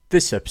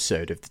This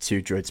episode of the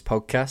Two Droids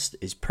podcast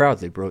is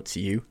proudly brought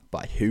to you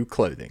by Who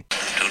Clothing. Two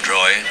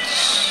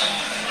droids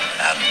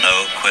and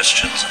no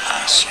questions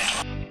asked.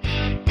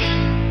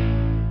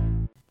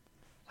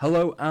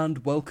 Hello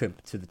and welcome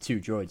to the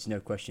Two Droids No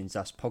Questions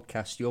Asked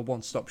podcast, your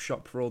one-stop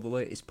shop for all the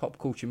latest pop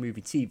culture,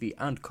 movie, TV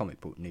and comic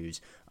book news.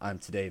 I'm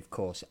today, of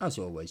course, as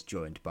always,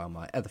 joined by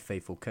my ever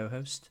faithful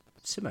co-host,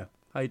 Simo.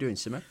 How you doing,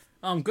 Simo?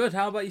 I'm good.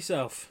 How about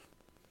yourself?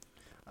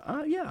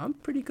 Yeah, I'm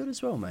pretty good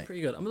as well, mate. Pretty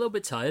good. I'm a little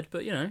bit tired,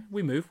 but, you know,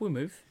 we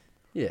move.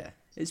 Yeah,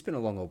 it's been a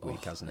long old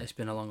week, hasn't it? It's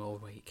been a long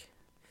old week.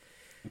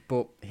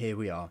 But here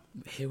we are.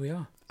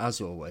 As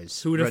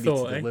always, Who would have ready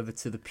thought, to deliver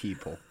to the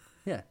people.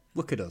 Yeah,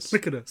 look at us.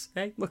 Look at us,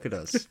 hey? Look at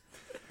us.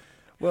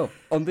 Well,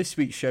 on this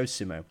week's show,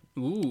 Simo,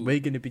 we're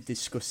going to be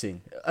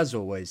discussing, as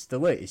always, the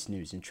latest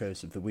news and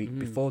trailers of the week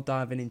before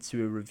diving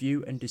into a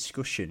review and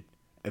discussion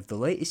of the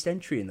latest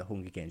entry in the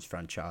Hunger Games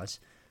franchise,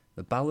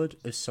 The Ballad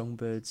of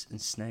Songbirds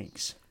and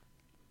Snakes.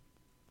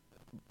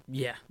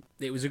 Yeah,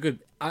 it was a good...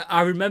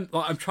 I remember...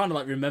 I'm trying to,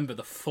 remember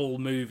the full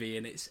movie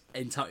in its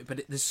entirety,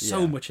 but there's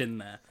so much in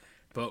there.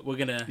 But we're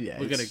gonna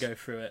go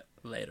through it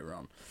later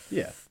on.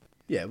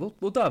 Yeah,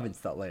 we'll dive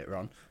into that later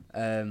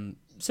on.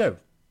 So,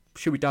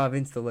 should we dive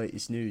into the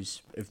latest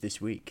news of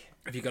this week?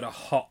 Have you got a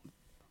hot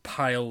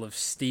pile of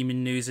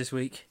steaming news this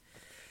week?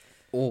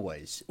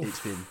 Always.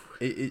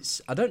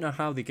 It's I don't know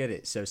how they get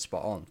it so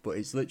spot on, but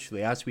it's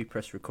literally as we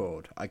press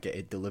record, I get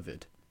it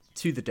delivered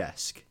to the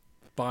desk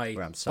by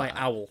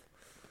Owl.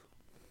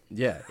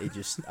 Yeah,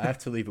 I have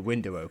to leave a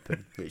window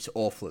open, which is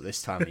awful at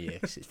this time of year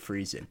because it's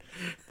freezing.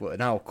 But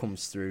an owl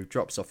comes through,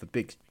 drops off a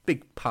big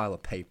pile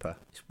of paper.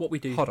 It's what we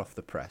do. Hot off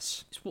the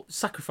press. It's what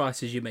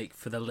sacrifices you make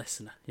for the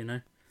listener, you know?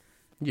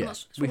 Yeah,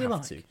 that's we what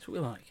have to. It's what we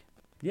like.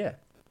 Yeah.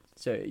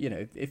 So, you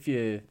know, if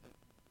you're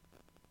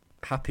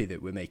happy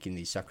that we're making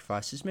these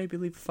sacrifices, maybe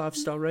leave a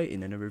 5-star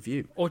rating and a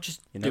review. Or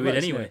just do it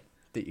anyway.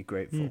 That you're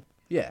grateful.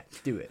 Yeah,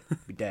 do it.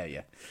 We dare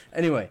you.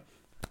 Anyway,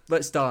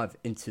 let's dive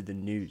into the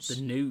news.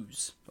 The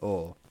news.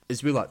 Or,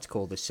 as we like to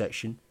call this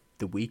section,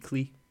 the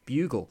Weekly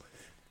Bugle.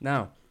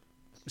 Now,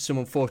 some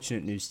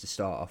unfortunate news to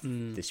start off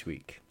this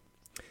week.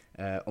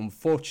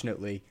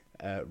 Unfortunately,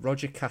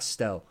 Roger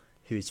Castell,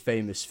 who is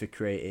famous for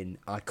creating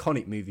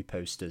iconic movie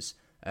posters,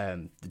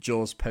 the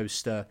Jaws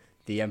poster,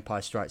 the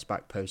Empire Strikes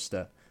Back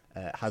poster,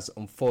 has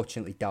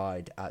unfortunately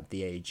died at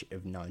the age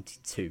of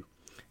 92.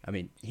 I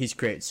mean, he's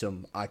created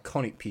some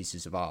iconic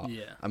pieces of art.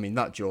 Yeah. I mean,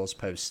 that Jaws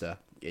poster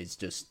is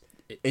just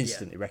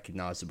instantly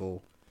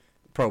recognisable.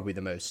 Probably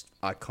the most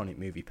iconic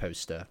movie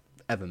poster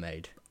ever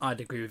made. I'd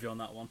agree with you on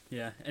that one.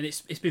 Yeah, and it's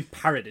been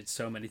parodied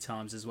so many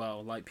times as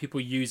well. Like, people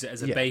use it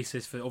as a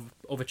basis for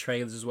other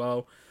trailers as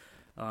well.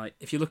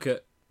 If you look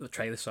at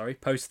the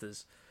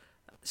posters.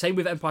 Same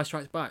with Empire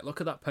Strikes Back. Look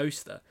at that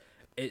poster.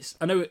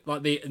 I know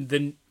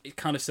it's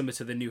kind of similar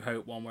to the New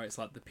Hope one, where it's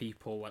like the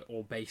people like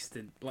all based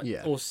in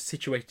all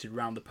situated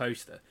around the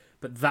poster.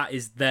 But that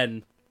is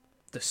then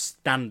the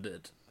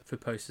standard for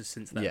posters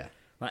since then. Yeah,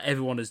 like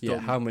everyone has done.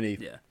 How many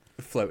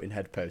floating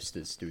head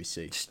posters do we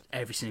see? Just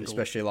every single,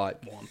 especially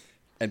like one.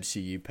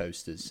 MCU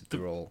posters.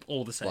 They're all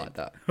the same, like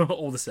that.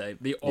 All the same.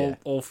 They all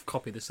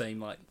copy the same.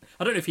 Like,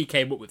 I don't know if he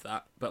came up with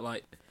that, but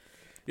like,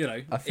 you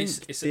know, I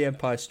think the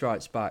Empire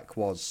Strikes Back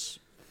was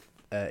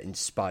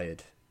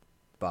inspired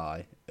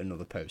by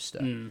another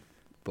poster,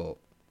 but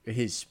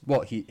his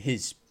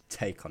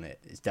take on it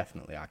is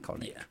definitely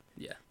iconic.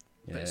 Yeah.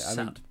 But it's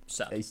sad.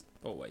 It's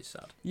always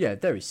sad. Yeah,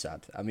 very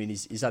sad. I mean,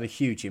 he's had a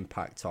huge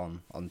impact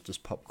on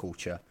just pop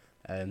culture.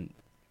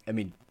 I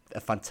mean,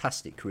 a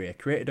fantastic career.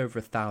 Created over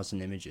 1,000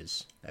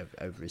 images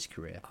over his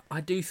career.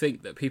 I do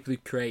think that people who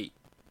create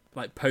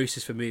like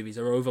posters for movies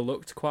are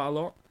overlooked quite a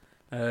lot.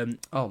 Massively,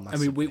 I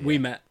mean,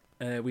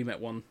 we met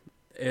one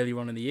earlier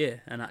on in the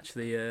year, and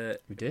actually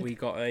we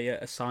got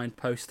a signed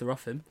poster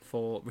off him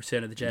for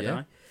Return of the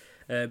Jedi.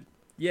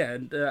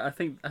 I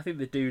think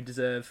they do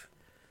deserve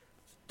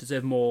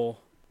more.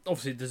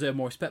 Obviously, deserve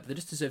more respect, but they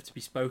just deserve to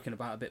be spoken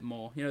about a bit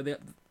more. You know,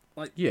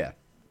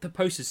 the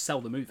posters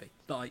sell the movie.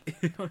 Like,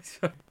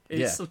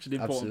 it's such an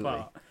important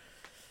part.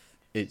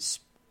 It's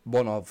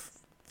one of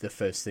the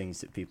first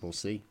things that people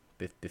see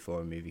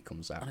before a movie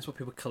comes out. And it's what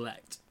people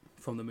collect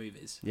from the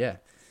movies. Yeah.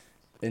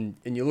 And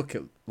you look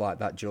at like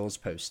that Jaws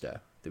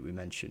poster that we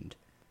mentioned,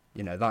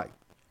 you know, that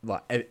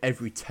like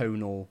every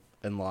tonal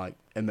and like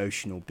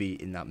emotional beat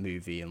in that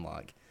movie, and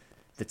like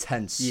the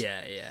tense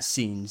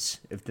scenes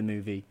of the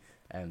movie,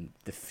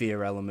 the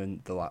fear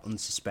element, the like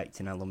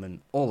unsuspecting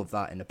element, all of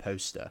that in a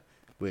poster,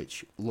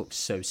 which looks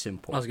so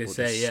simple. I was going to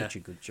say, such a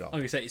good job. I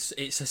was going to say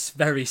it's a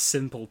very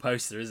simple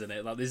poster, isn't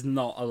it? Like, there's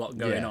not a lot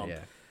going on. Yeah.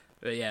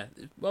 But yeah,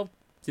 well,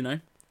 you know,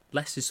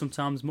 less is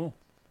sometimes more.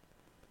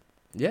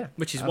 Yeah,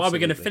 which is why we're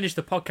going to finish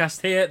the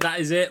podcast here. That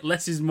is it.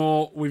 Less is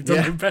more. We've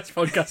done the best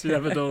podcast we've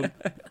ever done.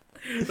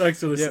 Thanks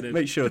for listening. Yeah,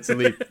 make sure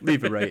to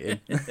leave a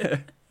rating.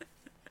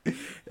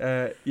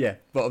 But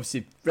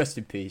obviously, rest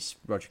in peace,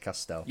 Roger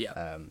Castell.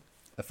 Yeah.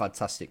 A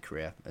fantastic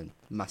career and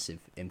massive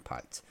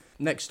impact.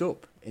 Next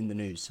up in the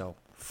news, so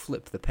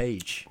flip the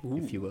page,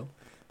 if you will.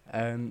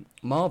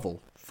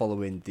 Marvel,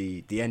 following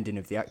the ending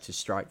of the actors'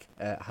 strike,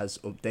 has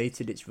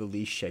updated its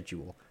release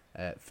schedule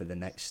for the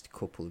next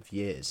couple of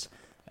years.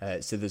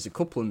 So there's a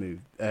couple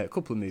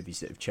of movies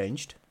that have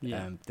changed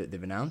that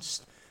they've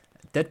announced.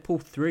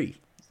 Deadpool 3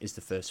 is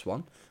the first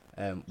one,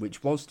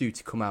 which was due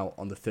to come out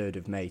on the 3rd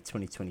of May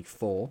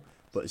 2024,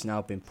 but has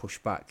now been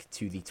pushed back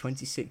to the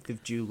 26th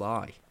of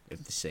July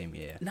of the same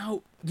year.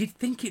 Now, you'd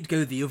think it'd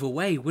go the other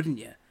way, wouldn't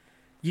you?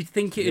 You'd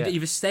think it'd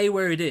either stay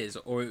where it is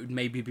or it would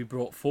maybe be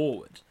brought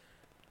forward.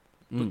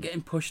 But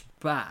getting pushed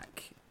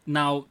back...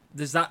 Now,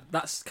 there's that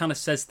kind of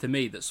says to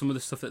me that some of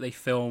the stuff that they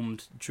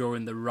filmed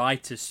during the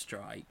writer's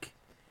strike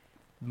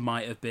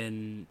might have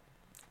been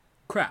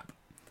crap.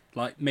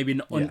 Like, maybe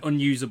not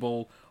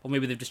unusable, or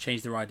maybe they've just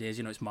changed their ideas.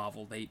 You know, it's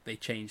Marvel. They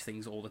change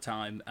things all the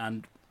time,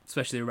 and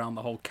especially around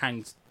the whole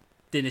Kang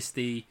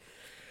dynasty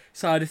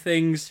side of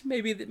things.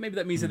 Maybe that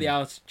means that they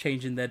are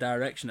changing their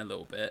direction a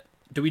little bit.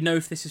 Do we know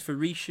if this is for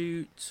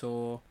reshoots,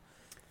 or...?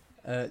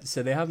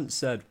 So they haven't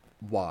said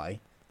why.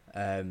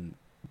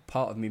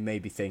 Part of me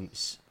maybe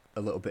thinks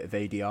a little bit of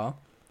ADR.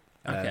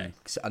 Okay.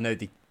 'Cause I know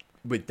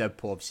with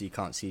Deadpool, obviously you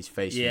can't see his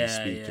face when he's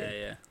speaking.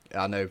 Yeah.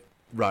 I know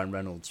Ryan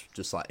Reynolds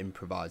just like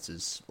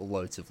improvises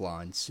loads of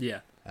lines. Yeah.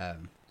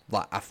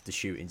 Like after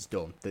shooting's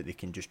done, that they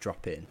can just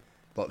drop in.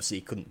 But obviously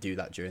he couldn't do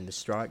that during the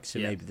strike, so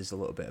maybe there's a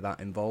little bit of that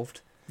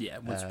involved. Yeah,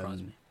 it would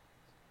surprise me.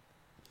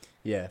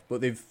 Yeah,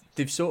 but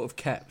they've sort of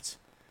kept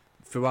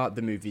throughout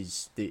the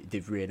movies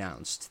they've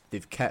re-announced.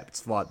 They've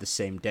kept like the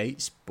same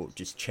dates, but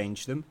just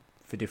changed them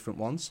for different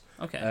ones.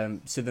 Okay.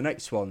 So the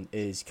next one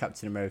is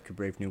Captain America: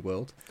 Brave New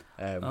World.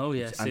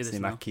 Anthony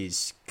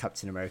Mackie's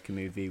Captain America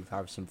movie with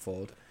Harrison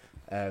Ford.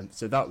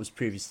 So that was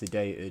previously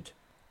dated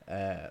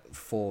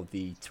for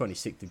the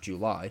 26th of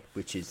July,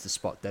 which is the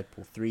spot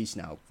Deadpool 3's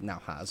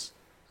now has,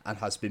 and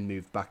has been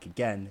moved back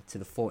again to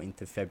the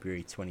 14th of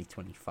February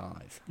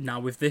 2025. Now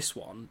with this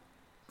one,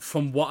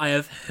 from what I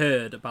have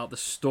heard about the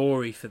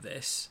story for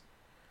this,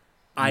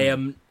 I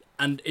am,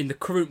 and in the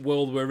current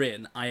world we're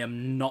in, I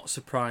am not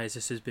surprised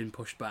this has been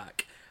pushed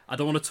back. I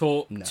don't want to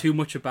talk too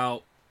much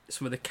about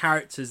some of the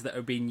characters that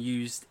are being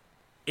used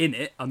in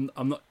it. I'm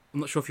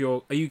not sure if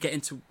are you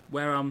getting to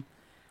what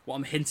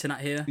I'm hinting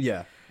at here?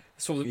 Yeah.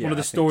 So one of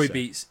the story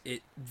beats,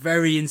 it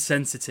very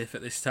insensitive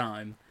at this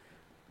time,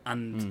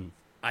 and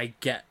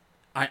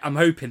I'm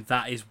hoping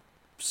that is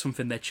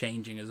something they're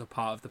changing as a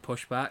part of the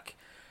pushback,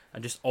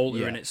 and just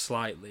altering it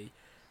slightly,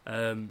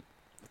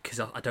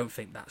 because I don't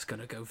think that's going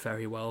to go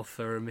very well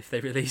for them if they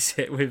release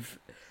it with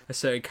a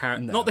certain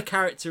character. Not the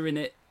character in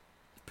it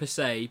per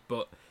se,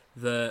 but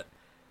the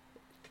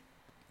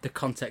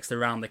context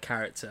around the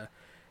character.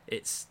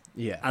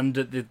 And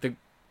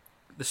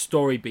the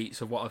story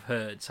beats of what I've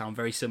heard sound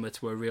very similar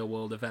to a real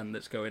world event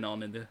that's going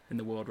on in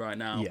the world right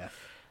now. Yeah.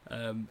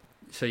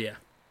 So yeah.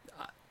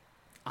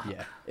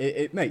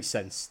 It makes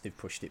sense they've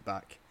pushed it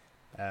back.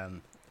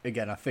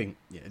 Again, I think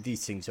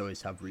these things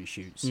always have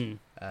reshoots.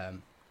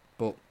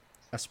 But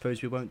I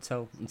suppose we won't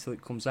tell until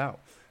it comes out.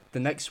 The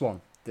next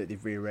one that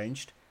they've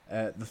rearranged,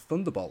 the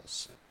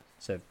Thunderbolts.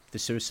 So the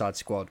Suicide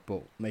Squad,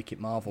 but make it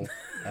Marvel,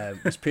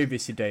 was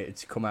previously dated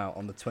to come out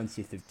on the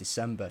 20th of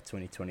December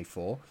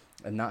 2024,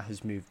 and that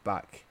has moved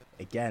back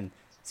again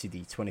to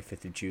the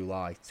 25th of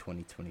July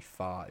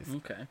 2025.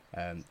 Okay.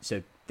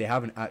 So they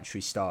haven't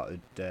actually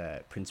started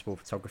principal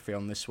photography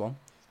on this one,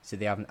 so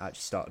they haven't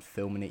actually started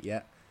filming it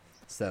yet.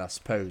 So I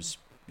suppose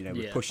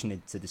we're pushing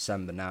into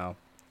December now.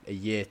 A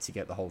year to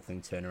get the whole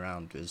thing turned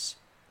around was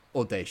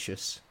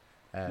audacious.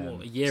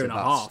 A year and a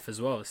half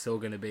as well is still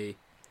going to be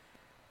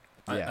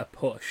a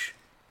push.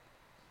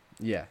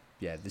 Yeah,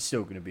 they're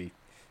still going to be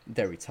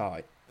very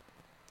tight.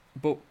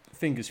 But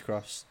fingers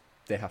crossed,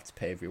 they have to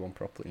pay everyone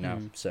properly now.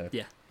 So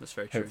yeah, that's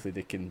very true. Hopefully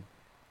they can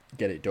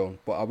get it done.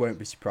 But I won't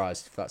be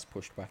surprised if that's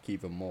pushed back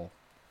even more.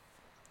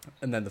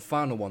 And then the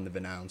final one they've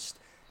announced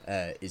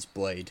is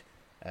Blade,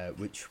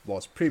 which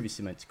was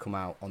previously meant to come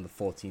out on the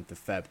 14th of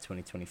Feb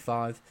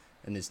 2025,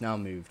 and is now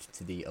moved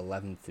to the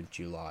 11th of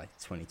July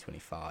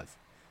 2025,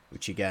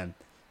 which again,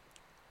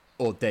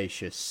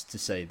 audacious to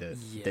say that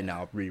they're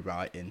now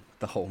rewriting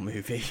the whole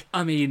movie.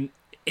 I mean,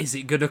 is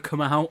it going to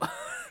come out?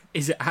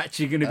 Is it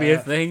actually going to be a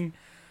thing?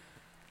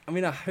 I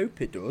mean, I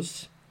hope it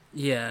does.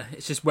 Yeah,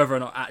 it's just whether or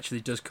not it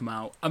actually does come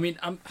out. I mean,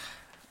 I'm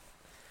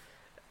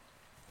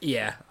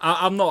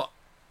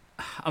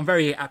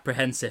very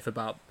apprehensive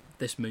about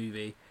this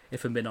movie,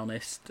 if I'm being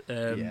honest.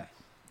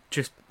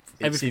 Just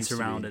everything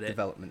surrounding it.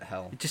 Development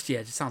hell. It just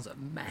sounds a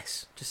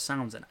mess. Just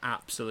sounds an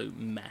absolute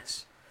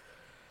mess.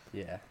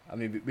 Yeah, I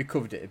mean, we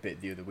covered it a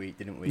bit the other week,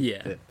 didn't we?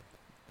 Yeah.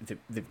 That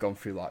they've gone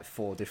through like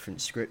 4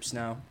 different scripts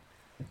now.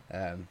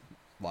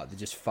 Like they're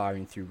just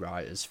firing through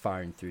writers,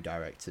 firing through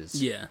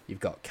directors. Yeah. You've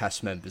got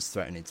cast members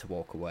threatening to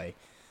walk away.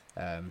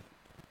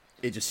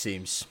 It just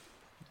seems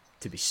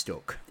to be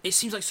stuck. It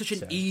seems like such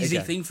an easy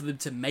thing for them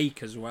to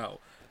make as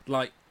well.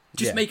 Like,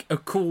 just make a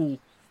cool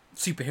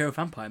superhero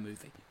vampire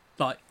movie.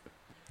 Like,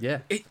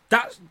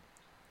 that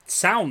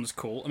sounds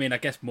cool. I mean, I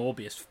guess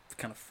Morbius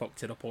kind of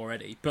fucked it up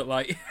already, but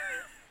like,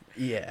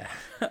 Yeah.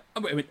 I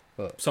mean,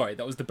 sorry,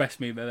 that was the best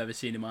movie I've ever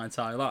seen in my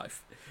entire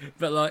life.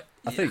 But like,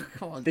 I think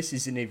this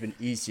is an even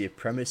easier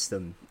premise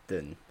than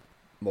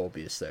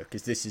Morbius, though,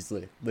 because this is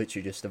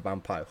literally just a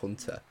vampire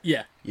hunter.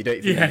 Yeah. You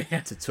don't even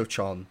need to touch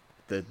on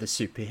the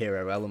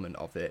superhero element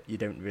of it. You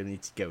don't really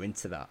need to go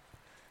into that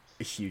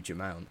a huge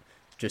amount.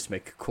 Just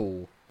make a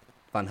cool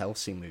Van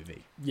Helsing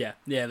movie. Yeah,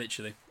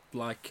 literally.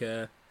 Like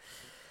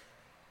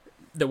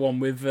the one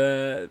with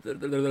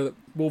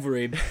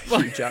Wolverine.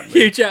 Hugh Jackman.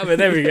 Hugh Jackman,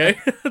 there we go.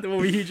 The one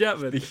with Hugh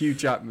Jackman. The Hugh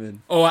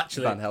Jackman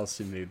Van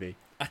Helsing movie.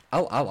 I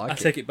like it. I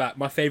take it back.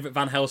 My favourite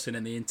Van Helsing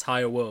in the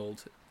entire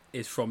world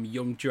is from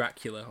Young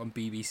Dracula on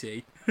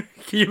BBC.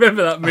 Can you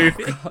remember that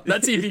movie? Oh,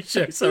 that TV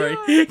show, sorry.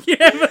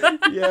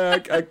 Yeah,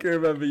 I can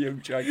remember Young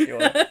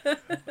Dracula.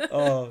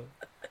 Oh,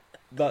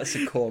 that's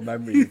a core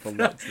memory from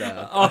that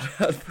there. I'd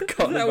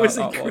forgotten about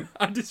that one.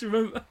 I just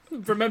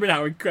remember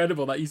how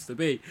incredible that used to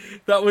be.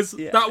 That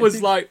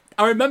was like,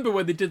 I remember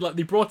when they did, like,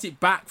 they brought it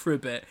back for a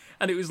bit,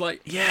 and it was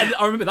like, and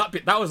I remember that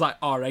bit, that was like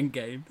our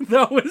Endgame.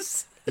 That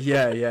was...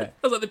 Yeah. That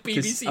was like the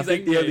BBC's I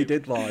think they only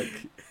did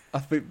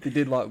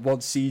like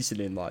one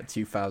season in like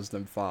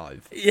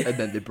 2005, and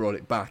then they brought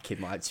it back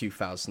in like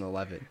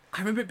 2011. I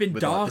remember it being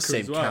with, darker like, the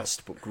same as well.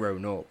 Cast but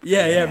grown up.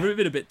 Yeah, I remember it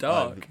being a bit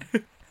dark.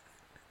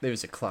 It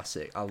was a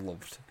classic. I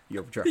loved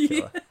Young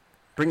Dracula.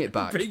 Bring it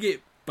back. Bring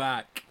it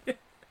back.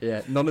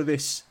 Yeah, none of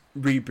this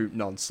reboot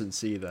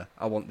nonsense either.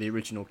 I want the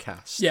original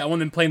cast. Yeah, I want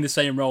them playing the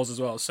same roles as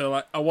well. So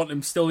like, I want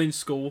them still in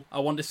school. I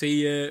want to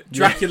see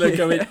Dracula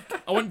going.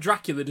 I want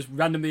Dracula just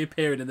randomly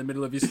appearing in the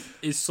middle of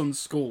his son's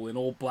school in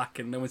all black,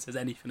 and no one says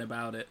anything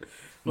about it.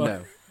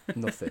 No,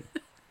 nothing.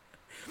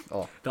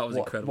 Oh, that was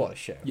incredible. What a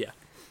show.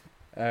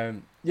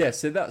 Yeah.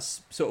 So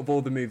that's sort of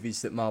all the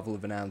movies that Marvel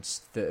have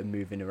announced that are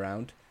moving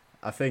around.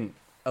 I think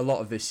a lot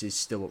of this is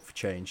still up for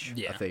change.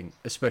 Yeah. I think,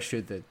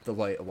 especially the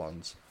later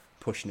ones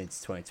pushing into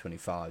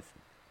 2025.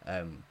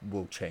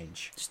 Will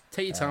change. Just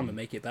take your time and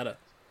make it better.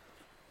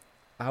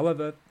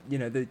 However,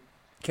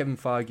 Kevin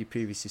Feige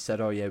previously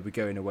said, "Oh yeah, we're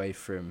going away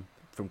from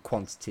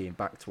quantity and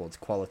back towards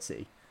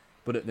quality."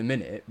 But at the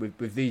minute,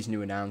 with these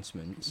new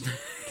announcements,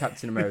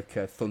 Captain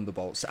America,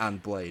 Thunderbolts,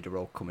 and Blade are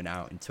all coming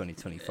out in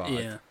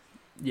 2025.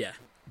 Yeah.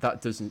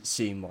 That doesn't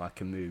seem like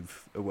a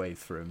move away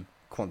from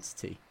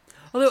quantity.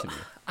 Although,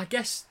 I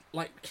guess,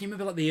 like, can you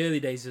remember like the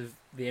early days of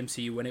the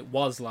MCU when it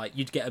was like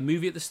you'd get a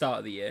movie at the start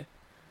of the year,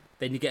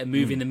 then you'd get a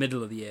movie in the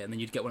middle of the year, and then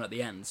you'd get one at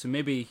the end. So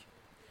maybe,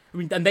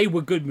 and they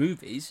were good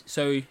movies,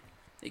 so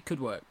it could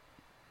work.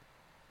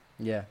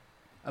 Yeah,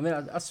 I mean,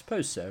 I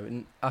suppose so,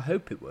 and I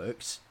hope it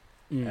works.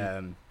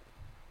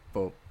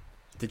 But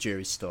the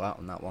jury's still out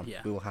on that one. Yeah.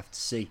 We will have to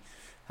see.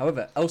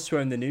 However, elsewhere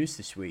in the news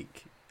this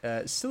week,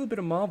 still a bit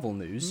of Marvel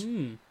news,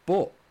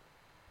 but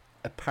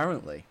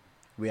apparently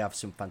we have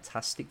some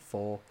Fantastic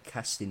Four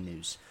casting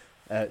news.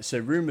 So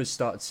rumours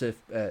started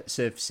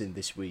surfacing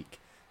this week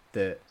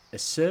that a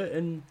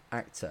certain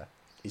actor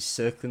is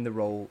circling the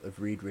role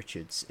of Reed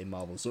Richards in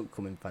Marvel's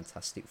upcoming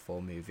Fantastic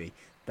Four movie.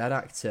 That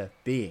actor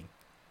being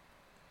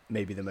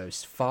maybe the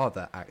most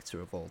father actor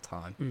of all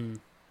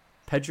time,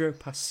 Pedro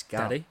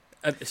Pascal. Daddy?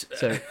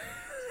 So,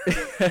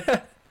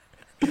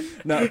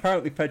 now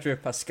apparently Pedro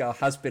Pascal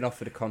has been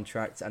offered a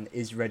contract and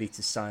is ready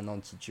to sign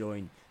on to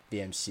join the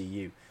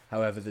MCU.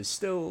 However, there's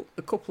still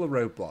a couple of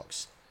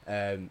roadblocks.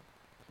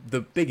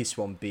 The biggest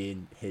one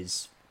being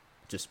his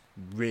just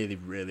really,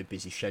 really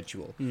busy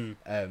schedule.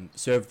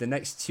 So over the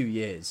next 2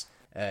 years,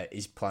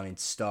 he's planning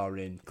to star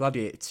in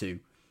Gladiator 2,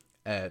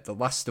 The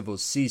Last of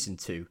Us Season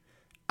 2,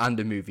 and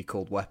a movie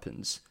called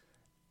Weapons.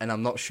 And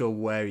I'm not sure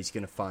where he's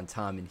going to find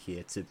time in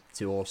here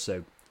to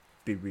also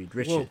be Reed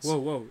Richards.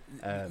 Whoa.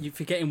 You're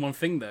forgetting one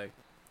thing, though.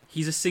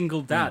 He's a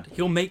single dad.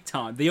 He'll make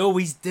time. They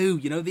always do,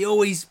 They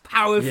always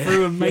power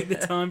through and make the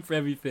time for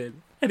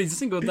everything. And he's a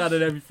single dad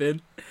and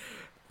everything.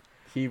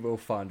 He will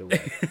find a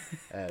way.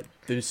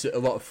 There's a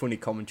lot of funny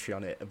commentary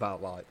on it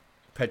about, like,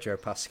 Pedro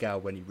Pascal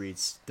when he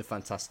reads the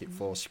Fantastic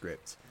Four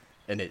script,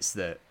 and it's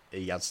that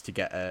he has to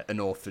get an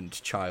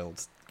orphaned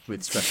child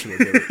with special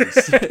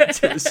abilities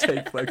to a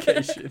safe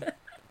location.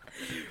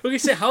 Well, you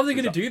say, how are they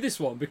going to do this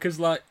one? Because,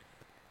 like,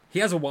 he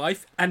has a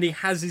wife and he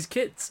has his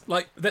kids.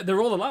 Like,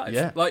 they're all alive.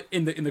 Yeah. Like,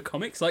 in the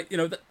comics. Like,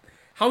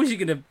 how is he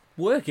going to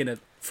work in a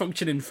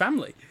functioning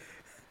family?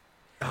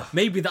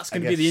 Maybe that's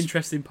going to be the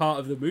interesting part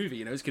of the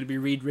movie. It's going to be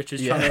Reed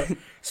Richards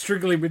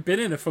struggling with being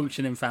in a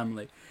functioning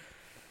family.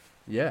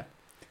 Yeah.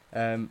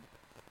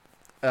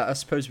 I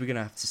suppose we're going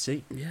to have to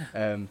see.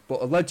 Yeah.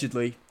 But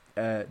allegedly,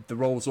 the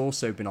role's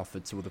also been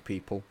offered to other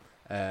people.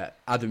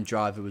 Adam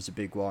Driver was a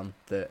big one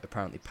that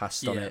apparently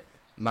passed on it.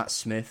 Matt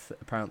Smith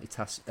apparently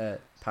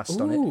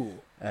passed on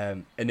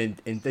it. And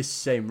in this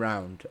same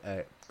round,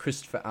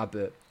 Christopher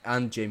Abbott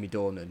and Jamie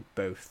Dornan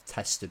both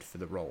tested for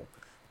the role.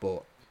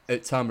 But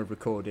at time of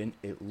recording,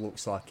 it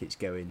looks like it's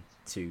going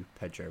to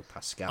Pedro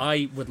Pascal.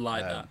 I would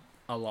like that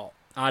a lot.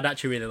 I'd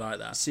actually really like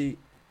that. See,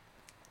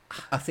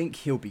 I think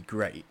he'll be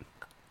great,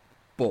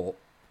 but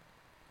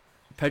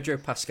Pedro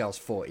Pascal's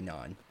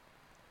 49.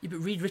 Yeah, but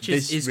Reed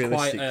Richards is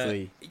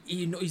quite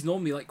he's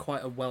normally like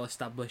quite a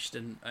well-established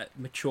and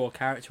mature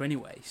character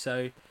anyway.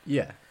 So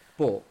yeah,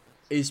 but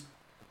is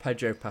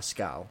Pedro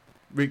Pascal,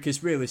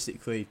 because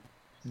realistically,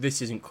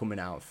 this isn't coming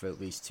out for at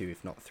least 2,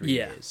 if not 3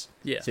 years.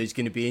 Yeah. So he's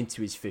going to be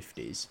into his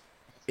 50s.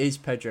 Is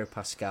Pedro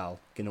Pascal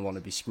going to want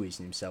to be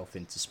squeezing himself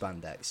into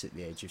spandex at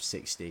the age of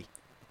 60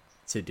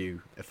 to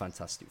do a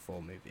Fantastic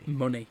Four movie?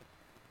 Money.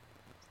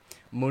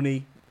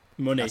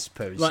 I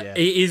suppose, like, yeah.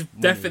 He is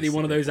definitely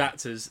one of those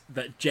actors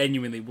that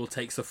genuinely will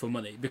take stuff for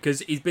money,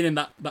 because he's been in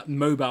that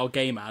mobile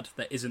game ad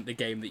that isn't the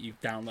game that you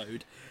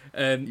download,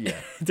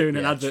 doing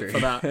an advert for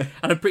that.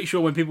 And I'm pretty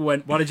sure when people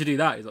went, "Why did you do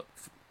that?" He's like,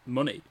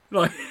 "Money."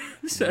 Like,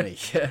 so, money,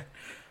 yeah.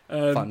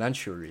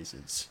 Financial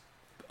reasons.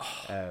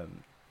 I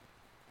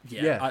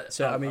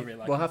mean,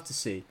 we'll have to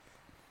see.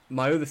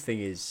 My other thing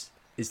is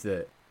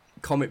that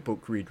comic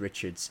book Reed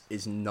Richards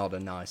is not a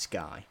nice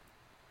guy.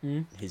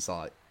 He's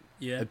like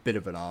a bit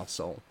of an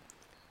arsehole.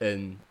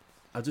 And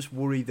I just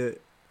worry that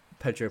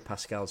Pedro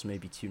Pascal's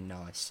maybe too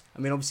nice. I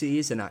mean, obviously he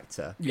is an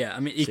actor. Yeah, I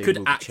mean, he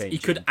could act. He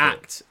could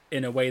act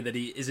in a way that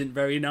he isn't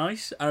very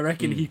nice. I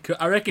reckon he could.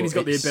 I reckon he's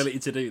got the ability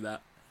to do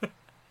that.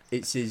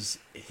 It's his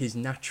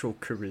natural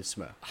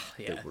charisma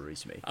that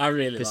worries me. I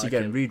really like him. Because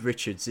again, Reed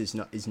Richards is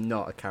not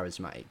a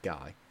charismatic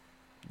guy,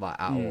 like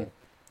at all.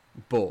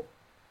 But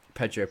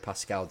Pedro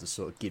Pascal just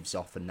sort of gives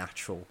off a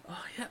natural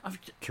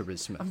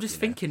charisma. I'm just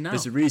thinking now.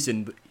 There's a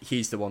reason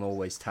he's the one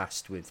always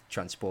tasked with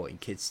transporting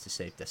kids to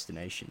safe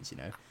destinations. You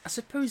know, I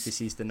suppose because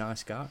he's the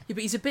nice guy. Yeah,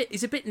 but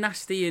he's a bit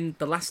nasty in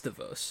The Last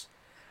of Us,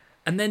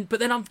 but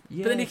then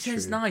he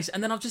turns nice,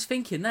 and then I'm just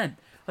thinking. Then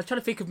I was trying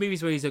to think of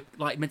movies where he's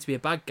meant to be a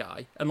bad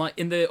guy, and like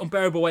in The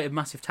Unbearable Weight of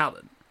Massive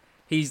Talent,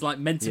 he's like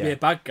meant to be a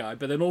bad guy,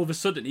 but then all of a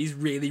sudden he's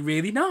really,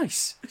 really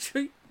nice.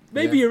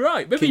 Maybe you're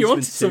right. Maybe you're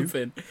onto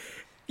something.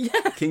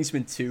 Yeah.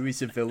 Kingsman 2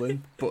 is a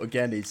villain, but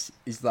again, he's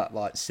that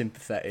like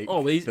sympathetic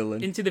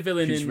villain. Into the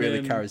villain who's in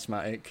really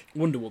charismatic.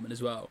 Wonder Woman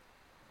as well.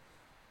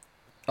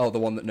 Oh, the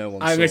one that no one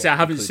saw. I'm going to say I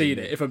haven't seen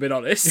it, if I'm being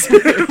honest.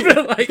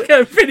 But like,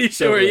 I'm pretty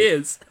sure he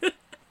is.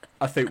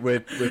 I think we're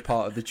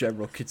part of the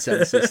general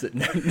consensus that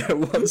no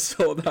one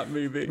saw that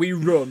movie. We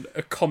run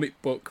a comic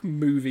book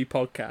movie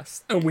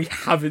podcast, and we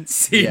haven't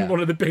seen one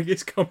of the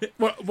biggest comic...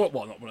 Well, not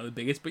one of the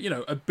biggest, but,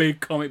 a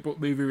big comic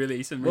book movie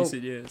release in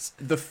recent years.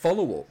 The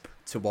follow-up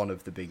to one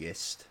of the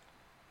biggest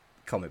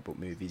comic book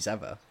movies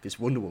ever, because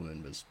Wonder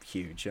Woman was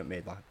huge. It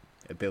made like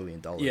 $1 billion,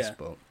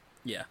 but...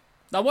 Yeah.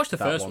 I watched the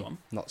first one.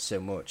 Not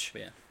so much.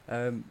 But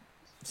yeah.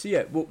 So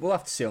yeah, we'll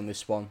have to see on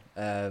this one.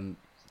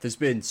 There's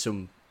been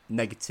some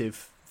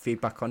negative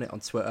feedback on it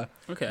on Twitter,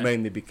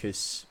 mainly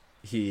because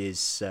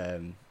he's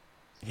a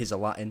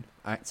Latin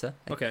actor.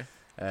 Okay.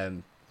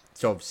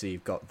 So obviously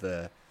you've got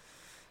the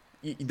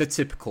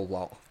typical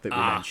lot that we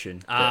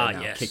mentioned that are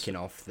now kicking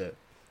off that,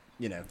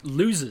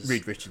 losers.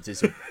 Reed Richards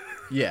is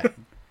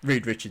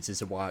Reed Richards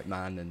is a white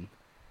man,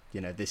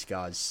 and this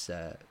guy's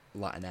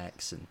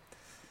Latinx, and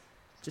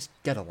just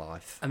get a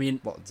life. I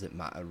mean, what does it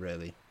matter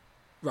really?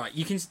 Right,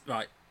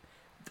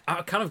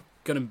 I'm kind of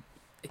gonna.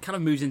 It kind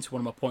of moves into one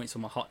of my points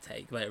on my hot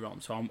take later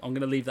on, so I'm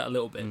going to leave that a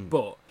little bit.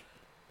 But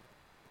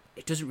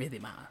it doesn't really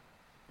matter.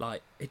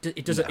 Like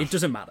it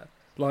doesn't matter.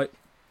 Like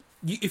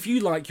if you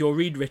like your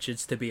Reed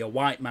Richards to be a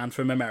white man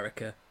from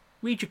America,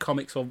 read your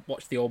comics or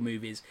watch the old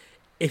movies.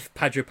 If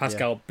Pedro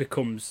Pascal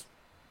becomes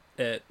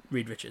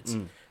Reed Richards,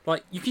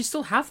 like you can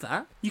still have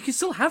that. You can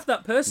still have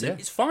that person. Yeah.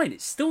 It's fine.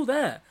 It's still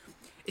there.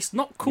 It's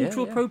not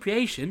cultural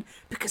appropriation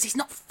because he's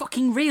not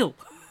fucking real.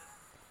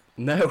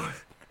 No.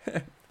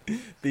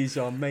 These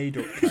are made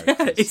up characters.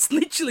 Yeah, it's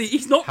literally,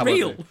 he's not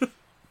real.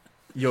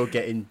 You're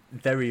getting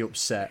very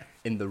upset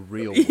in the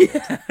real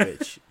world,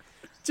 which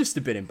just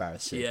a bit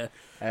embarrassing. Yeah.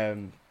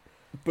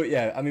 But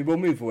yeah, I mean, we'll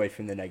move away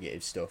from the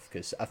negative stuff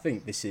because I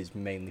think this is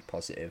mainly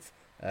positive.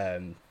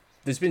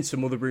 There's been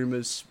some other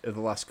rumours of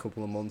the last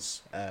couple of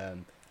months.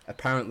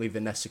 Apparently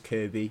Vanessa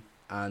Kirby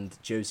and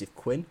Joseph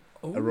Quinn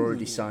are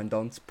already signed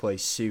on to play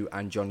Sue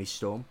and Johnny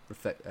Storm,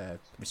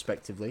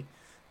 respectively.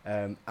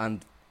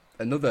 And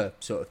another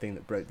sort of thing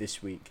that broke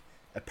this week,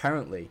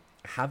 apparently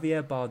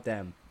Javier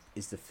Bardem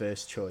is the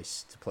first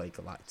choice to play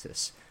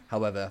Galactus.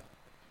 However,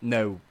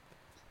 no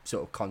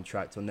sort of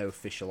contract or no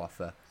official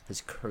offer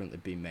has currently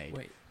been made.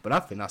 Wait. But I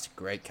think that's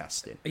great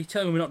casting. Are you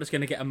telling me we're not just going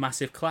to get a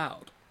massive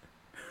cloud?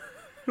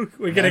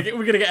 we're gonna get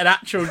an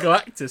actual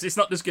Galactus. It's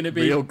not just going to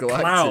be real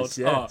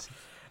Galactus. Cloud.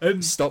 Yeah.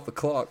 Stop the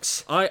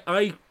clocks.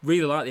 I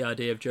really like the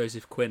idea of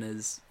Joseph Quinn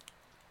as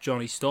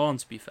Johnny Storm.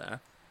 To be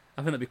fair,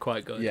 I think that'd be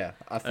quite good. Yeah,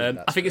 I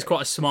think it's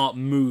quite a smart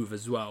move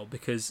as well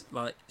because,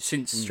 like,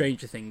 since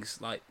Stranger Things,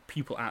 like,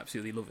 people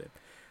absolutely love him.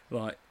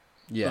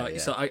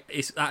 So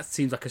that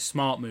seems like a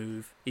smart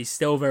move. He's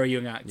still a very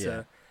young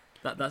actor.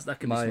 Yeah. That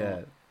can be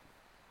smart.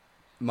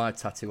 My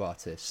tattoo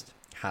artist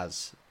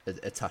has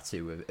a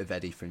tattoo of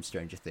Eddie from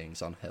Stranger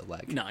Things on her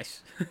leg.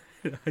 Nice.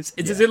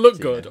 Does it look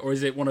good, or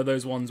is it one of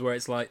those ones where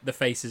it's like the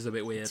face is a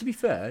bit weird? To be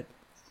fair,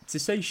 to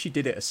say she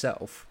did it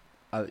herself,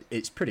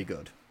 it's pretty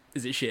good.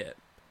 Is it shit?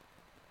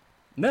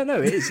 No,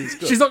 it is. It's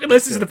good. She's not going to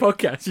listen to the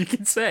podcast. You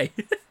can say.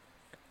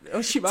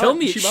 Oh, she might. Tell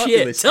me she it's might be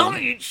shit. listening. Tell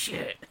me it's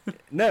shit.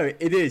 No,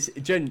 it is.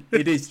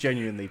 It is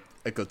genuinely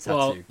a good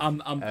tattoo. Well,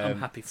 I'm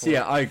happy for so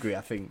yeah, it. I agree.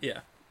 I think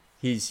Yeah.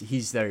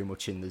 he's very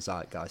much in the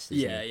zeitgeist.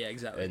 Isn't Yeah, he? yeah,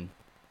 exactly. And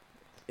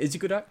he's a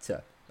good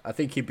actor. I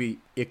think he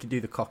could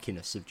do the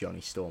cockiness of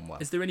Johnny Storm well.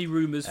 Is there any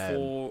rumours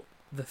for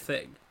The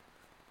Thing?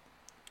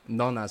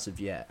 None as of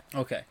yet.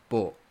 Okay.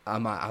 But I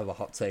might have a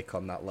hot take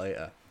on that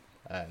later.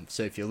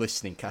 So if you're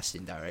listening,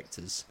 casting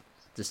directors,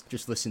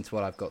 just listen to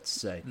what I've got to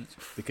say,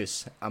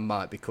 because I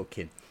might be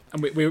cooking.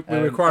 And we require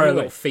a anyway.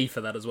 little fee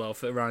for that as well,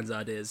 for Ryan's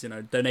ideas,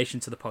 donation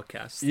to the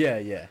podcast.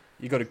 Yeah.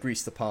 You got to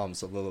grease the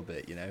palms a little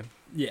bit,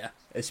 Yeah.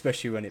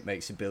 especially when it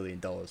makes $1 billion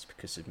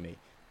because of me.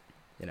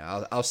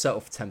 I'll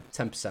settle for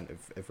 10%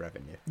 of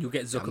revenue. You'll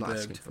get I'm not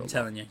asking Zuckerberged, for a I'm lot.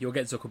 telling you. You'll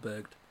get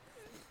Zuckerberged.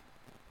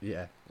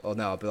 Yeah. Or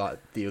no, I'll be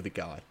like the other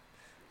guy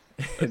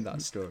in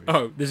that story.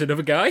 Oh, there's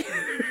another guy?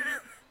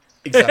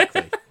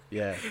 Exactly.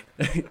 Yeah.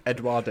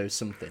 Eduardo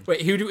something.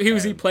 Wait, who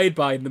was he played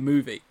by in the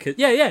movie?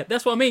 Yeah,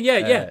 that's what I mean.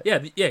 Yeah,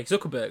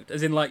 Zuckerberg.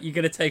 As in, like, you're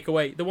going to take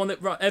away the one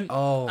that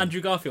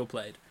Andrew Garfield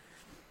played.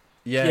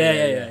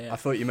 Yeah. I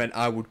thought you meant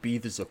I would be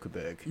the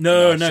Zuckerberg.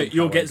 No, And I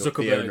you'll somehow get end up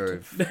the Zuckerberg. owner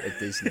of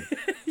Disney.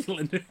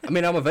 I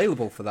mean, I'm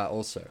available for that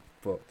also.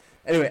 But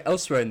anyway,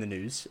 elsewhere in the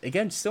news,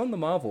 again, still on the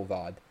Marvel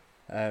vibe.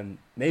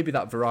 Maybe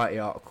that Variety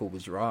article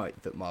was right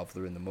that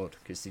Marvel are in the mud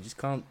because they just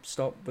can't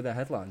stop with their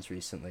headlines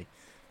recently.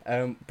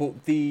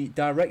 But the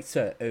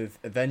director of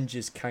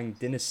Avengers Kang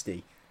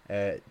Dynasty,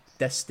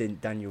 Destin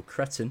Daniel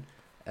Cretton,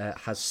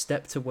 has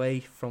stepped away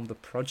from the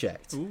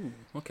project. Ooh,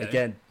 okay.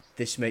 Again,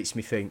 this makes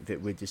me think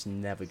that we're just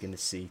never going to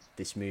see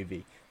this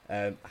movie.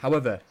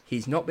 However,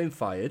 he's not been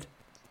fired.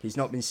 He's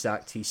not been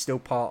sacked. He's still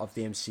part of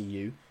the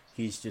MCU.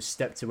 He's just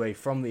stepped away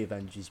from the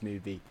Avengers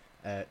movie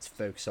to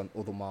focus on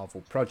other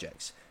Marvel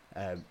projects.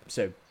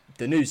 So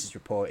the news is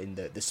reporting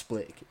that the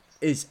split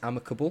is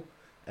amicable,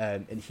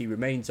 and he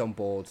remains on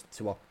board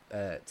to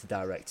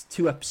direct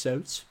 2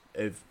 episodes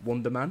of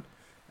Wonder Man,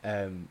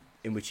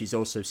 in which he's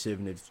also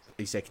serving as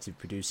executive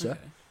producer. Okay.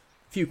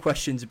 A few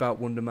questions about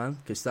Wonder Man,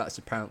 because that's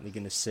apparently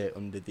going to sit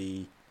under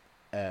the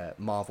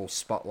Marvel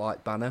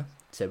Spotlight banner.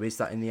 So is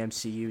that in the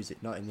MCU? Is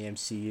it not in the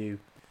MCU?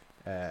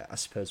 I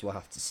suppose we'll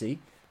have to see.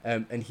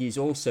 And he's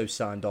also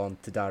signed on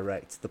to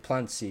direct the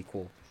planned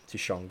sequel to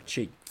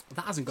Shang-Chi.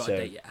 That hasn't got a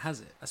date yet,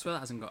 has it? I swear that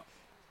hasn't got...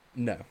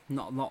 No.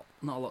 Not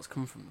a lot's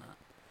come from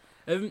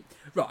that.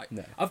 Right,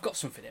 No. I've got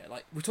something here.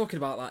 Like, we're talking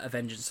about, like,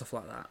 Avengers and stuff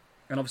like that.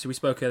 And obviously we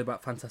spoke earlier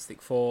about Fantastic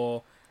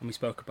Four, and we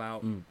spoke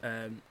about,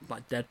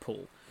 like,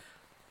 Deadpool.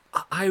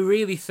 I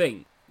really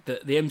think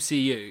that the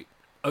MCU,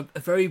 a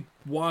very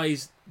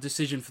wise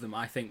decision for them,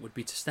 I think, would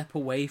be to step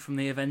away from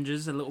the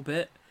Avengers a little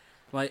bit.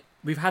 Like,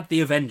 we've had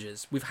the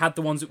Avengers, we've had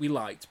the ones that we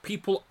liked.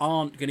 People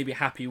aren't going to be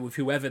happy with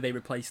whoever they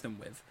replace them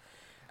with.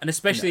 And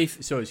especially if...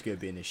 It's always going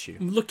to be an issue.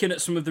 Looking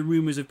at some of the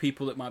rumours of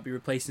people that might be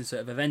replacing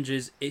sort of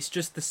Avengers, it's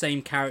just the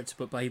same character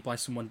but played by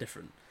someone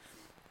different.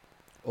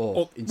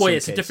 Or in well, some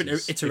it's a different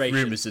cases, iteration.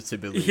 If rumours are to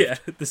believe, Yeah,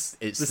 it's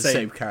the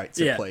same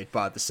character played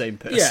by the same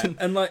person.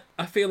 Yeah, and like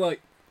I feel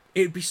like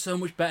it'd be so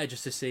much better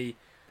just to see,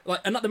 like,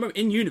 and at the moment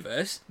in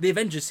universe, the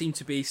Avengers seem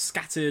to be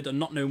scattered and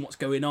not knowing what's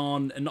going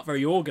on and not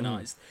very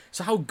organised.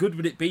 So how good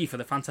would it be for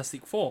the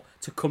Fantastic Four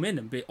to come in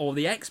and be, or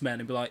the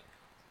X-Men, and be like,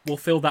 we'll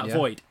fill that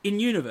void in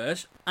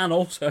universe and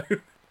also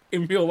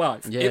in real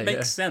life. It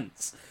makes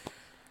sense.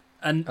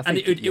 And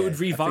it would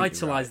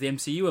revitalise the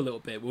MCU a little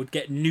bit. We would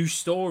get new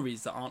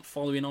stories that aren't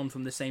following on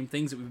from the same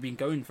things that we've been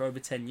going for over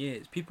 10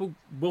 years. People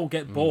will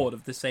get bored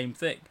of the same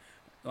thing.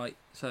 Like,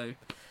 so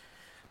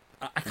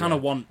I kind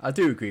of want... I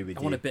do agree with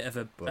you. I want a bit of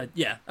a...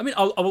 yeah. I mean,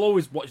 I will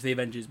always watch the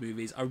Avengers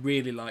movies. I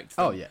really liked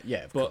them. Oh,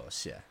 yeah, of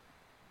course, yeah.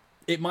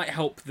 It might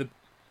help the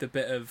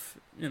bit of,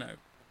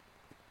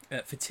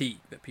 fatigue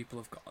that people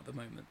have got at the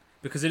moment.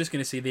 Because they're just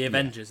going to see the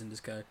Avengers and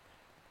just go,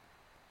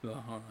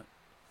 well, all right.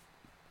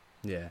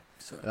 Yeah,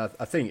 So,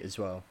 I think as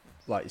well,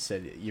 like you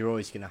said, you're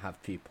always going to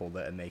have people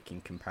that are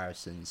making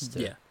comparisons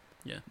to,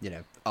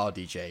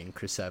 RDJ and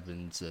Chris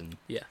Evans and,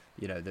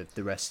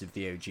 the rest of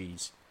the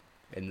OGs,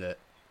 in that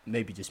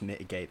maybe just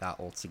mitigate that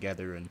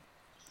altogether and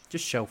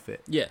just shelf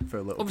it for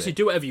a little obviously bit.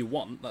 do whatever you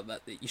want, like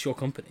that. It's your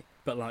company,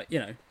 but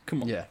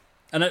come on. Yeah.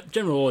 And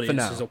general audiences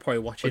now, will probably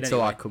watch it until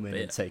anyway. I come in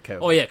and take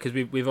over. Oh yeah, because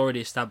we've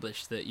already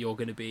established that you're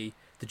going to be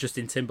the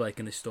Justin Timberlake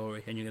in this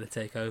story, and you're going to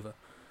take over.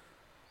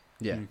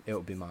 Yeah,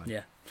 it'll be mine.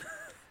 Yeah.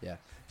 Yeah.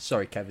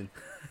 Sorry, Kevin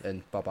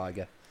and Bob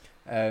Iger.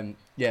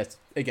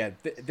 Again,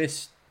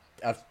 this,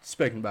 I've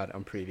spoken about it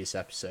on previous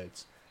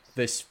episodes.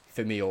 This,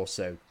 for me,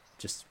 also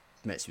just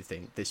makes me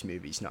think this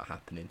movie's not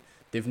happening.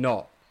 They've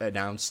not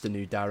announced a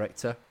new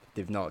director.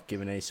 They've not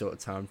given any sort of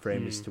time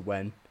frame as to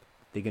when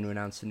they're going to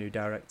announce a new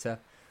director.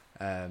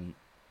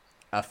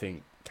 I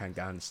think Kang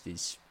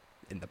Dynasty's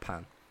in the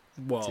pan,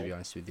 to be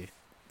honest with you.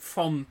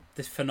 From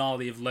this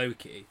finale of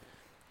Loki,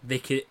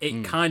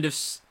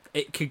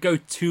 it could go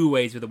two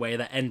ways with the way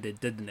that ended,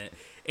 didn't it?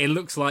 It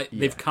looks like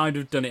they've kind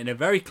of done it in a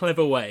very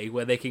clever way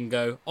where they can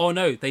go, oh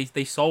no,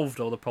 they solved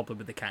all the problem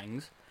with the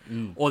Kangs.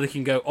 Or they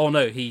can go, oh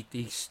no, he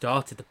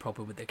started the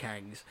problem with the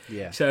Kangs.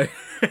 Yeah. So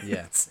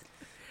yeah.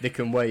 They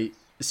can wait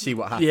see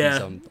what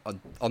happens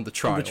on the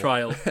trial. On the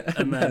trial,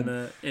 and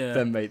then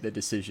then make the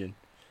decision.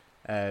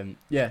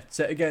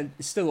 So again,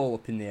 it's still all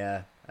up in the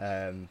air.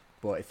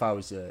 But if I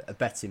was a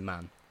betting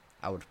man,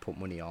 I would put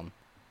money on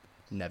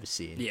never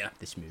seeing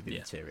this movie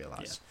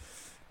materialise.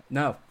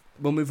 Now,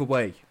 we'll move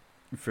away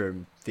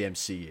from the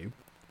MCU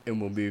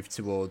and we'll move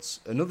towards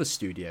another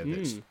studio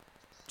that's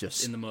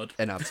just in the mud.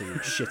 An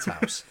absolute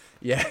shithouse.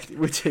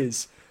 Which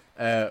is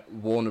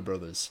Warner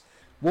Brothers.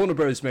 Warner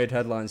Bros. Made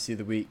headlines the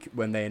other week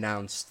when they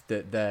announced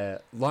that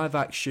their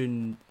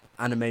live-action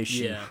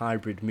animation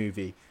hybrid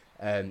movie,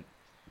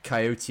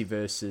 Coyote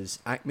versus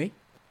Acme.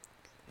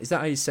 Is that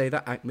how you say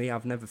that, Acme?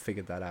 I've never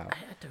figured that out.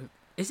 I don't.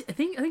 I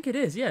think it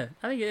is. Yeah,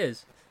 I think it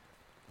is.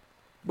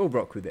 We'll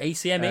rock with it.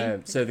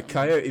 ACME. So the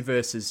Coyote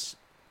versus,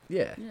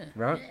 right?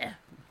 Yeah.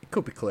 It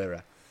could be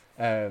clearer.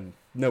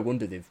 No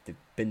wonder they've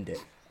binned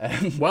it.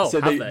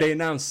 So they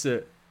announced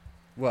that.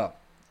 Well,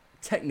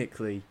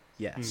 technically,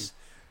 yes.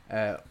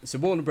 So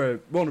Warner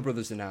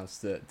Brothers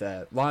announced that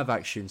their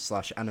live-action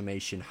 /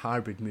 animation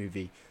hybrid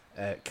movie,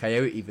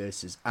 Coyote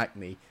versus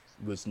Acme,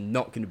 was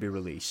not going to be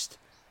released.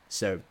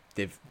 So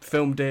they've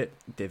filmed it,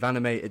 they've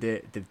animated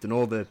it, they've done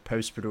all the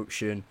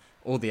post-production,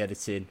 all the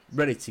editing,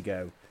 ready to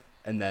go.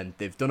 And then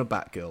they've done a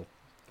Batgirl,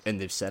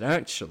 and they've said,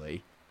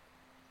 actually,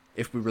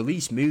 if we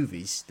release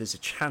movies, there's a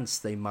chance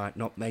they might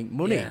not make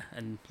money. Yeah,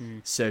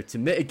 So to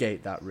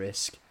mitigate that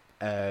risk,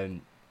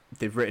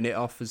 they've written it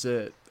off as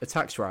a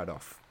tax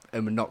write-off,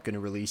 and we're not going to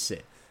release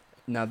it.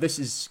 Now, this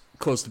has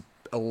caused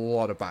a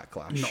lot of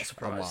backlash not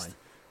surprised. Online.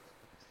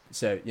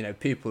 So,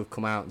 people have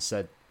come out and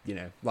said,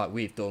 like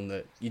we've done,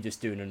 that you're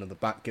just doing another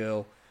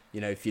Batgirl.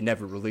 If you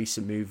never release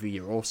a movie,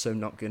 you're also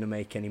not going to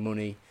make any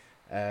money.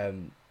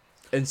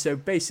 And so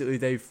basically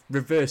they've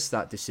reversed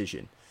that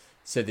decision.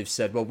 So they've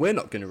said, well, we're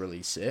not going to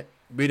release it.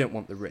 We don't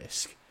want the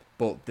risk.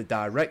 But the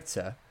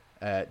director,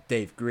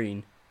 Dave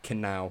Green,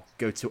 can now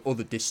go to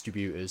other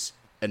distributors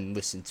and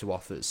listen to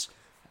offers.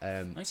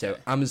 So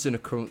Amazon are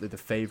currently the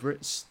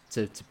favourites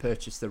to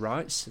purchase the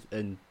rights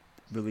and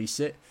release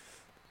it.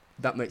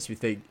 That makes me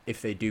think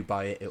if they do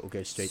buy it, it'll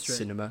go straight to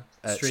cinema.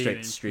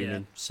 Straight to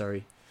streaming,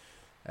 sorry.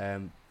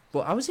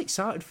 But I was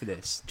excited for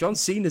this. John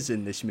Cena's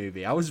in this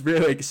movie. I was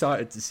really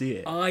excited to see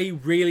it. I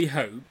really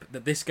hope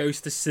that this goes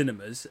to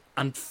cinemas,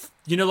 and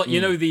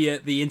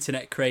the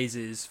internet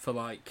crazes for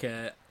like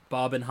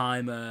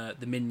Barbenheimer,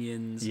 the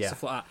Minions,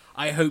 stuff like that.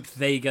 I hope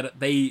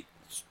they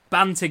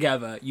band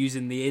together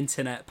using the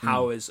internet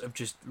powers of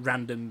just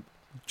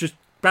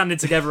banded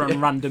together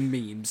on random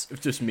memes.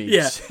 Just memes.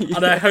 Yeah.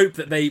 And I hope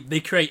that they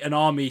create an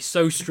army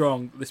so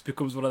strong that this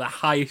becomes one of the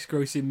highest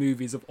grossing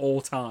movies of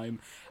all time.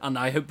 And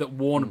I hope that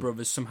Warner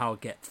Brothers somehow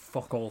get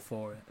fuck all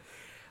for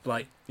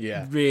it.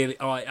 Really,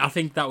 I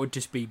think that would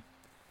just be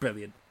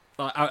brilliant.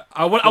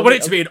 I want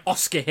it to be an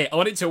Oscar hit. I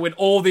want it to win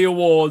all the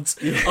awards.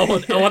 Yeah. I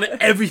want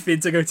everything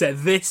to go to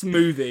this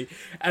movie.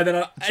 And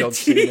then John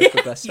Cena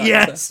for best actor.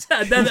 Yes.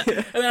 And then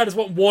I just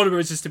want Warner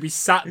Brothers just to be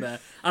sat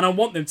there, and I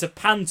want them to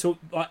pan to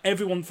like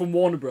everyone from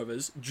Warner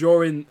Brothers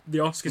during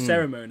the Oscar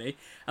ceremony,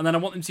 and then I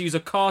want them to use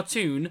a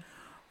cartoon.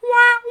 Wah,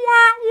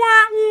 wah,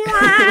 wah,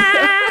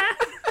 wah.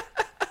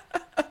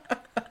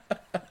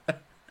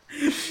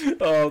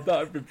 Oh, that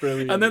would be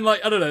brilliant. And then,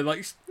 like, I don't know,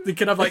 like, they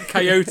can have, like,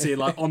 Coyote,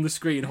 like, on the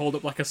screen, hold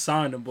up, like, a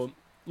sign, and,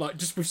 like,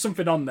 just with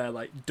something on there,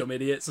 like, dumb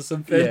idiots or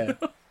something. Yeah.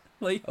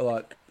 Like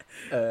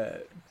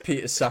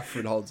Peter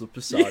Safran holds up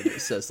a sign that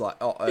says, like,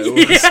 uh-oh,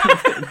 or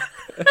something.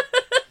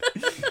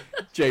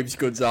 James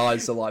Gunn's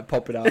eyes are, like,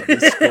 popping out of the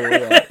skull.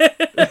 Like.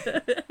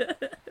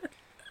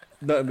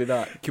 Not only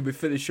that, can we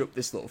finish up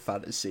this little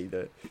fantasy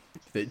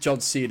that John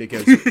Cena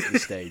goes up to the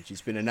stage?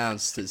 He's been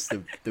announced as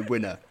the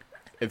winner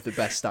of the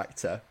best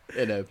actor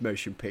in a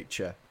motion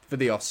picture for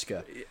the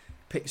Oscar,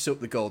 picks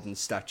up the golden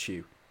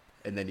statue,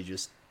 and then he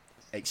just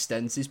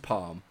extends his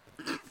palm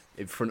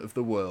in front of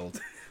the world.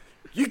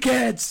 You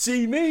can't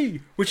see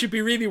me! Which would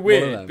be really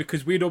weird,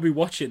 because we'd all be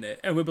watching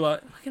it, and we'd be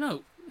like,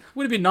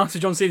 would have been nice for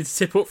John Cena to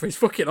tip up for his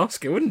fucking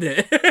Oscar, wouldn't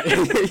it?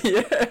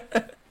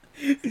 Yeah.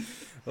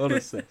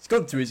 Honestly. It's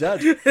gone to his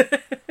head.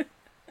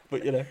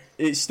 But,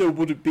 it still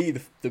wouldn't be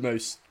the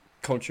most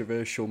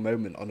controversial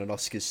moment on an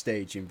Oscars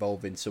stage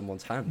involving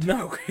someone's hand.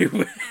 No.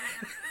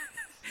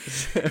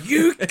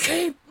 You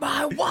keep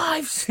my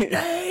wife's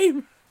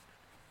name.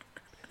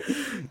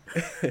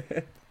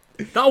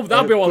 That'll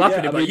be all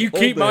happening. But you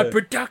keep my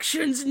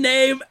production's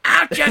name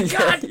out your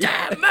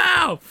goddamn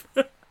mouth.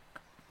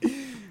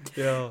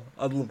 Yeah,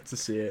 I'd love to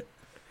see it.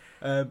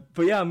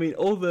 But yeah, I mean,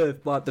 all the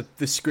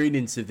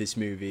screenings of this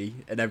movie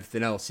and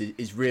everything else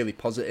is really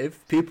positive.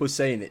 People are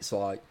saying it's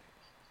like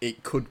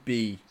it could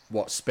be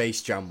what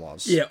Space Jam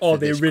was. Yeah, or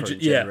the original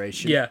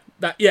generation. Yeah,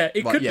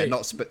 it could be.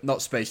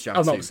 Not Space Jam.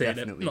 I've not seen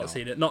it. Not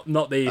seen it. Not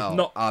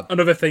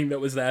another thing that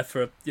was there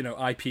for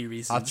IP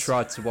reasons. I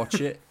tried to watch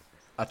it.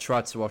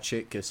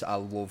 Because I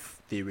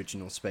love the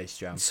original Space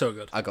Jam. So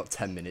good. I got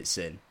 10 minutes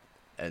in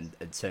and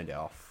turned it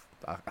off.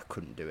 I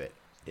couldn't do it.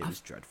 It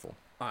was dreadful.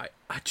 I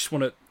just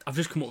want to. I've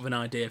just come up with an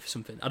idea for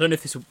something. I don't know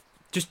if this will.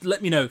 Just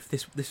let me know if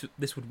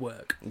this would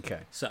work. Okay.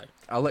 So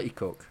I'll let you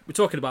cook. We're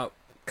talking about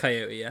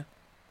Coyote, yeah.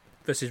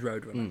 versus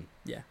Roadrunner. Mm.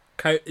 Yeah,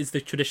 is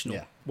the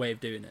traditional way of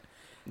doing it.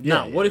 Yeah,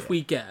 Now, what if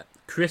we get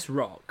Chris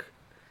Rock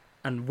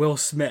and Will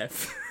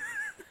Smith,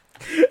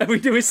 and we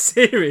do a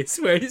series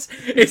where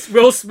it's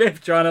Will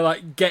Smith trying to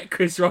like get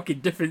Chris Rock in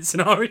different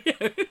scenarios?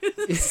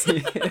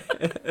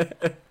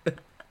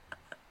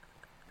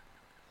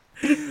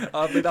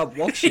 I mean, I'd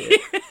watch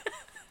it.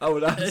 I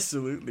would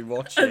absolutely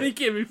watch it. I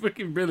think it'd be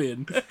fucking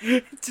brilliant.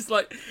 Just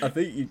like, I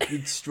think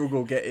you'd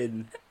struggle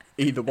getting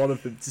either one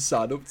of them to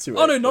sign up to it.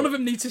 oh no, none of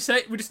them need to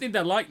say. We just need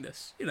their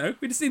likeness. You know,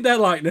 we just need their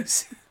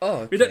likeness. Oh,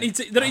 okay. We don't need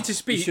to. They don't need to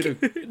speak.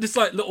 Just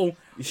like little.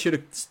 You should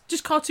have.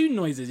 Just cartoon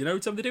noises. You know,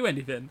 time to do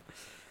anything.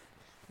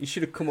 You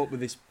should have come up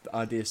with this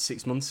idea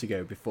 6 months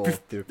ago before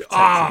they were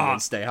protected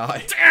against Stay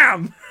High.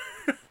 Damn.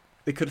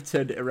 They could have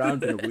turned it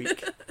around in a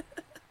week.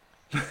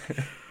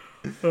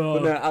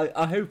 But no,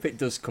 I hope it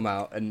does come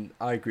out, and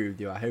I agree with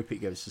you. I hope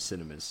it goes to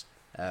cinemas,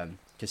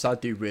 because I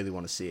do really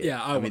want to see it.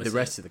 Yeah, I mean, the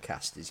rest of the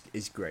cast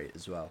is great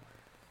as well.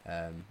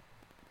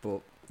 But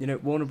you know,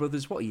 Warner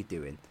Brothers, what are you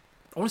doing?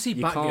 I want to see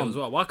Batgirl as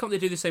well. Why can't they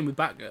do the same with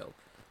Batgirl?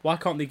 Why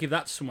can't they give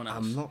that to someone else?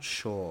 I'm not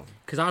sure.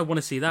 Because I want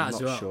to see that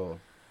as well. I'm not sure.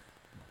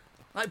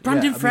 Like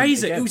Brandon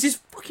Fraser, it was his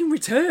fucking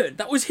return.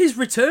 That was his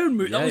return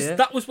movie.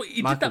 That was what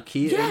he Michael did. That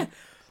Keaton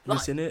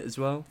was in it as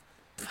well.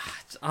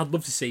 I'd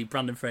love to see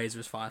Brandon Fraser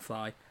as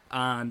Firefly,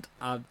 and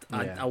I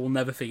will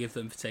never forgive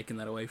them for taking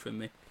that away from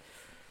me.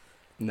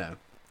 No,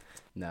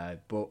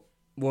 but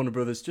Warner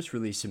Brothers, just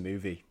release a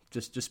movie.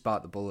 Just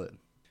bite the bullet.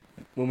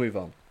 We'll move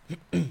on.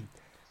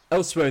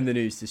 Elsewhere in the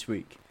news this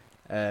week,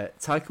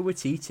 Taika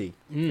Waititi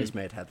has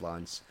made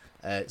headlines,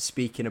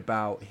 speaking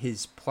about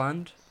his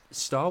planned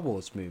Star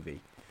Wars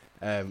movie.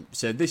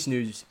 So this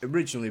news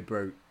originally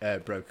broke a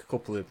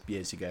couple of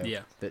years ago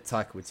that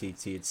Taika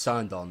Waititi had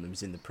signed on and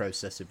was in the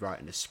process of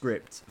writing a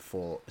script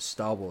for a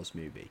Star Wars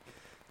movie.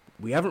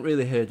 We haven't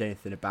really heard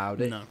anything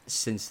about it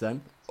since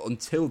then,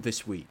 until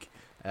this week.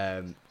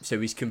 So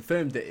he's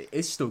confirmed that it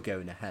is still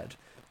going ahead,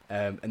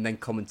 and then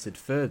commented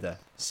further,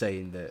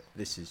 saying that,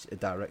 this is a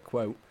direct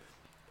quote,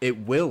 "It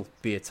will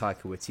be a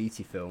Taika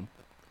Waititi film.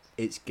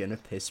 It's gonna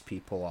piss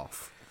people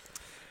off."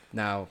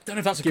 Now, don't know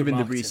if that's given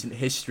the recent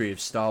history of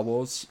Star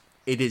Wars,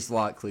 it is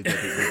likely that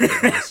it will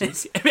be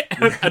massive.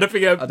 I don't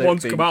think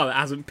one's come out that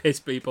hasn't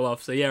pissed people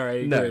off, so yeah, I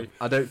agree. No,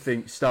 I don't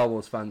think Star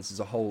Wars fans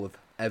as a whole have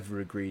ever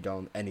agreed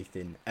on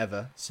anything,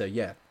 ever. So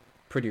yeah,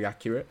 pretty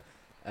accurate.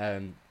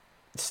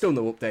 Still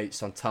no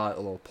updates on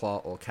title or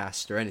plot or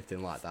cast or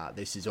anything like that.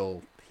 This is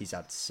all he's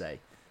had to say.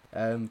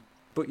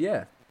 But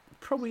yeah,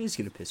 probably is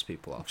going to piss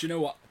people off. Do you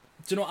know what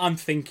I'm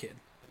thinking?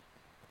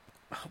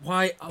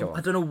 I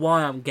don't know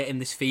why I'm getting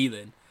this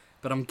feeling,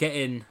 but I'm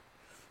getting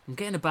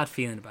a bad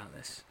feeling about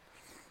this.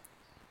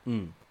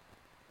 And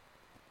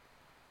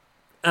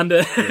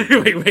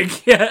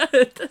wink, yeah.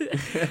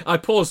 I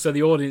paused so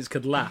the audience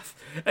could laugh,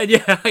 and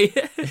yeah,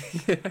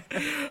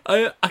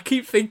 I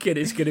keep thinking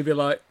it's going to be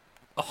like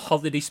a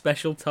holiday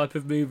special type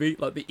of movie,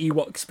 like the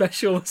Ewok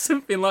special or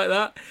something like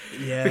that.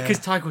 Yeah. Because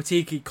Taika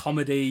Waititi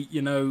comedy,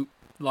 you know,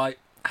 like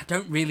I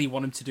don't really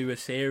want him to do a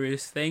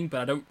serious thing,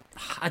 but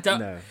I don't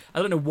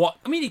know what.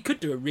 I mean, he could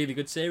do a really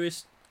good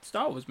serious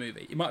Star Wars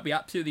movie. It might be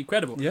absolutely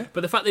incredible. Yeah.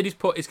 But the fact that he's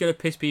put it's going to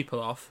piss people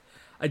off,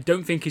 I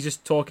don't think he's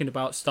just talking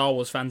about Star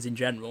Wars fans in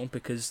general,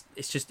 because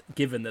it's just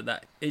given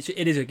that it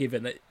is a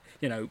given that,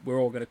 you know, we're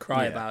all going to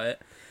cry about it.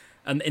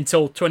 And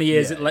until 20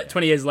 years later,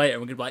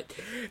 we're going to be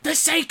like, the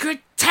sacred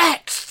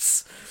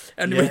texts!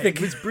 And we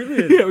think it's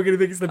brilliant. Yeah, we're going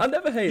to think it's I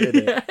never hated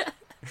it.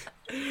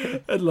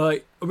 And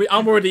like, I mean,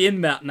 I'm already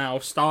in that now,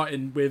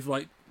 starting with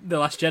like The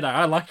Last Jedi.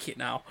 I like it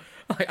now.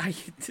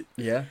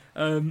 Yeah.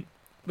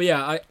 But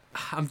yeah,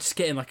 I'm just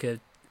getting like a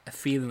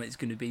feeling that it's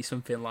going to be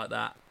something like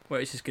that,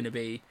 where it's just going to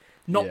be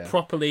not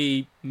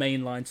properly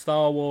mainline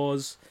Star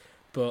Wars,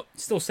 but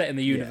still set in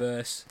the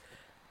universe.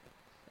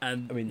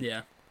 And I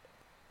mean,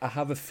 I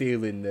have a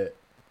feeling that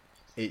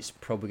it's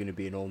probably going to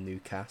be an all new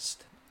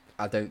cast.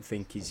 I don't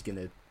think he's going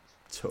to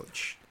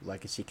touch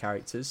legacy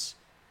characters.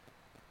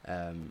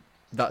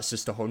 That's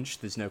just a hunch.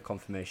 There's no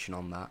confirmation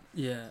on that.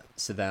 Yeah.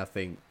 So then I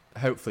think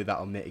hopefully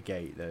that'll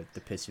mitigate the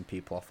pissing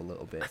people off a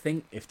little bit. I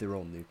think if they're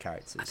all new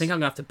characters. I think I'm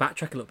gonna have to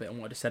backtrack a little bit on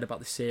what I said about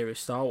the serious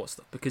Star Wars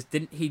stuff, because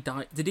didn't he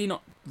die? Did he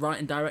not write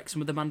and direct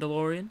some of The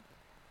Mandalorian?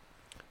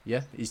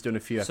 Yeah, he's done a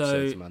few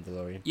episodes of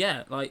Mandalorian.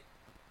 Yeah,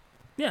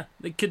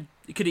 it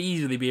could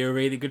easily be a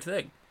really good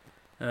thing.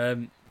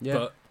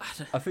 But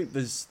I think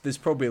there's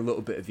probably a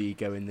little bit of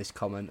ego in this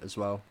comment as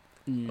well.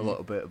 A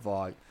little bit of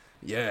like,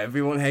 yeah,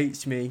 everyone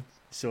hates me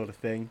sort of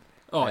thing.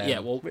 Oh yeah,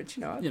 well, which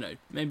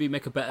maybe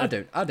make a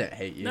better. I don't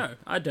hate you. No,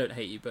 I don't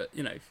hate you, but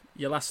you know,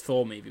 your last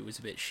Thor movie was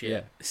a bit shit.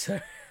 Yeah. So.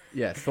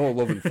 Yeah, Thor: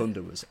 Love and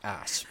Thunder was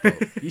ass,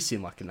 but you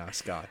seem like a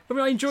nice guy. I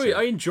mean, I enjoyed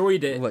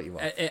it. I'll let you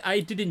off.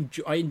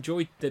 I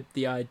enjoyed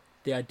the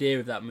idea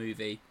of that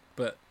movie,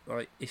 but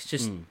like it's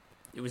just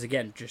it was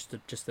again just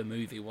a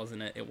movie,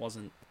 wasn't it? It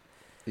wasn't.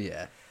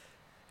 Yeah,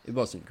 it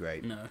wasn't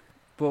great. No,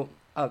 but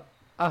I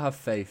have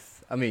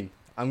faith. I mean,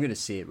 I'm gonna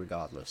see it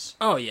regardless.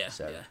 Oh yeah,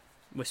 yeah.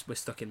 We're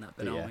stuck in that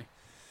bit, aren't we?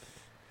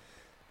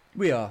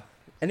 We are.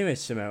 Anyway,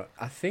 Samo,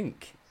 I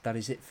think that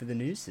is it for the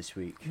news this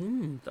week.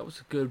 That was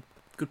a good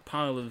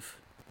pile of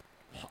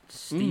hot,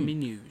 steamy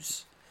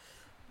news.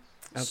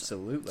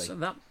 Absolutely. So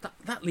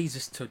that leads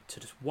us to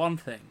just one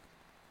thing: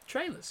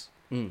 trailers.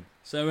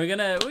 So we're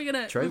gonna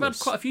trailers. We've had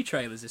quite a few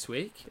trailers this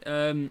week.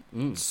 Been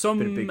a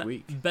Some big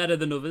week. better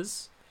than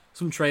others.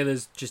 Some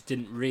trailers just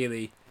didn't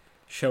really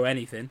show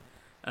anything.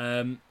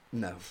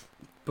 No.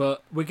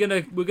 But we're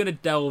gonna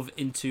delve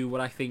into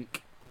what I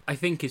think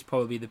is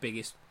probably the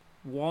biggest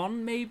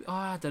one. Maybe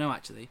I don't know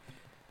actually.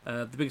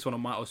 The biggest one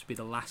might also be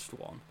the last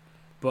one.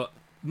 But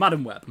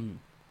Madam Web.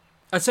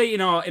 I'd say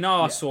in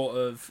our sort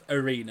of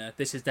arena,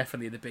 this is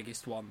definitely the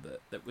biggest one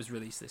that was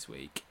released this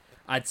week.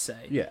 I'd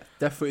say. Yeah,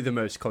 definitely the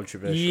most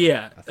controversial.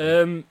 Yeah.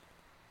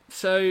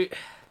 So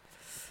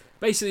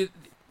basically,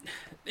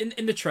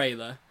 in the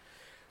trailer,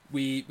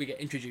 we get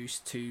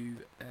introduced to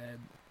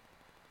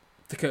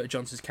Dakota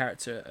Johnson's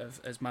character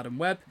as Madam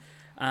Web,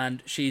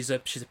 and she's a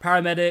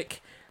paramedic,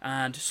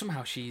 and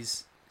somehow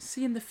she's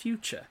seeing the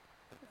future,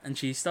 and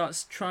she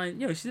starts trying.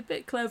 She's a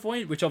bit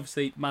clairvoyant, which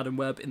obviously Madam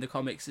Web in the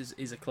comics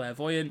is a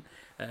clairvoyant.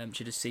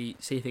 She just see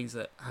things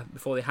that happen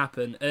before they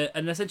happen,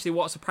 and essentially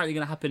what's apparently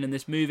going to happen in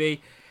this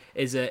movie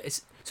is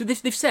so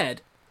they've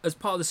said as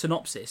part of the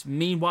synopsis.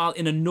 Meanwhile,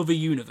 in another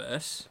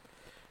universe.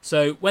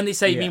 So when they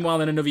say meanwhile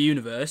in another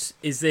universe,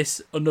 is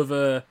this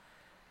another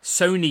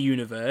Sony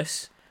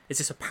universe? Is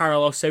this a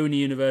parallel Sony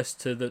universe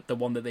to the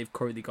one that they've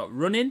currently got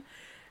running,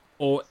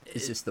 or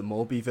is this the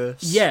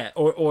Morbiverse? Yeah,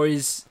 or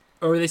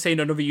are they saying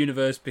another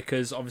universe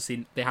because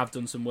obviously they have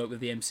done some work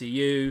with the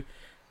MCU,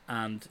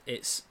 and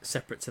it's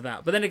separate to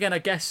that. But then again, I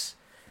guess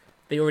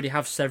they already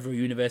have several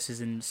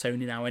universes in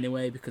Sony now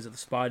anyway because of the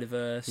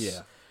Spider-Verse.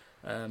 Yeah.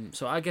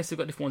 So I guess they've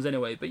got different ones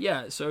anyway. But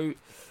yeah, so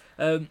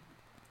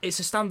it's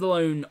a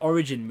standalone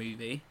origin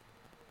movie.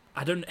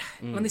 I don't.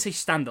 When they say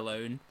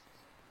standalone,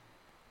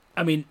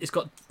 I mean it's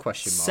got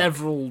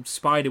several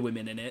Spider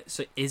Women in it.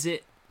 So is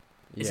it?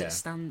 Is it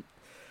stand?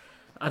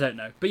 I don't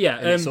know. But yeah,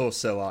 and it's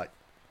also like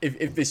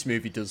if this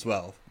movie does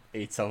well, are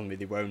you telling me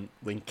they won't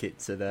link it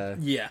to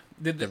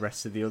the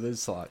rest of the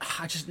others? Like,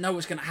 I just know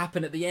what's going to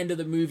happen at the end of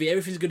the movie.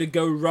 Everything's going to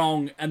go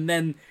wrong, and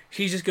then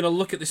she's just going to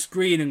look at the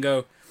screen and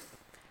go,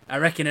 I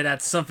reckon it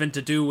had something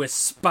to do with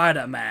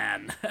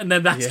Spider-Man. And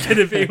then that's going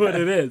to be what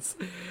it is.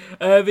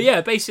 But yeah,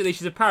 basically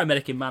she's a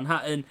paramedic in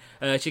Manhattan.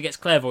 She gets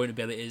clairvoyant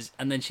abilities,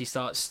 and then she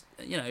starts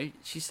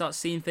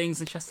seeing things,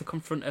 and she has to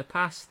confront her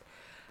past.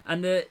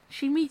 And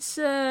she meets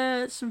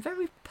some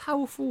very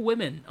powerful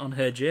women on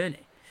her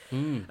journey.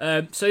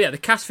 So yeah, the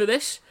cast for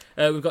this,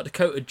 we've got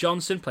Dakota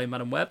Johnson playing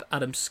Madam Web,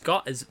 Adam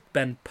Scott as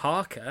Ben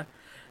Parker,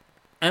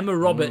 Emma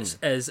Roberts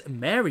as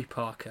Mary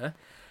Parker.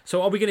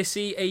 So are we going to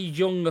see a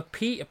young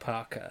Peter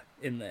Parker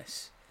in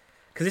this?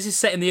 Because this is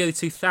set in the early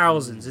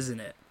 2000s, isn't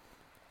it?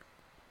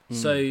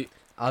 So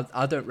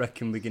I don't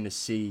reckon we're going to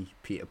see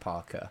Peter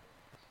Parker.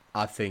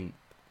 I think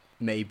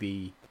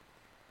maybe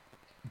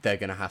they're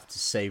going to have to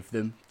save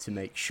them to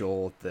make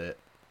sure that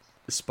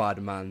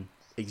Spider-Man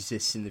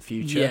exists in the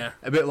future. Yeah.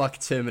 A bit like a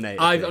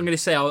Terminator. I'm going to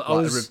say I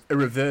was a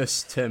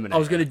reverse Terminator. I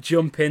was going to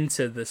jump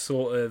into the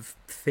sort of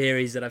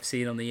theories that I've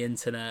seen on the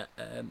internet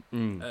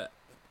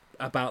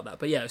about that.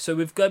 But yeah, so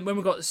we've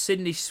got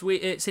Sydney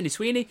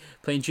Sweeney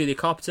playing Julia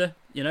Carpenter.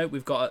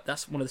 We've got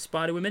that's one of the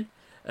Spider Women.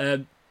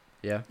 Then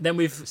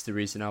it's the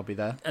reason I'll be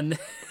there. And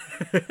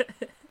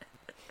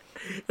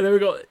then we've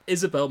got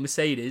Isabel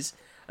Mercedes,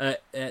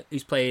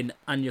 who's playing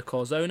Anya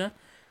Corzona,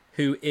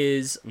 who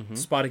is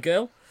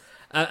Spider-Girl.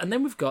 And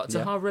then we've got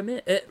Tahar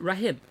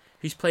Rahim,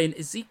 who's playing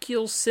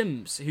Ezekiel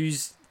Sims,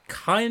 who's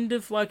kind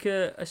of like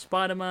a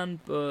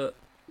Spider-Man, but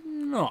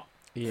not.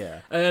 Yeah.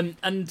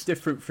 And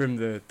different from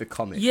the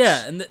comics.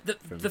 Yeah, and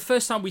the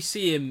first time we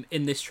see him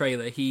in this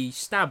trailer, he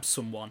stabs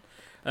someone.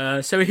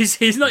 So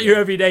he's not your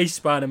everyday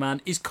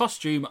Spider-Man. His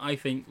costume, I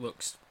think,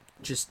 looks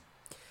just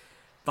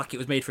like it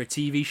was made for a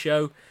TV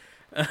show.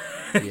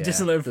 It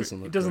doesn't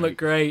look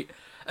great.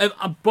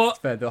 But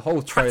fair, the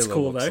whole trailer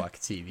cool, looks though. like a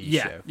TV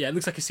show. Yeah, it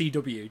looks like a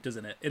CW,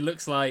 doesn't it? It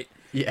looks like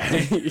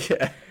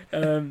yeah.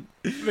 But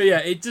yeah,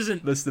 it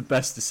doesn't. That's the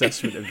best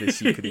assessment of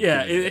this you could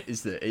have given,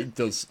 is that it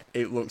does.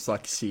 It looks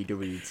like a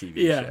CW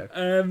TV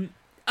show.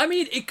 I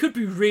mean, it could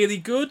be really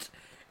good.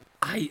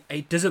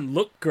 It doesn't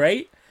look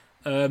great.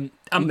 I'm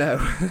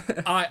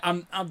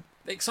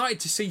excited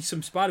to see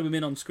some Spider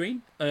Women on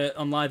screen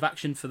on live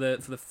action for the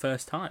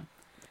first time.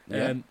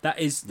 That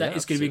is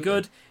going to be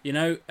good.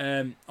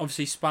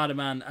 Obviously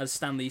Spider-Man, as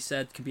Stan Lee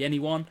said, can be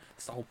anyone.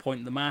 That's the whole point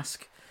of the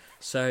mask.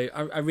 So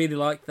I really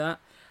like that.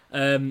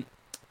 And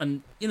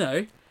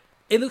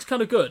it looks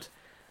kind of good.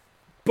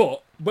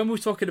 But when we're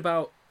talking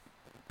about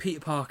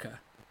Peter Parker,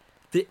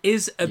 there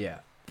is a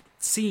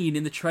scene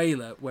in the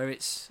trailer where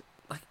it's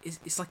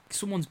like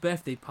someone's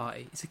birthday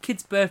party. It's a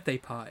kid's birthday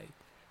party.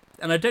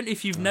 And I don't know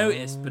if you've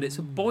noticed, but it's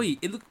a boy.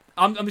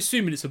 I'm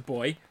assuming it's a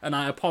boy, and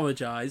I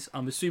apologise.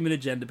 I'm assuming a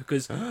gender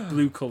because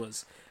blue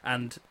colours.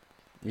 And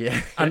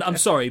I'm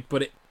sorry,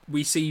 but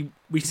we see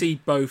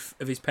both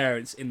of his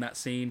parents in that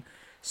scene.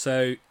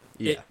 So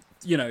it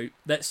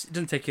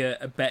doesn't take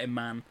a betting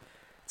man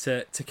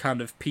to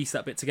kind of piece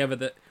that bit together.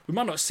 That we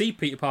might not see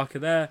Peter Parker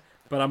there,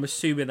 but I'm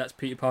assuming that's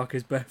Peter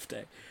Parker's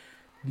birthday.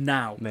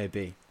 Now,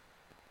 maybe.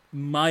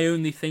 My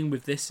only thing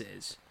with this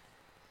is,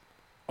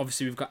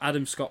 obviously we've got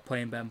Adam Scott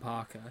playing Ben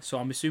Parker, so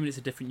I'm assuming it's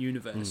a different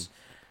universe.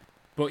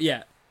 But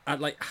yeah,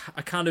 I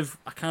kind of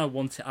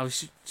wanted. I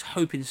was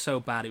hoping so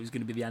bad it was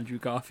going to be the Andrew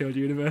Garfield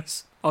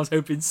universe. I was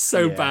hoping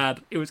so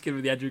bad it was going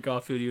to be the Andrew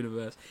Garfield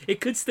universe. It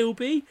could still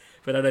be,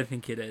 but I don't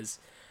think it is.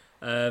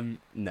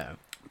 No,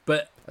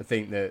 but I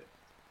think that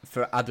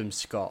for Adam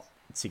Scott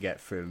to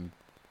get from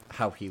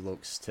how he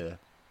looks to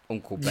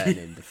Uncle Ben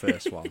in the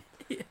first one,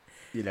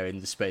 you know, in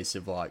the space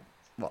of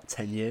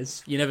 10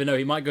 years? You never know.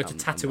 He might go to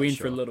Tatooine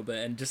for a little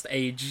bit and just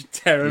age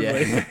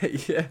terribly.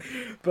 Yeah.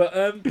 But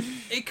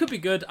it could be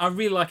good. I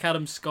really like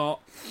Adam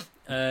Scott.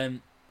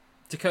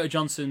 Dakota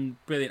Johnson,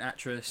 brilliant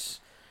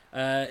actress.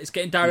 It's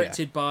getting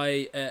directed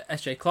by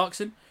S.J.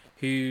 Clarkson,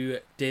 who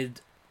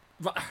did...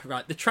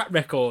 Right, the track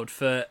record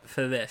for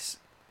this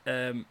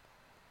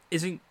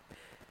isn't...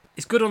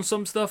 It's good on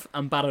some stuff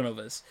and bad on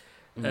others.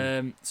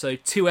 So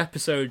 2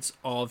 episodes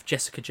of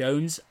Jessica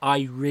Jones.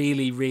 I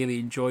really, really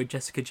enjoyed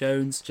Jessica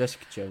Jones.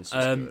 Jessica Jones is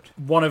good.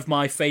 One of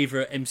my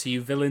favourite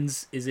MCU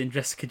villains is in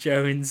Jessica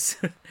Jones.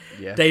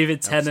 Yeah,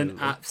 David Tennant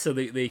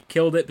absolutely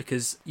killed it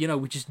because, you know,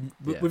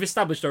 we've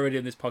established already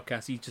in this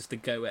podcast he's just a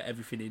go at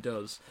everything he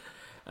does.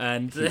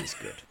 And he's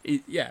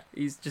good.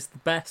 He's just the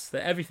best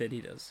at everything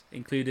he does,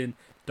 including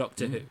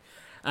Doctor Who.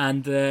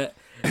 And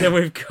then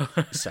we've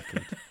got...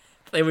 Second.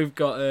 Then we've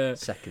got...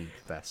 Second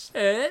best.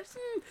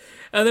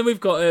 And then we've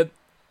got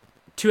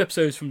 2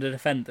 episodes from The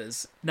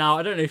Defenders. Now,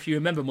 I don't know if you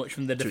remember much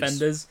from The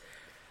Defenders.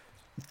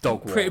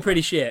 Dog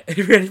pretty shit.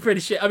 Pretty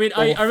shit. I mean,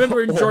 I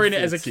remember enjoying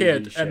it as a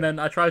kid, and then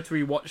I tried to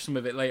rewatch some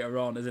of it later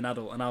on as an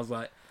adult, and I was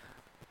like,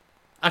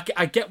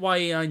 I get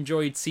why I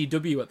enjoyed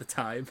CW at the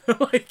time.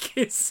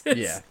 It's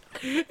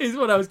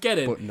what I was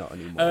getting. But not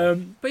anymore.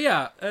 But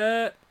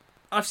yeah,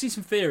 I've seen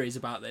some theories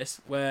about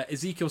this, where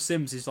Ezekiel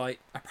Sims is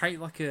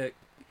apparently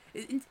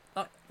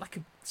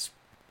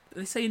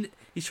they're saying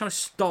he's trying to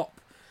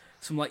stop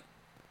some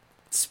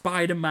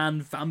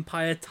Spider-Man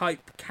vampire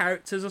type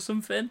characters or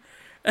something,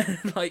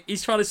 and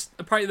he's trying to.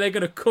 Apparently, they're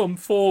going to come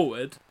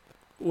forward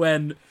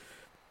when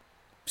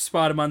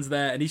Spider-Man's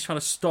there, and he's trying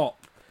to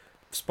stop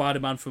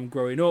Spider-Man from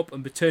growing up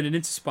and turning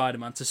into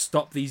Spider-Man to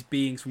stop these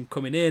beings from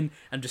coming in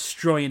and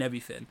destroying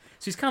everything.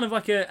 So he's kind of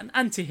like an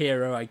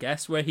anti-hero, I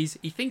guess, where he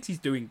thinks he's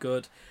doing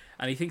good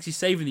and he thinks he's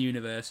saving the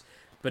universe,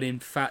 but in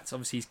fact,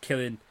 obviously,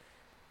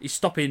 he's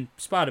stopping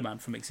Spider-Man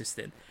from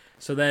existing.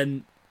 So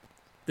then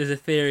there's a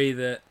theory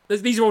that...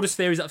 These are all just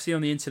theories that I've seen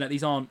on the internet.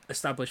 These aren't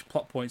established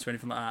plot points or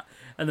anything like that.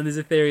 And then there's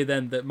a theory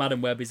then that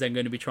Madam Web is then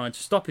going to be trying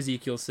to stop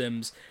Ezekiel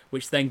Sims,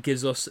 which then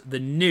gives us the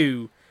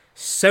new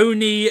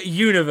Sony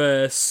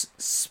Universe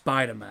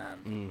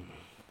Spider-Man.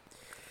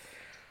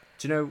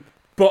 Do you know...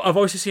 But I've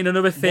also seen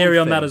another theory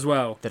on that as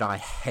well. That I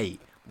hate.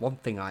 One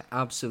thing I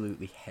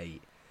absolutely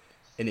hate.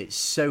 And it's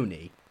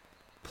Sony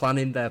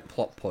planning their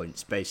plot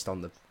points based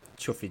on the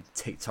chuffing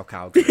TikTok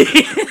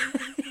algorithm.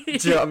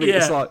 Do you know what I mean?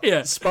 It's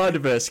like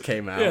Spider-Verse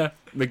came out,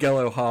 Miguel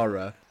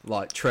O'Hara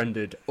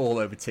trended all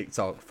over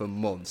TikTok for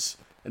months,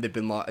 and they've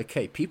been like,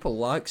 okay, people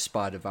like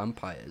spider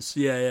vampires,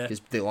 because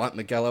they like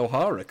Miguel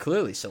O'Hara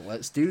clearly, so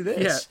let's do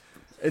this.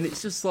 And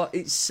it's just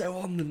it's so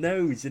on the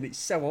nose and it's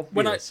so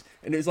obvious.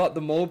 And it's like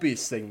the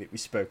Morbius thing that we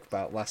spoke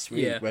about last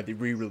week, where they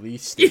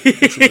re-released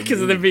it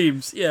because of the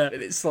memes.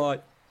 And it's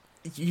like,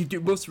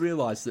 you must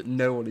realise that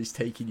no one is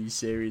taking you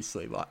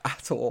seriously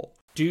at all.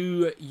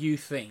 Do you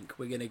think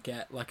we're going to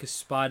get a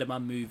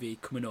Spider-Man movie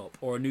coming up,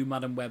 or a new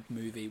Madam Web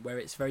movie, where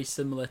it's very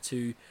similar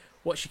to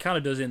what she kind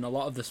of does in a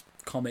lot of the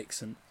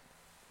comics, and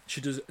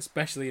she does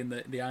especially in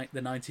the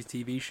 90s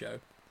TV show,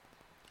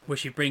 where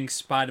she brings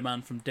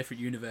Spider-Man from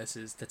different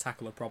universes to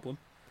tackle a problem?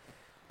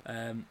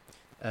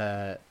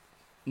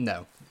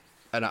 No.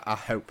 And I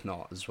hope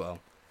not as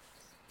well.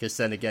 Because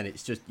then again,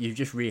 you're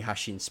just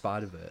rehashing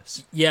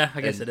Spider-Verse. Yeah,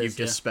 I guess it is. You've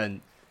just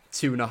spent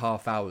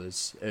 2.5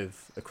 hours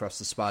of Across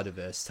the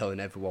Spider-Verse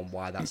telling everyone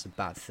why that's a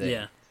bad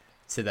thing,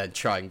 to then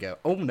try and go,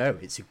 oh no,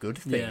 it's a good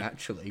thing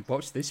actually.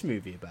 Watch this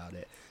movie about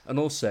it. And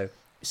also,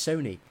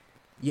 Sony,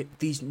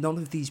 none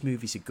of these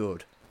movies are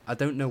good. I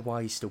don't know why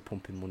you're still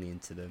pumping money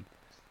into them.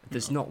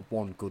 There's not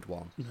one good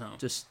one. No,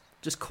 just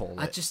call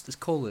it. Just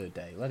call it a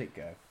day. Let it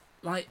go.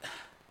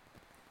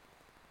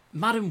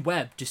 Madam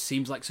Web just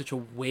seems like such a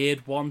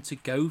weird one to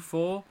go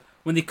for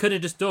when they could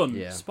have just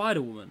done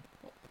Spider-Woman.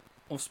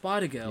 Or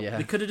Spider-Girl.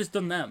 They could have just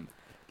done them.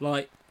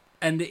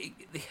 And they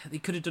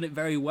could have done it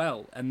very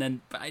well. And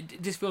then, but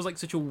it just feels like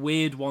such a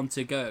weird one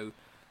to go,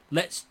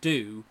 let's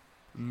do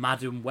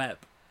Madam Web.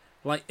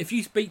 If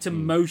you speak to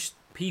most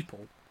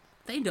people,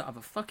 they don't have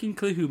a fucking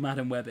clue who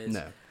Madam Web is.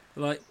 No.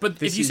 But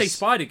if you say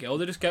Spider-Girl,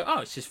 they just go,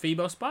 oh, it's just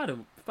female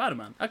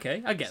Spider-Man.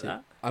 Okay, I get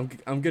that.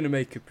 I'm going to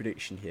make a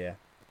prediction here.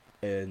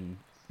 And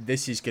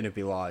this is going to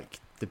be like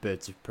the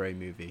Birds of Prey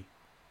movie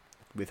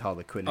with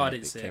Harley Quinn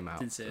that came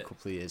out a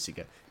couple of years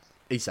ago.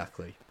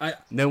 Exactly.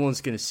 No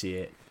one's going to see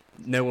it.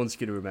 No one's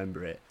going to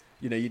remember it.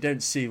 You know, you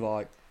don't see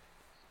with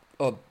all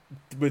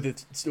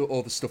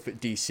the stuff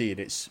at DC and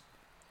it's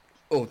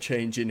all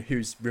changing,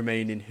 who's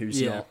remaining,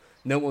 who's not.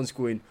 no one's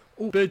going,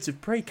 oh, Birds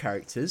of Prey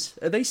characters,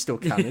 are they still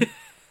canon?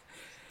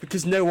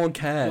 Because no one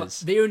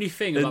cares. Well, the only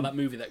thing about that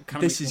movie that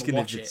kind of makes me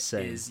watch it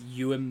same. is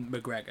Ewan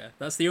McGregor.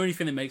 That's the only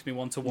thing that makes me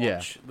want to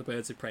watch the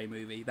Birds of Prey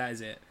movie. That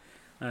is it.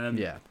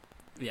 Yeah.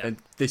 And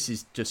this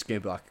is just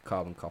going to be like a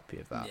carbon copy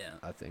of that,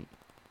 I think.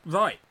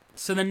 Right.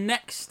 So the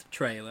next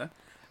trailer, a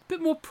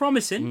bit more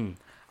promising.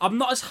 I'm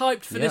not as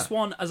hyped for this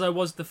one as I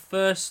was the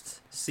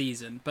first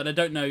season, but I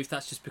don't know if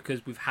that's just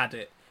because we've had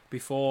it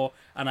before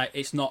and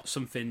it's not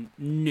something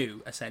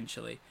new,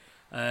 essentially.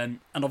 And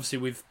obviously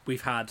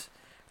we've had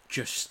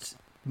just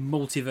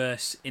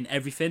multiverse in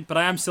everything, but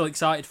I am still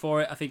excited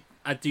for it.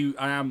 I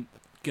am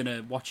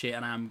gonna watch it,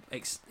 and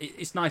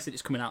it's nice that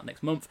it's coming out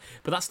next month.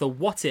 But that's the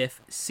What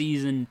If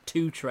Season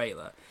 2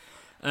 trailer.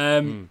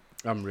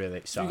 I'm really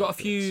excited. We've got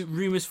a few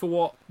rumours for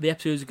what the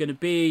episodes are going to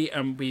be,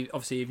 and we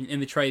obviously in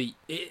the trailer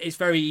it's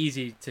very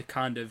easy to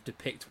kind of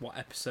depict what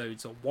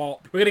episodes are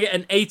what. We're going to get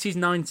an 80s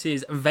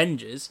 90s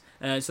Avengers,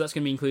 so that's going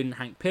to be including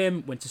Hank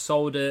Pym, Winter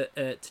Soldier,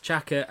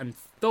 T'Chaka, and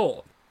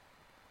Thor.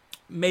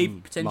 Maybe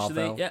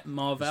potentially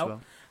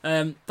Marvel.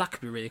 Well. That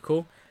could be really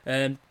cool.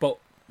 But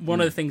one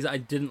of the things that I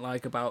didn't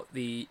like about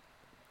the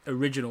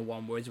original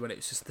one was when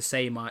it's just the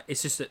same.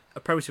 It's just a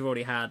premise we've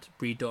already had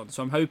redone.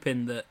 So I'm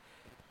hoping that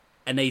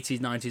an 80s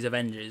 90s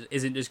Avengers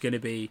isn't just going to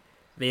be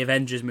the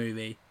Avengers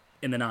movie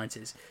in the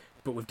 90s,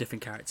 but with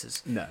different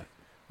characters. No,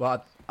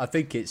 well, I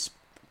think it's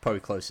probably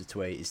closer to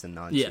 80s than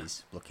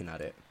 90s. Looking at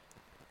it,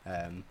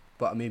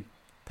 but I mean,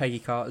 Peggy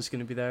Carter's going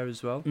to be there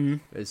as well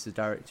as the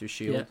director of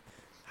S.H.I.E.L.D.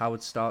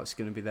 Howard Stark's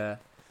going to be there.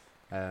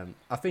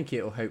 I think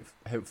it'll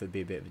hopefully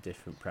be a bit of a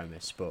different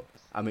premise, but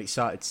I'm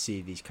excited to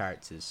see these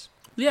characters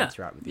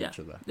interact with each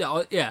other.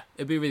 Yeah,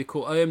 it'd be really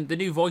cool. The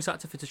new voice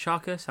actor for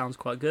T'Chaka sounds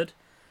quite good.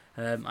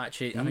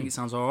 Actually, I think it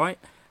sounds alright.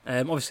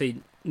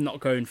 Obviously,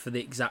 not going for the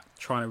exact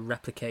trying to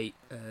replicate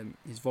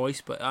his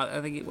voice, but I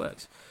think it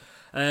works.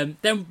 Then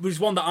there's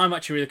one that I'm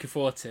actually really looking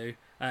forward to.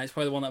 It's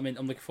probably the one that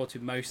I'm looking forward to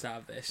most out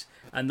of this,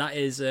 and that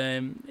is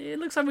it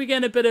looks like we're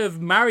getting a bit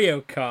of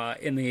Mario Kart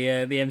in the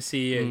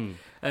MCU.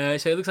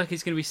 So it looks like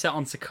it's going to be set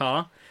on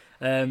Sakaar.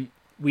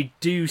 We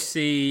do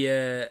see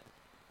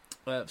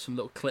some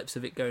little clips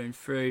of it going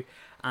through,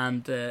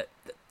 and did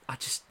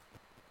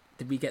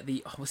we get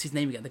what's his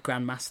name again? The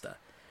Grandmaster.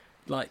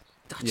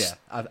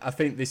 I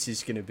think this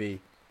is going to be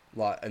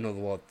like another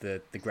one of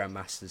the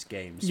Grandmaster's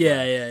games.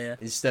 Yeah.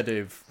 Instead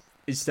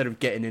of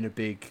getting in a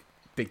big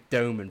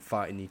dome and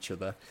fighting each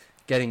other,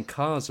 getting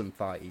cars and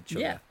fight each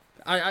other.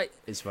 I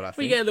is what I think.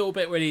 We get a little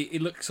bit when he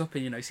looks up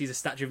and sees a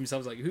statue of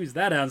himself, like, who's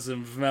that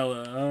handsome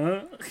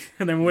fella?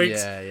 And then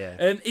waits.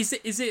 Yeah.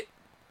 Is it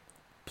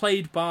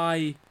played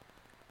by?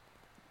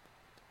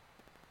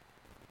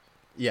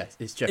 Yeah,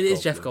 it's Jeff. It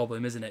is Jeff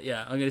Goldblum, isn't it?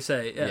 Yeah, I'm gonna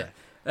say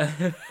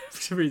for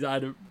some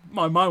reason,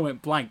 my mind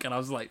went blank, and I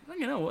was like,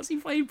 what's he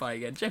played by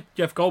again?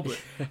 Jeff Goldblum.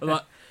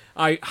 Like,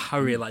 I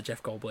really like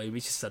Jeff Goldblum.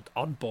 He's just an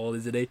oddball,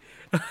 isn't he?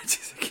 I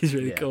just think he's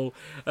really cool.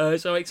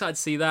 So I'm excited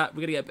to see that.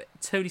 We're gonna get a bit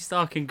Tony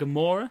Stark and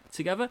Gamora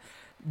together.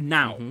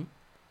 Now,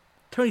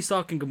 Tony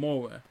Stark and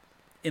Gamora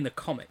in the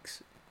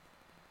comics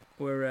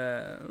were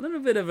a little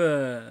bit of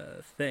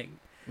a thing.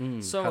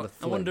 So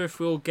I wonder if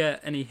we'll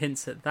get any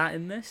hints at that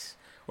in this,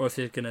 or if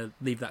they're gonna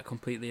leave that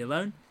completely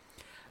alone.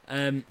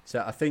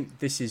 So I think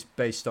this is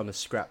based on a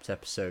scrapped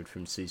episode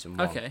from season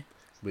 1,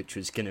 which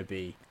was going to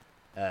be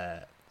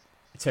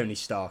Tony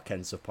Stark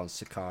ends up on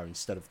Sakaar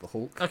instead of the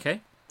Hulk.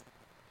 Okay.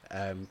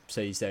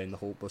 So he's there in the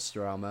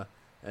Hulkbuster armor,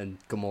 and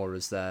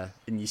Gamora's there,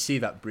 and you see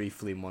that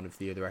briefly in one of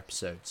the other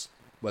episodes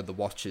where the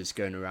Watcher's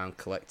going around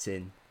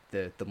collecting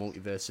the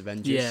multiverse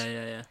Avengers.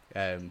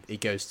 Yeah. He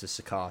goes to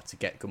Sakaar to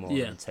get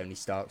Gamora, and Tony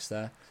Stark's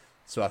there.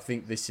 So I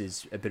think this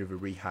is a bit of a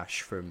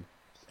rehash from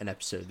an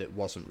episode that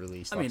wasn't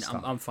released.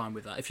 I'm fine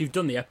with that. If you've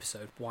done the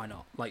episode, why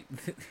not? Like,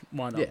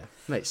 why not? Yeah,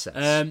 makes sense.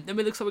 Then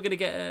it looks like we're going to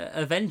get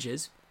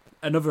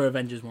another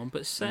Avengers one,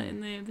 but set in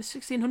the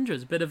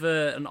 1600s. A bit of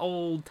an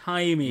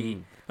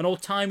old-timey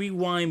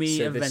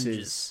wimey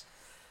Avengers.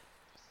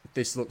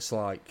 This looks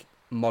like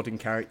modern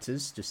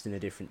characters, just in a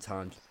different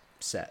time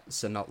set.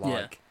 So not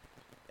like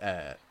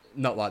the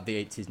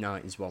 80s,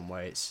 90s one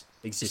where it's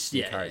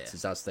existing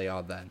characters as they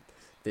are then.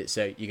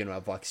 So you're going to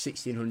have like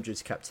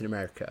 1600s Captain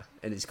America,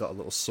 and it's got a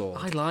little sword.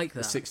 I like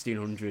that. The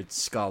 1600s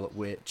Scarlet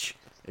Witch,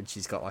 and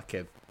she's got like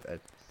a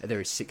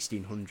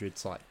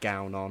 1600s like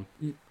gown on,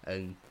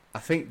 and I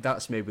think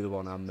that's maybe the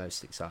one I'm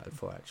most excited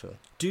for, actually.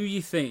 Do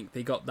you think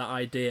they got that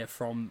idea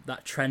from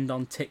that trend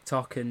on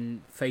TikTok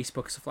and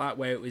Facebook and stuff like that,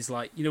 where it was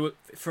like,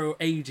 for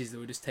ages they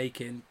were just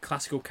taking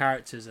classical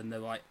characters and they're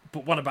like,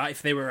 but what about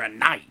if they were a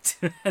knight?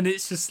 And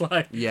it's just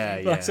like,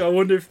 So I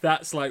wonder if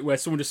that's like where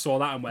someone just saw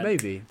that and went,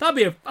 maybe that'd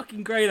be a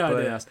fucking great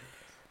idea.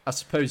 I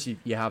suppose you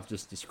have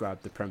just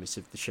described the premise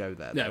of the show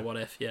there. Yeah, what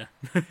if? Yeah,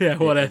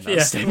 what if?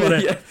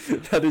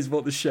 That is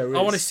what the show is.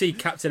 I want to see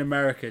Captain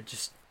America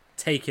just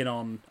taking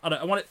on.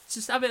 I want it.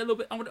 Just have it a little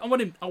bit.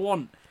 I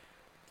want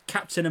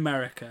Captain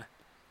America.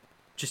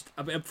 Just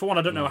for one,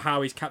 I don't know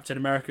how he's Captain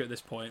America at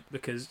this point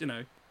because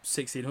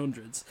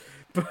 1600s.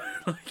 But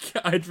like,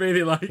 I'd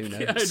really like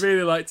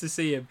to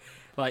see him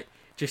like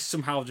just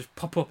somehow just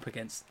pop up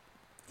against,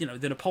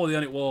 the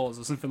Napoleonic Wars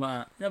or something like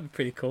that. That'd be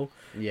pretty cool.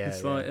 Yeah.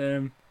 It's like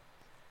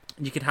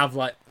you could have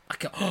like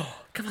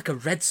a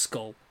Red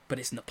Skull, but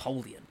it's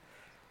Napoleon.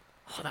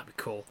 Oh, that'd be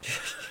cool.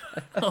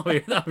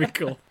 That'd be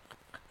cool.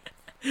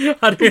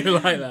 I'd really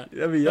like that.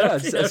 I mean, yeah, I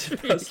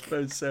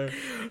suppose so.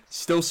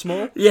 Still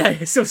small? Yeah,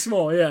 it's still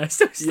small. Yeah,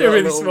 still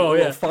really small.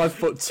 Yeah,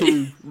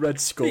 5'2"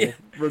 Red Skull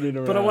running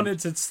around. But I wanted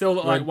to still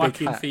look like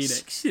Joaquin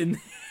Phoenix.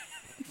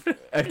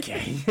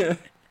 Okay.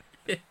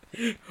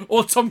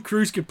 Or Tom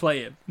Cruise could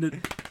play him.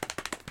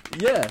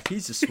 Yeah,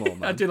 he's a small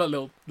man. I do that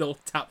little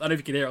tap. I don't know if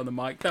you can hear it on the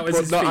mic. That was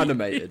but his not feet.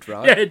 Animated,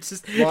 right? Yeah, it's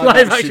just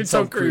live action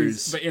Tom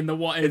Cruise, but in the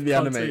What If in the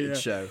animated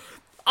show.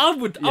 I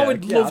would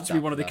love to be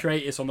one of the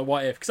creators on the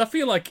What If, because I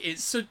feel like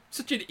it's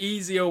such an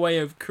easier way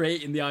of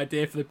creating the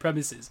idea for the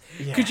premises.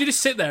 Because you just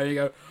sit there and you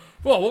go,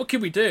 well, what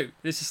can we do?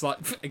 This is like,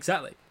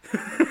 exactly.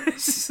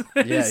 It's like,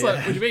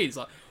 what do you mean? It's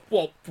like,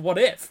 what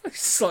if?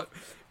 It's like,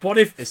 what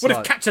if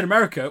Captain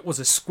America was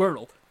a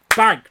squirrel?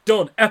 Bang,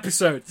 done,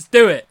 episode, let's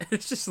do it.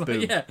 It's just like,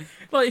 boom.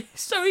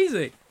 It's so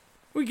easy.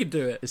 We could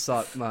do it. It's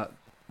like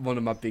one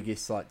of my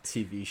biggest like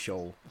TV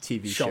show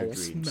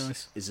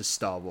dreams is a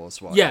Star Wars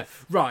one. Yeah,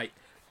 right.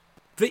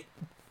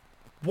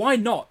 Why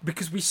not?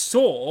 Because we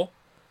saw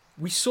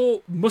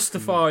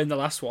Mustafar in the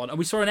last one, and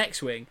we saw an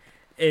X-wing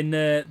in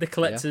the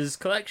collector's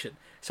collection.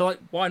 So like,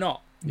 why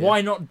not? Yeah.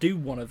 Why not do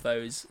one of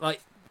those?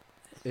 Like,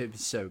 it'd be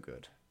so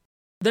good.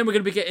 Then we're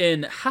going to be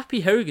getting Happy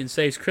Hogan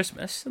Saves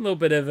Christmas, a little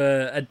bit of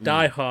a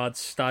Die Hard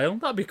style.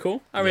 That'd be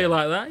cool. I really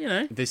like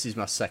that. This is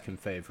my second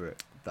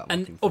favourite.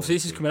 And obviously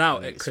this is coming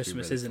out at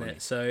Christmas, really, isn't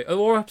it? So are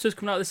all episodes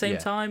coming out at the same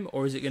time,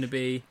 or is it going to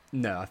be...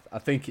 No, I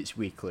think it's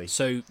weekly,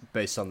 so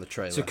based on the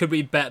trailer. So could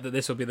we bet that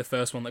this will be the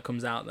first one that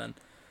comes out then?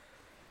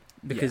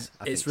 Because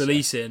it's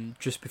releasing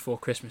just before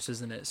Christmas,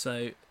 isn't it?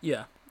 So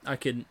yeah, I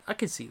can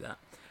see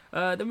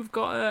that. Then we've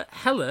got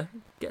Hella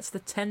gets the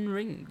 10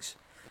 rings.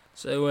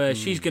 So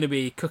she's going to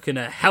be cooking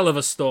a hell of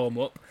a storm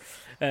up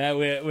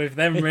with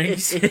them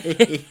rings.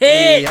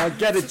 Hey, I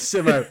get it,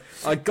 Simo.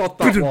 I got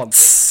that one.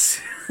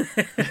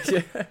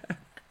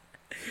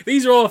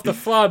 These are all off the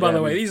fly, by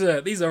the way.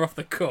 These are off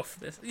the cuff.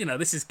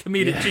 This is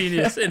comedic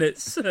genius in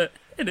its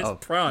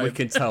prime. We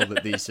can tell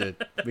that these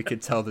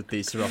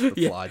are off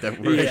the fly.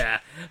 Don't worry. Yeah,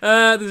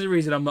 there's a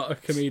reason I'm not a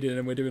comedian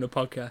and we're doing a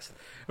podcast.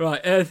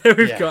 Right, then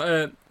we've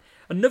got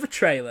another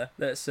trailer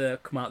that's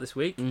come out this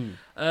week.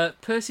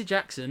 Percy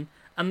Jackson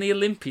and the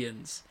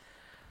Olympians.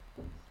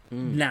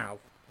 Now,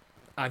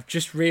 I've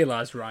just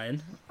realised,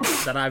 Ryan,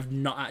 that I've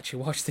not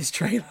actually watched this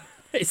trailer.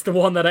 It's the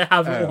one that I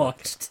haven't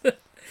watched.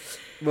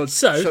 Well,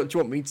 so do you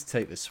want me to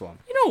take this one?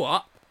 You know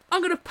what?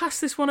 I'm going to pass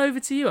this one over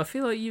to you. I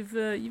feel like you've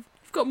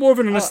got more of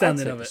an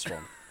understanding of it. This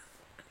one.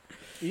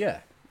 Yeah.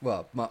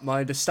 Well,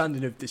 my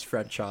understanding of this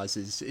franchise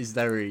is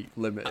very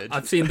limited.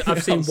 I've seen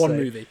one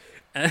movie.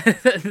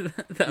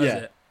 That was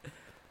it.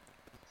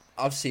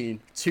 I've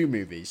seen 2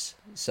 movies,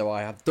 so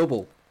I have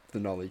double the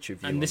knowledge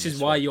of you. And this is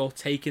why you're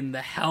taking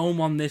the helm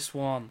on this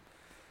one.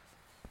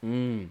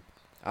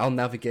 I'll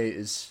navigate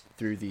us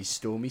through these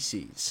stormy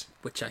seas.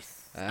 Which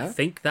I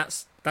think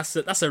that's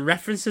a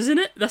reference, isn't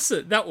it?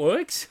 That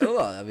works. Well,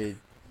 I mean,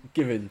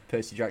 given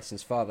Percy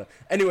Jackson's father.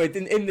 Anyway,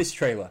 in this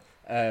trailer,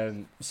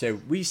 so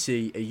we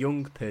see a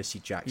young Percy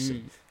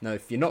Jackson. Now,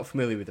 if you're not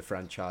familiar with the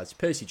franchise,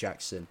 Percy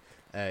Jackson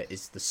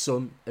is the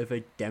son of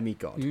a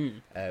demigod,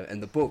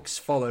 and the books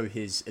follow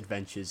his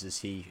adventures as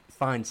he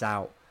finds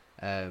out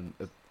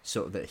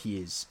sort of that he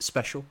is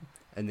special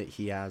and that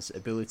he has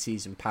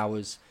abilities and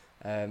powers,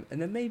 and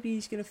then maybe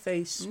he's going to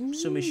face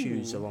some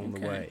issues along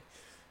the way.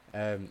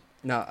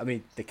 Now, I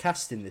mean, the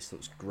cast in this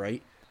looks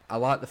great. I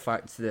like the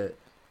fact that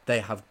they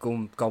have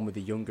gone with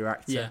a younger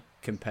actor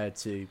compared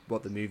to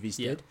what the movies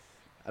did.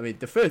 I mean,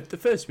 the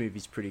first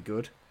movie's pretty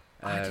good.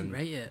 I didn't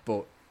rate it.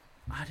 But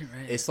I didn't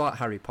rate it. It's like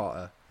Harry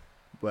Potter,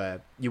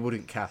 where you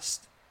wouldn't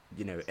cast,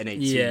 an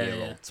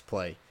 18-year-old to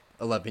play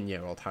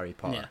 11-year-old Harry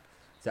Potter. Yeah.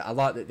 So I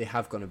like that they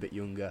have gone a bit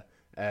younger.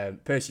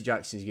 Percy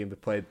Jackson is going to be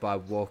played by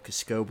Walker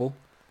Scobell,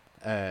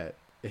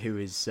 who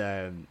is...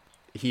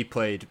 he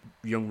played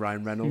young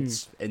Ryan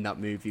Reynolds in that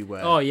movie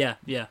where... Oh, yeah.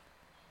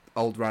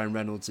 Old Ryan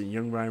Reynolds and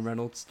young Ryan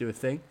Reynolds do a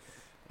thing.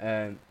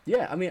 I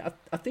mean,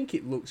 I think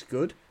it looks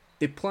good.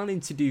 They're planning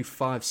to do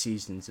 5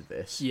 seasons of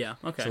this. Yeah,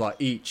 okay. So, like,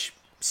 each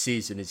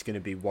season is going to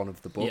be one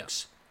of the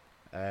books.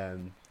 8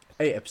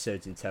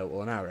 episodes in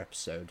total, an hour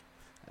episode.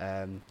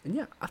 And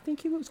yeah, I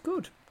think it looks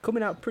good.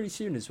 Coming out pretty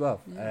soon as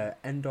well.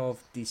 End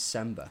of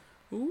December.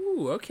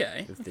 Ooh,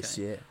 okay. Of this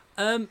year.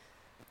 I'm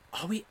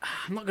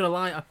not going to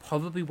lie, I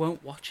probably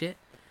won't watch it.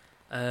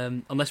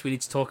 Unless we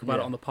need to talk about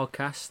it on the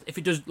podcast. If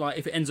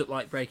it ends up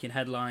like breaking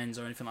headlines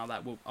or anything like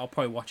that, I'll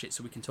probably watch it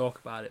so we can talk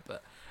about it.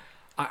 But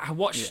I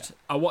watched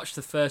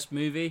the first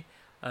movie.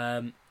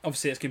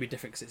 Obviously, it's going to be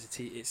different because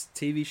it's a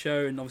TV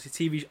show, and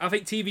obviously I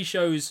think TV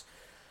shows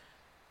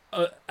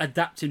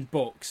adapting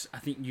books, I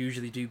think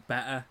usually do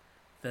better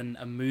than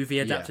a movie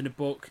adapting a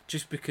book,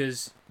 just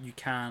because you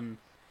can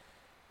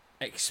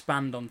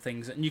expand on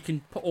things and you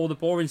can put all the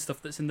boring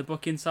stuff that's in the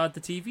book inside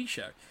the TV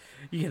show.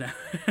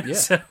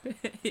 So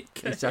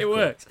it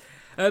works.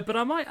 But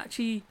I might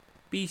actually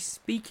be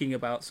speaking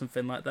about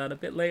something like that a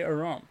bit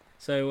later on.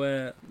 So,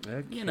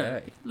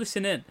 Okay.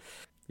 listen in.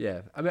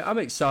 Yeah, I mean, I'm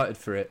excited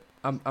for it.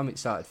 I'm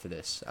excited for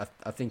this.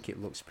 I think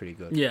it looks pretty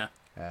good. Yeah.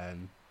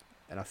 And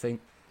I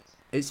think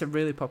it's a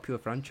really popular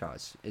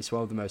franchise. It's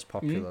one of the most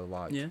popular,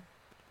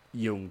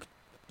 young.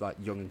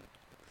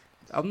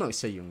 I'm not gonna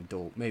say young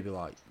adult, maybe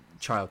like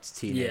child to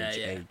teenage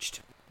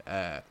aged,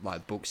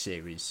 like book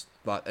series,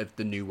 like of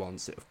the new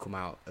ones that have come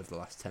out of the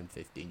last 10,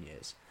 15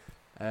 years.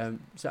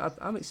 So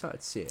I'm excited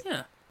to see it.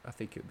 Yeah. I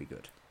think it would be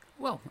good.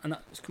 Well, and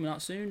that's coming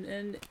out soon.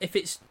 And if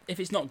it's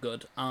not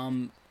good,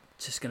 I'm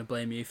just gonna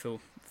blame you for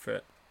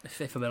it.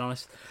 If I'm being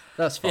honest.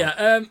 That's fine.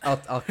 Yeah.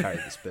 I'll carry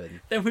this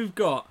burden. Then we've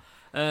got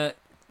a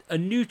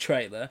new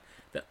trailer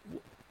that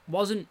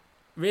wasn't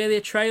really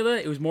a trailer.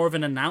 It was more of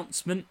an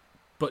announcement,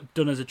 but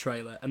done as a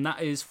trailer, and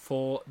that is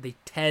for the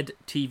Ted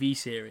TV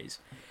series.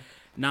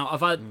 Now,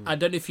 I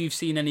don't know if you've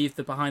seen any of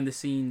the behind the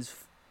scenes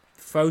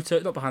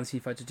not behind the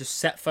scenes photos, just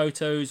set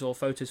photos or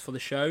photos for the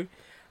show.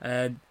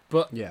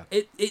 But yeah,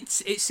 it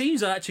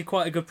seems actually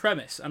quite a good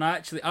premise, and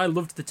I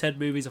loved the Ted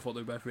movies. I thought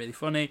they were both really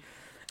funny.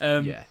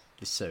 Yeah,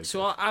 it's so good.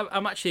 So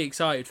I'm actually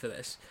excited for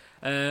this.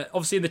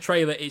 Obviously, in the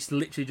trailer, it's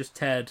literally just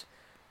Ted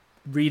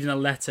reading a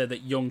letter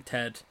that young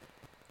Ted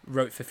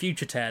wrote for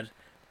future Ted,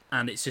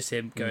 and it's just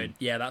him going,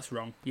 "Yeah, that's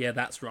wrong. Yeah,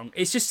 that's wrong."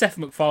 It's just Seth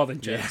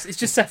MacFarlane jokes. Yeah. It's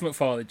just Seth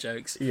MacFarlane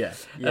jokes. Yeah.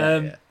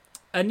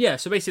 And yeah,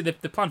 so basically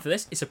the plan for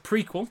this is a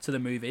prequel to the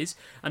movies,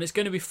 and it's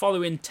going to be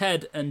following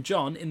Ted and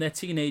John in their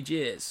teenage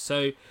years.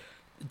 So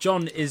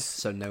John is...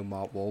 So no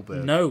Mark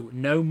Wahlberg.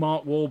 No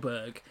Mark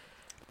Wahlberg.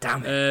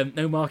 Damn it.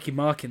 No Marky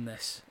Mark in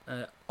this.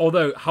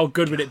 Although, how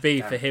good would it be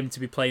for him to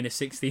be playing a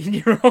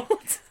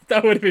 16-year-old?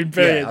 That would have been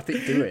brilliant. Yeah, I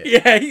think do it.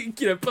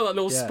 Yeah, put like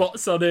little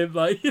spots on him,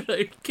 like,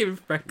 give him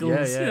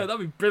freckles. Yeah. That'd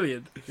be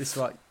brilliant. It's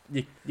like,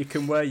 you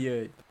can wear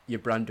your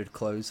branded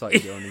clothes like you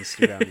do on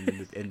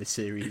Instagram in the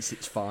series.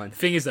 It's fine. The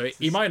thing is, though,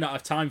 he might not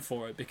have time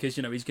for it because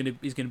he's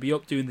gonna be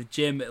up doing the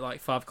gym at like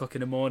 5 o'clock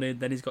in the morning.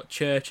 Then he's got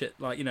church at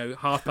like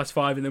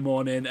 5:30 in the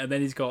morning, and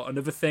then he's got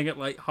another thing at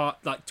like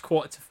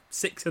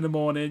 5:45 in the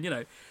morning.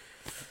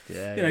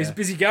 He's a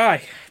busy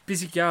guy.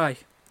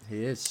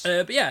 He is.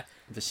 But yeah,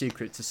 the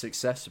secret to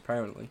success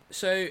apparently.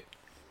 So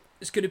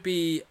it's gonna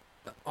be.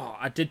 Oh,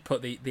 I did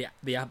put the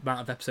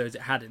amount of episodes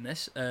it had in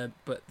this,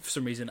 but for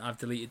some reason I've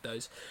deleted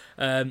those.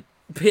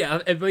 But yeah,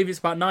 I believe it's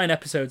about 9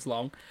 episodes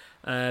long.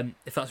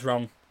 If that's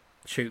wrong,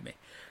 shoot me.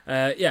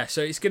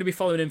 So it's going to be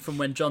following him from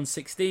when John's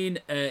 16.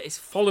 It's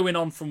following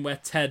on from where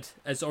Ted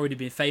has already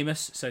been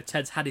famous. So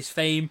Ted's had his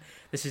fame.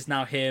 This is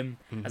now him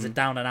as a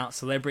down and out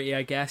celebrity,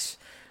 I guess.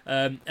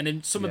 And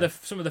in some of the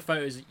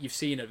photos that you've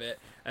seen of it,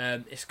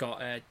 it's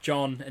got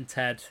John and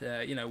Ted,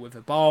 with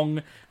a bong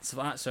and stuff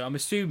like that. So I'm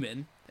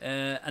assuming.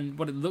 And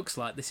what it looks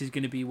like, this is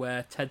going to be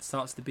where Ted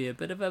starts to be a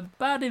bit of a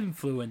bad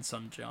influence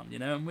on John,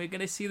 and we're going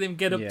to see them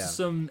get up to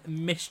some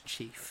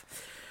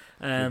mischief.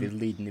 Maybe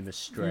leading him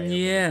astray.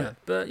 Yeah,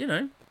 but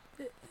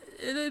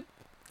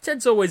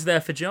Ted's always there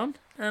for John,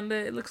 and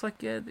it looks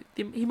like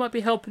he might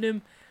be helping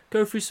him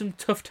go through some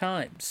tough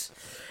times.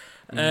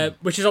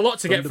 Which is a lot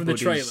to get from the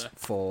trailer.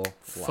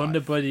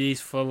 Thunder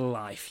Buddies for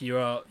life. You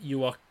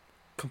are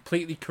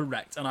completely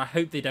correct, and I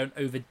hope they don't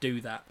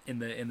overdo that in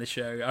the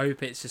show. I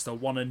hope it's just a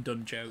one and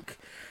done joke.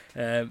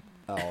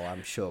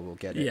 I'm sure we'll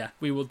get it. Yeah,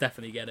 we will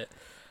definitely get it.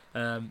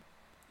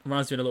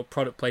 Reminds me of a little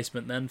product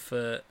placement then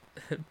for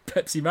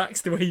Pepsi Max,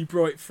 the way you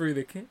brought it through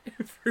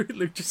it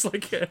looked just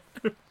like a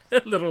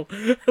little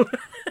like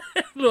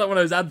one of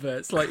those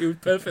adverts, like it was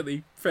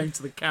perfectly framed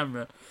to the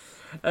camera.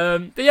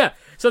 But yeah,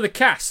 so the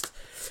cast.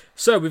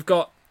 So we've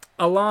got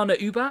Alana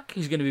Ubach,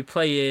 who's going to be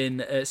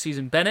playing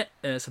Susan Bennett,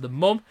 so the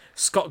mum.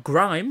 Scott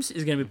Grimes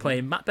is going to be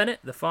playing Matt Bennett,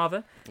 the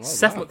father.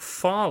 Seth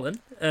MacFarlane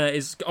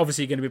is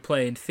obviously going to be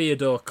playing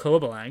Theodore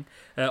Clubberlang,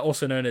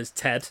 also known as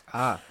Ted.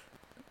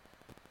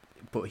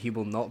 But he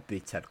will not be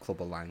Ted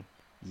Clubberlang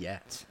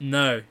yet.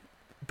 No,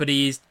 but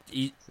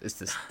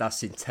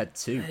that's in Ted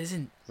 2.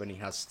 Isn't when he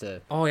has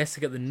to? Oh, he has to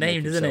get the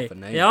name, doesn't he?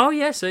 Name. Yeah. Oh,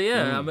 yeah. So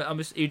yeah,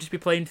 he'd just be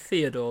playing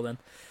Theodore then.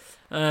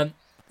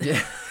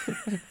 Yeah.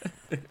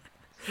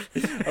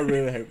 I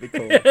really hope they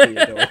call him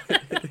Theodore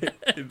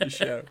in the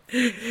show.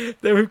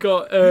 Then we've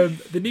got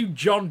the new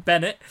John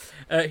Bennett.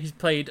 He's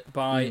played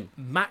by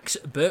Max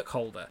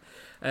Burkholder.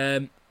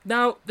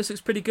 Now, this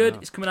looks pretty good.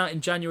 It's coming out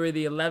in January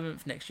the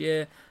 11th next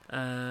year.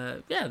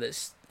 And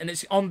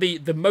it's on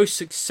the most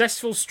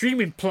successful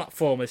streaming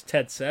platform, as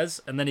Ted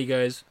says. And then he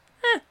goes,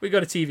 we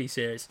got a TV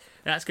series.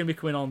 That's going to be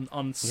coming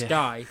on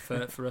Sky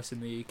for us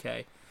in the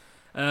UK.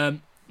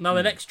 Now,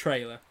 the next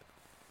trailer.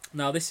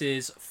 Now, this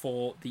is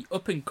for the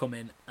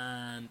up-and-coming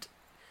and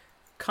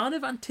kind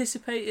of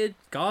anticipated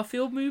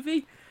Garfield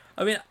movie.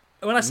 I mean,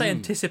 when I say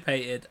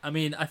anticipated, I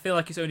mean, I feel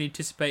like it's only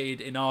anticipated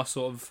in our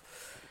sort of,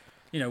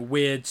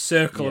 weird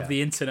circle of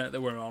the internet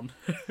that we're on.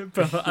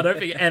 But I don't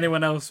think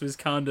anyone else was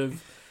kind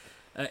of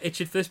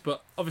itching for this.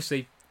 But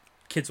obviously,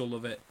 kids will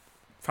love it.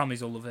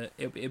 Families will love it.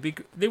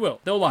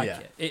 They'll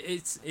like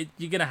it.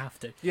 You're going to have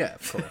to. Yeah,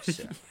 of course.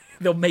 Yeah.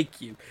 They'll make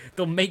you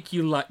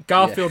like...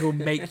 Garfield will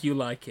make you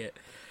like it.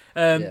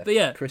 But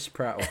yeah, Chris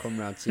Pratt will come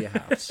round to your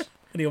house.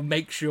 and he'll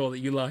make sure that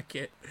you like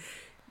it.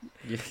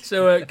 Yeah.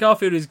 So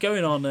Garfield is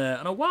going on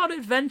a wild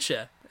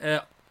adventure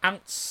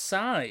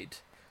outside,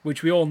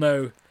 which we all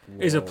know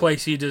is a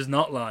place he does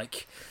not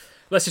like.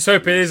 Let's just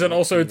hope it isn't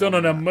also done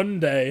on a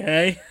Monday,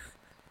 hey?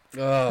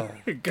 Oh,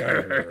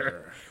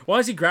 why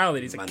is he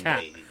growling? He's a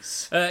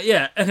Mondays. cat.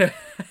 Yeah, and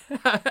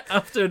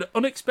after an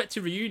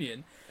unexpected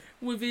reunion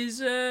with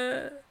his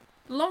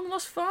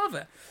long-lost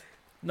father.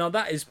 Now,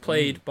 that is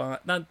played by...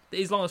 Now,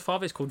 his long-lost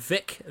father is called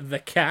Vic the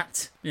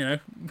Cat, you know,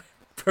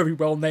 very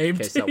well named.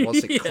 In case that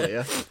wasn't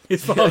clear.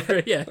 His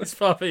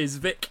father is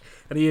Vic,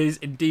 and he is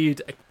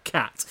indeed a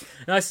cat.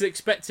 Now, this is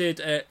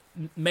expected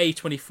May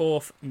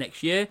 24th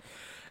next year.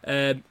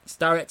 It's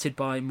directed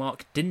by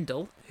Mark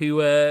Dindal, who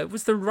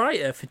was the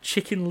writer for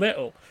Chicken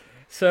Little.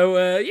 So,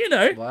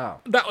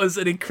 wow, that was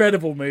an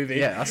incredible movie.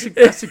 Yeah,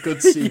 that's a good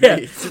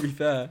CV, to be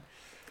fair.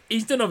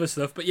 He's done other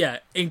stuff, but yeah,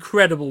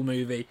 incredible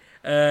movie.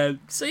 So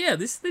yeah,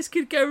 this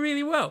could go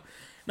really well.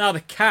 Now,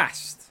 the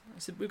cast.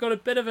 So we've got a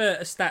bit of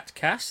a stacked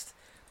cast.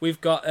 We've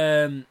got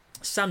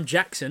Sam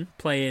Jackson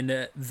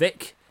playing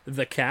Vic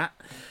the cat,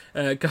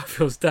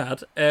 Garfield's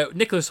dad.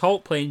 Nicholas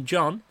Hoult playing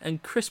John,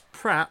 and Chris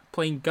Pratt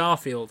playing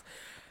Garfield.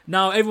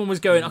 Now, everyone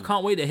was going, I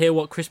can't wait to hear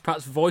what Chris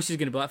Pratt's voice is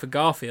going to be like for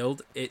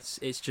Garfield. It's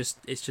just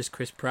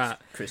Chris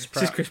Pratt. Chris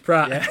Pratt. It's just Chris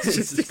Pratt. Yeah,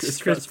 it's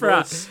just Chris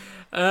Pratt.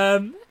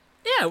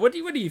 Yeah, what do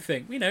you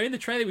think? You know, in the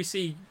trailer we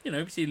see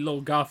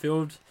little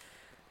Garfield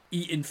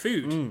eating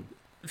food.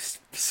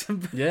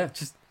 Yeah,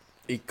 just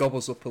he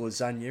gobbles up a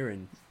lasagna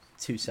in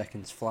 2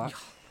 seconds flat.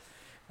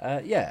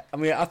 Yeah, I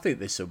mean, I think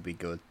this will be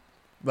good,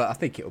 but I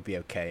think it'll be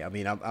okay. I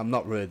mean, I'm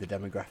not really the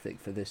demographic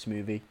for this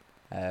movie,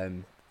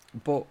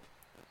 but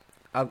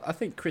I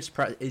think Chris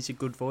Pratt is a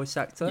good voice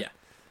actor. Yeah.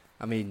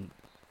 I mean,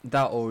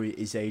 that or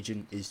his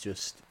agent is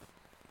just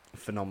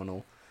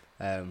phenomenal.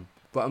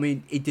 But I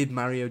mean, he did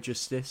Mario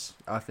justice,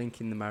 I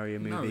think, in the Mario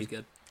movie. No, it was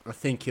good. I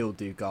think he'll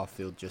do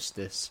Garfield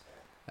justice.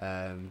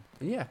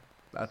 Yeah,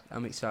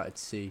 I'm excited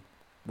to see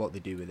what they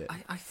do with it.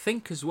 I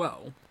think as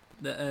well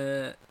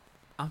that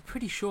I'm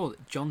pretty sure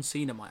that John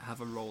Cena might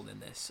have a role in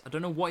this. I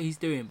don't know what he's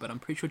doing, but I'm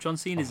pretty sure John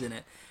Cena's in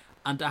it.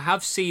 And I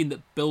have seen that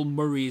Bill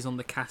Murray is on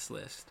the cast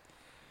list.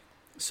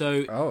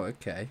 So,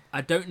 okay. I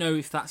don't know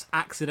if that's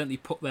accidentally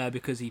put there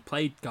because he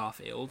played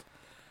Garfield,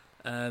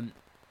 and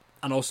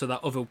also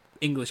that other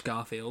English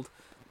Garfield,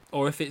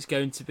 or if it's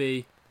going to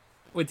be...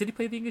 Wait, did he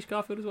play the English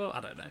Garfield as well?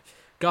 I don't know.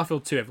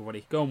 Garfield 2,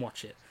 everybody. Go and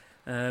watch it.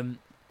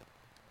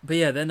 But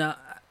yeah, then,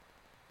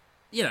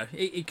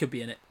 it could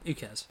be in it. Who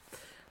cares?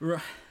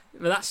 Right.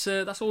 But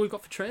that's all we've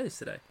got for trailers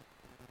today.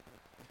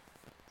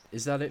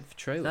 Is that it for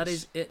trailers? That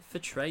is it for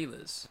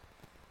trailers.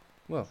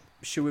 Well,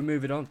 should we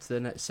move it on to the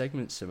next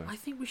segment, Simon? I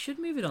think we should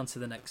move it on to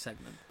the next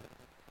segment.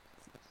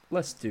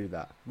 Let's do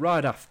that.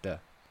 Right after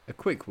a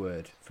quick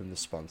word from the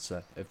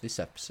sponsor of this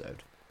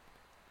episode.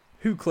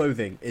 Who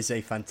Clothing is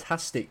a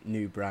fantastic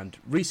new brand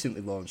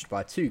recently launched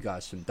by two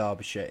guys from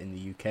Derbyshire in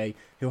the UK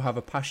who have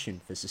a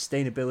passion for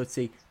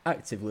sustainability,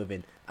 active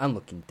living and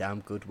looking damn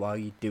good while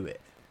you do it.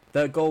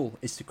 Their goal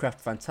is to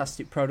craft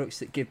fantastic products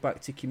that give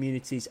back to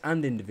communities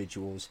and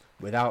individuals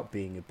without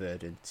being a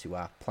burden to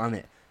our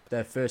planet.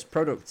 Their first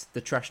product,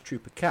 the Trash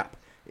Trooper cap,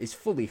 is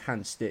fully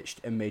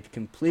hand-stitched and made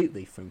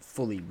completely from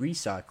fully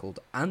recycled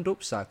and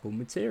upcycled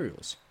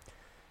materials.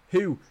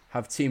 Who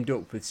have teamed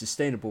up with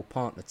sustainable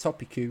partner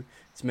Topiku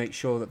to make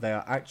sure that they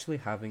are actually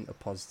having a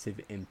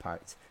positive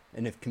impact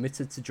and have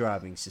committed to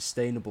driving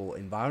sustainable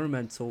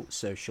environmental,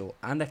 social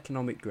and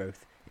economic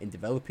growth in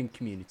developing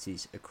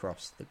communities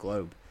across the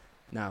globe.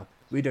 Now,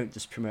 we don't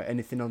just promote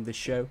anything on this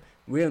show,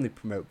 we only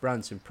promote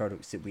brands and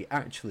products that we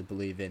actually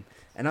believe in,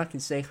 and I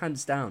can say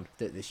hands down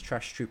that this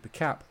Trash Trooper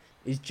cap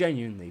is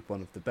genuinely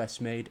one of the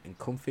best made and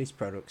comfiest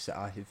products that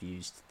I have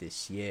used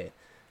this year.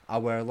 I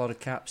wear a lot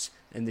of caps,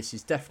 and this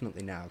is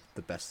definitely now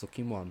the best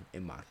looking one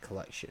in my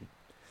collection.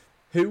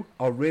 Who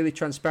are really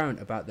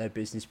transparent about their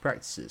business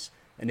practices,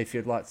 and if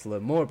you'd like to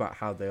learn more about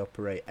how they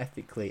operate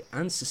ethically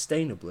and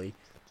sustainably,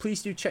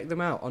 please do check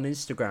them out on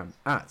Instagram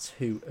at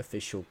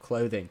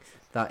WhoOfficialClothing.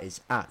 That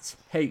is at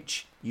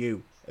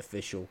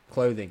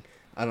HUOfficialClothing,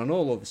 and on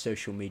all other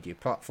social media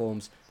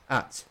platforms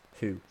at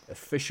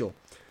WhoOfficial.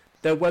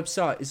 Their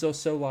website is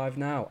also live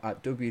now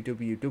at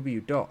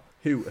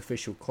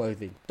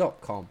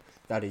www.whoofficialclothing.com.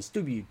 That is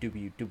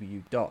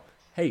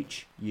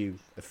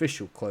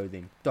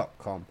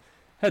www.HUofficialclothing.com.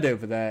 Head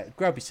over there,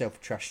 grab yourself a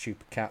Trash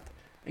Trooper cap,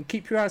 and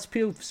keep your eyes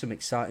peeled for some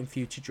exciting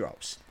future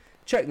drops.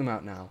 Check them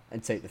out now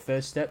and take the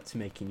first step to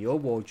making your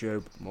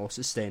wardrobe more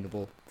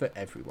sustainable for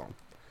everyone.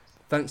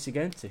 Thanks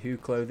again to Who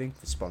Clothing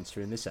for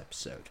sponsoring this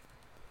episode.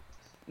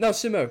 Now,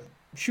 Simo,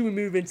 should we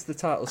move into the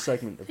title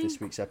segment of this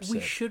week's episode? We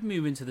should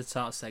move into the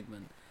title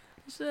segment.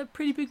 It's a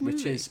pretty big movie.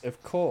 Which is,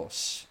 of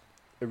course,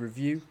 a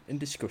review and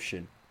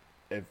discussion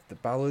of the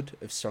Ballad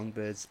of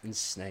Songbirds and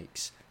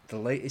Snakes, the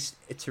latest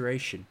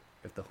iteration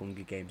of the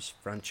Hunger Games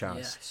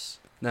franchise. Yes.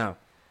 Now,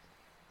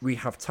 we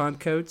have time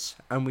codes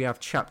and we have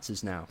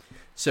chapters now.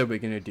 So we're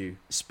going to do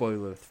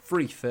spoiler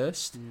free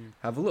first,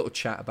 have a little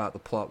chat about the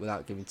plot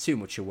without giving too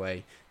much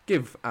away,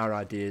 give our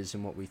ideas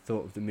and what we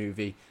thought of the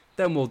movie.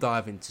 Then we'll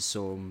dive into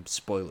some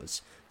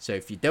spoilers. So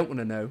if you don't want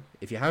to know,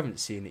 if you haven't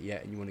seen it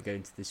yet and you want to go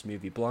into this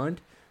movie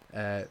blind,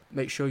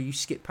 make sure you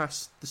skip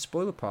past the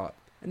spoiler part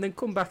and then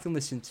come back and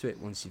listen to it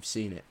once you've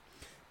seen it.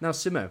 Now,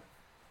 Simo,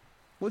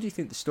 what do you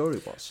think the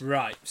story was?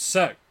 Right,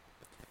 so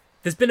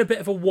there's been a bit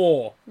of a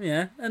war,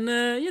 yeah, and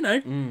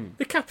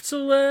the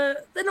capital,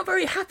 they're not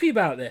very happy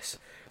about this.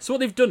 So what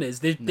they've done is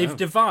they've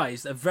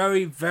devised a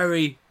very,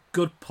 very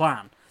good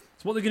plan.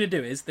 So what they're going to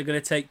do is they're going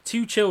to take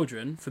 2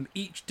 children from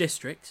each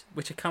district,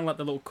 which are kind of like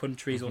the little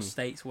countries or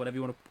states or whatever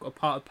you want to, a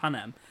part of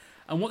Panem.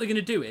 And what they're going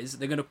to do is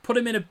they're going to put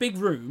them in a big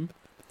room,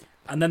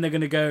 and then they're going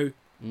to go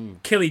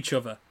kill each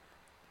other.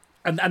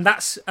 And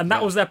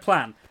that was their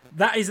plan.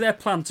 That is their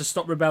plan to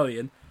stop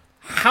rebellion.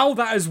 How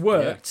that has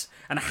worked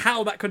and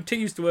how that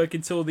continues to work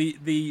until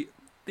the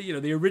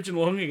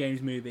original Hunger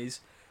Games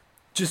movies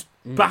just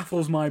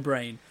baffles my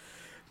brain.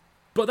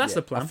 But that's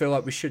the plan. I feel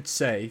like we should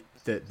say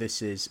that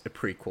this is a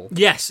prequel.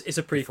 Yes, it's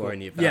a prequel. Before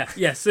any of that.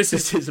 Yes, this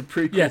is a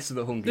prequel to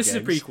the Hunger Games. This is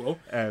a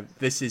prequel.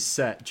 This is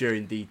set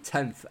during the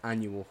 10th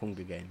annual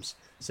Hunger Games,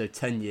 so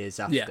 10 years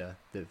after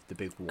the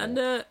big war.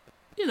 And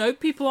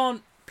people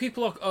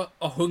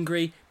are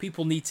hungry.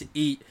 People need to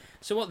eat.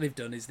 So what they've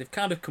done is they've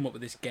kind of come up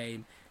with this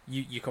game.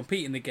 You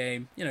compete in the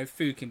game.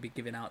 Food can be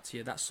given out to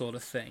you, that sort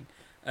of thing.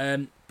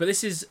 But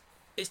it's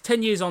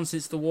 10 years on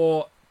since the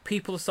war.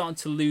 People are starting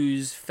to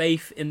lose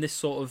faith in this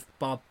sort of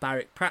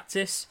barbaric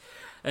practice.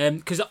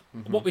 Because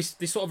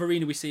the sort of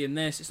arena we see in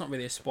this, it's not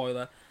really a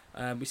spoiler.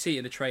 We see it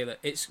in the trailer.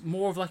 It's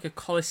more of like a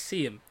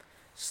Colosseum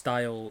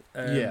style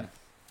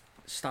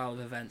of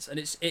events, and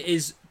it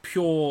is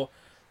pure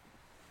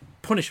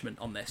punishment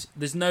on this.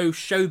 There's no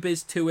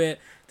showbiz to it.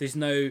 There's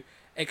no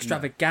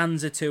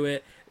extravaganza to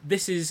it.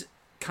 This is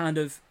kind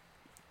of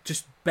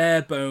just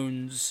bare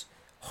bones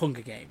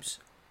Hunger Games,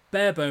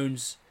 bare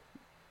bones,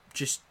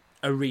 just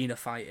arena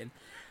fighting.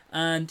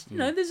 And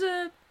there's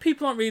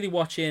people aren't really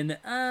watching,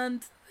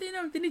 and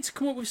they need to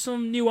come up with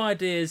some new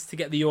ideas to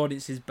get the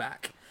audiences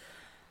back.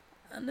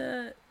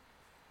 And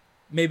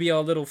maybe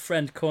our little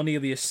friend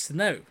Cornelius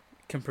Snow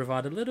can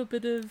provide a little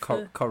bit of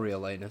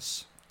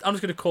Coriolanus. I'm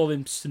just going to call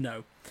him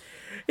Snow.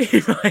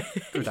 He might,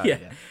 Good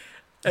idea.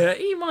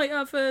 He might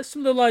have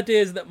some little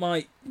ideas that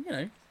might,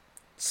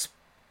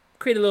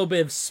 create a little bit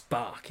of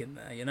spark in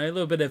there. A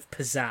little bit of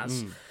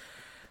pizzazz.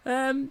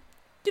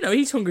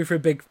 He's hungry for a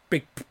big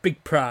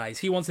prize.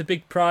 He wants a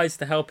big prize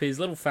to help his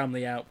little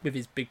family out with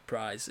his big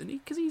prize, and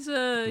because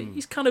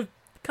he's kind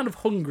of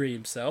hungry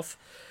himself,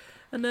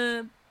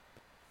 and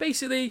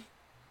basically,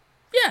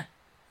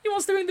 he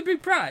wants to win the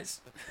big prize,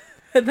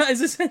 and that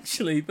is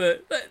essentially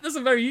that's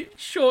a very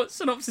short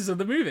synopsis of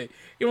the movie.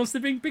 He wants to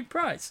win big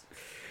prize.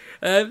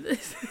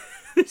 There's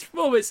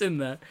more bits in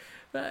there.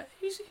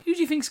 Who do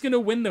you think's going to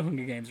win the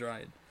Hunger Games,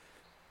 Ryan?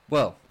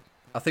 Well,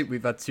 I think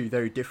we've had 2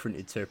 very different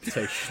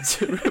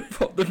interpretations of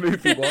what the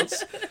movie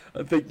was.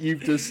 I think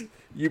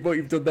what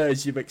you've done there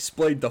is you've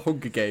explained the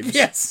Hunger Games.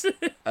 Yes.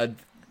 And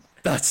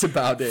that's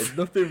about it.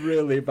 Nothing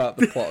really about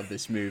the plot of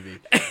this movie.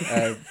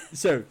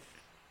 So,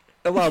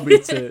 allow me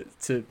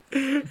to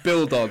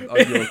build on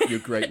your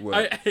great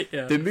work.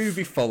 The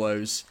movie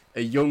follows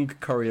a young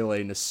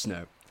Coriolanus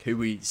Snow, who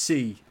we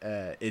see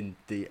in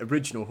the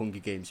original Hunger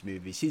Games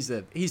movies. He's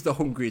the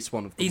hungriest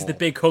one of them all. He's the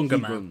big hunger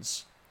man.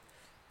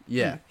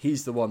 Yeah,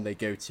 he's the one they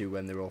go to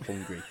when they're all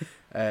hungry.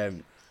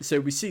 So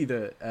we see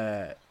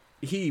that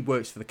he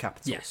works for the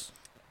capital. Yes.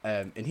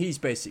 And he's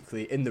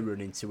basically in the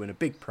running to win a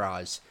big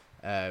prize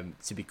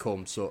to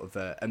become sort of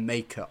a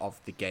maker of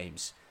the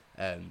games.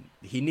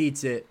 He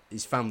needs it,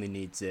 his family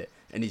needs it,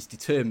 and he's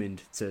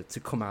determined to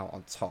come out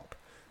on top.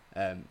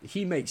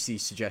 He makes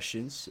these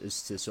suggestions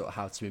as to sort of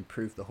how to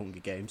improve the Hunger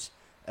Games,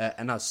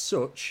 and as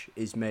such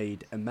is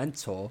made a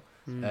mentor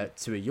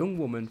to a young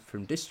woman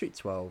from District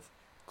 12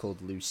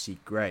 called Lucy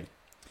Gray.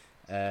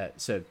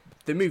 So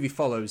the movie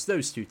follows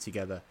those 2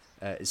 together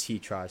as he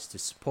tries to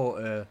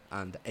support her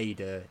and aid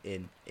her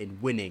in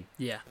winning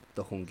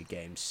the Hunger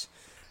Games.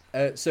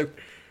 So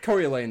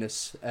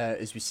Coriolanus,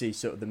 as we see,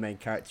 sort of the main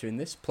character in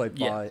this, played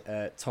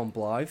by Tom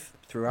Blythe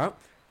throughout.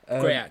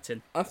 Great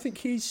acting. I think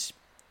he was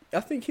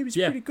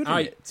pretty good in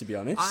it, to be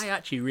honest. I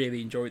actually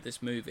really enjoyed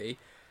this movie.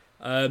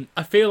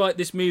 I feel like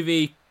this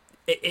movie,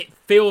 it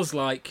feels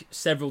like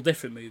several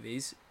different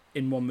movies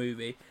in one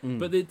movie,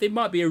 but there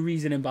might be a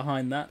reasoning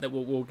behind that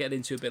we'll get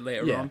into a bit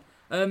later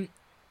on.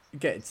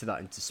 Get into that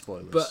into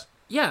spoilers. But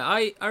yeah,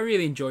 I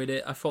really enjoyed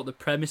it. I thought the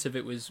premise of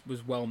it was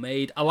well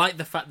made. I like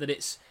the fact that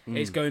it's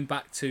going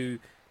back to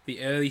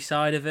the early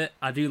side of it.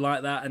 I do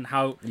like that, and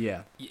how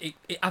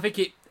I think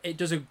it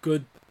does a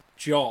good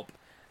job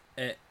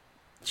at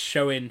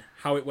showing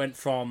how it went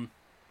from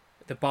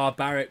the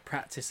barbaric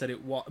practice that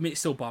it was. I mean,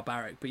 it's still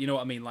barbaric, but you know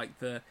what I mean, like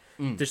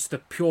just the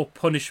pure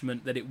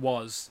punishment that it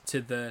was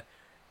to the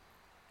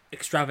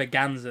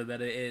extravaganza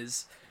that it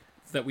is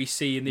that we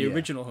see in the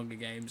original Hunger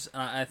Games.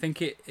 I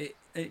think it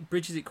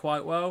bridges it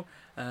quite well.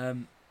 I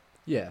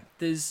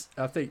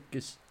think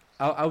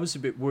I was a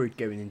bit worried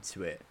going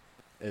into it.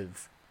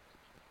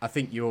 I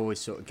think you always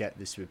sort of get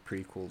this with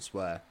prequels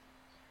where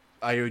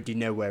I already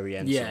know where he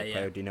ends up. Yeah.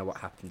 I already know what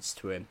happens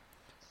to him,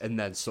 and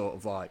then sort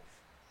of like,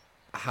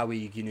 how are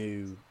you going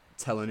to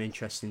tell an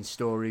interesting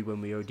story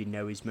when we already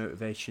know his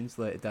motivations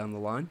later down the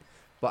line?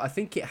 But I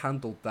think it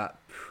handled that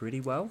pretty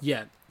well.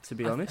 Yeah, to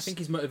be honest, I think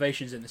his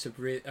motivations in this are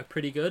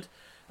pretty good.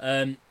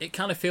 It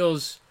kind of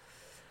feels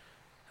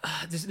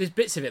there's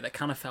bits of it that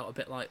kind of felt a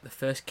bit like the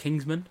first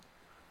Kingsman,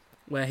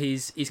 where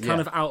he's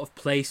kind of out of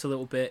place a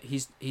little bit.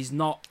 He's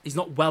not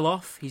well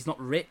off. He's not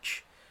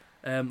rich,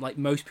 like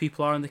most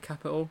people are in the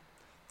capital.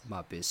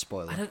 Might be a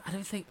spoiler. I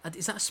don't think,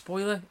 is that a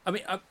spoiler? I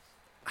mean, I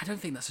don't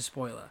think that's a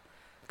spoiler,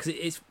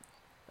 because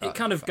it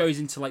kind of goes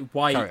into like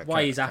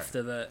why he's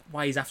after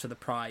the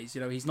prize.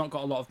 You know, he's not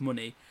got a lot of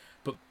money,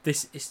 but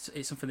this is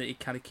it's something that he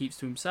kind of keeps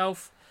to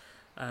himself.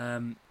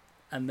 And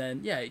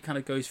then it kind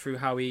of goes through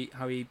how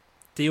he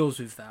deals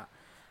with that.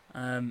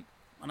 And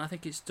I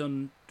think it's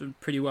done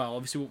pretty well.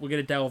 Obviously, we're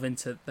going to delve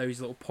into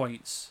those little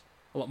points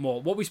a lot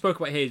more. What we spoke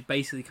about here is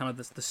basically kind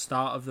of the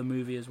start of the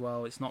movie as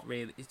well. It's not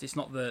really, it's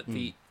not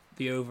the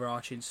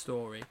overarching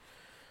story.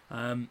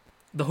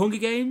 The Hunger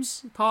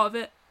Games part of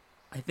it,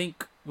 I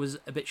think, was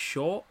a bit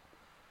short.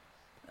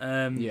 For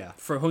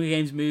a Hunger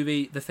Games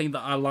movie, the thing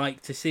that I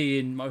like to see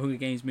in my Hunger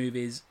Games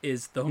movies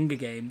is the Hunger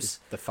Games. It's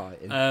the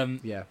fighting.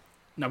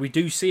 Now, we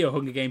do see a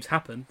Hunger Games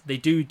happen. They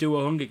do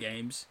a Hunger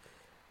Games,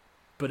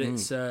 but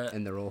it's...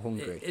 and they're all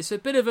hungry. It's a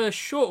bit of a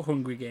short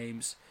Hunger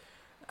Games.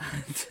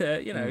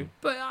 And,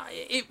 but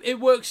it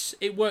works.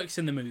 It works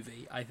in the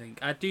movie, I think.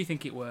 I do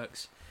think it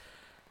works.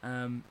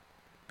 But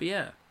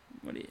yeah.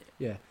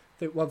 Yeah. I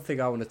think one thing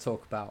I want to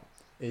talk about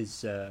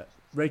is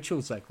Rachel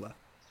Zegler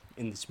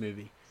in this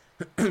movie.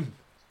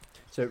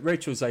 So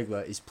Rachel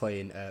Zegler is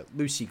playing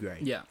Lucy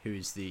Gray, who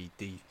is the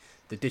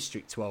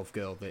District 12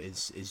 girl that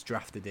is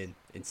drafted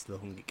into the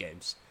Hunger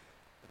Games,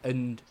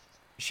 and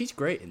she's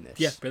great in this.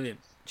 Yeah, brilliant.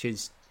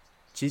 She's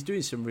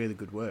doing some really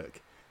good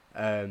work.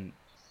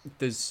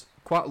 There's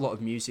quite a lot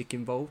of music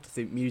involved. I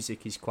think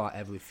music is quite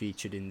heavily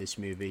featured in this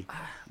movie,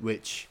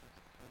 which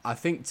I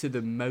think to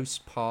the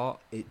most part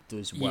it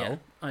does well. Yeah,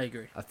 I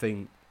agree. I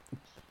think,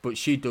 but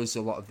she does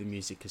a lot of the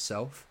music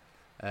herself.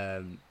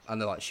 I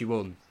know, like, she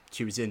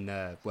was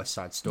in West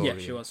Side Story. Yeah,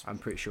 she was. I'm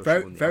pretty sure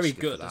very, she won the very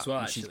Oscar good for that, as well.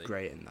 and Actually, she's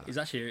great in that. She's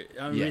actually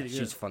really good.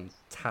 She's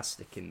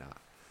fantastic in that.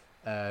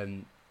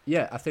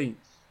 I think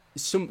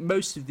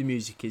most of the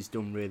music is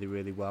done really,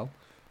 really well,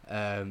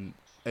 and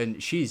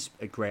she's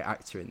a great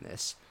actor in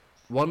this.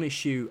 One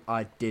issue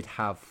I did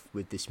have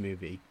with this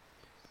movie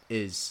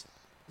is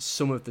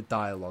some of the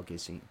dialogue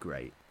isn't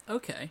great.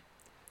 Okay.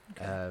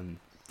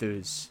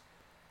 There's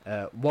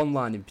one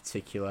line in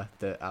particular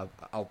that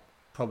I'll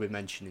probably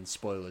mention in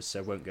spoilers,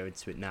 so I won't go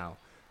into it now.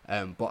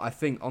 But I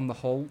think on the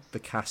whole, the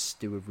cast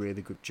do a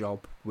really good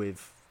job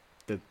with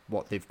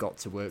what they've got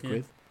to work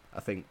with.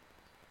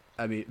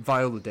 I mean,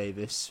 Viola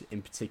Davis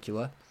in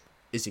particular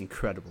is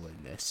incredible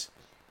in this.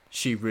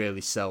 She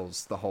really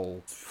sells the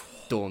whole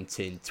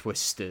daunting,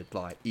 twisted,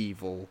 like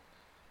evil,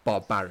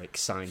 barbaric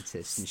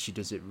scientist, and she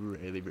does it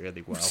really,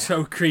 really well.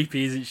 So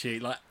creepy, isn't she?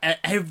 Like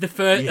the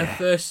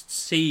first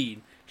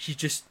scene, it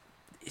just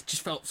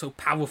felt so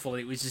powerful.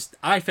 It was just,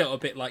 I felt a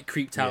bit like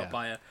creeped out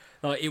by her.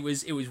 Like it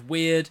was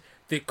weird.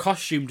 The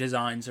costume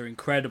designs are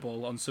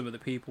incredible on some of the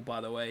people,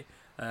 by the way.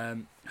 I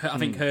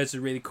think hers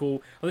are really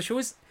cool. Although she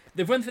always,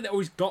 the one thing that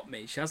always got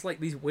me, she has like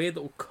these weird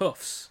little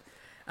cuffs,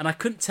 and I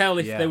couldn't tell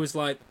if there was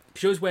like,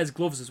 she always wears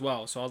gloves as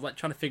well. So I was like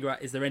trying to figure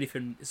out, is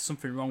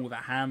something wrong with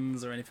her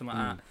hands or anything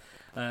like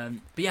that.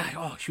 But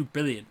yeah, she was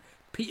brilliant.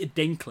 Peter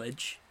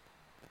Dinklage,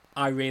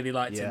 I really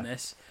liked in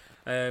this.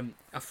 I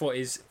thought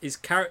his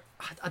character,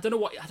 I don't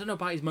know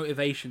about his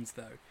motivations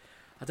though.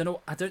 I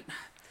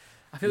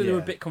feel they were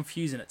a bit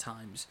confusing at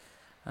times.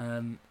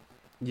 I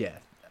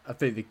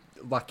think they're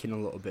lacking a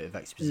little bit of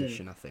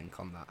exposition, I think,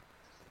 on that.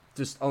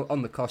 Just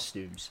on the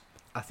costumes,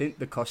 I think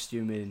the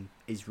costuming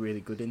is really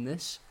good in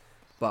this,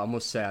 but I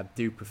must say I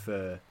do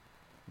prefer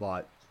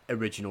like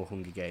original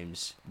Hunger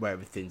Games where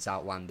everything's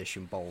outlandish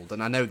and bold.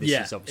 And I know this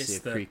is obviously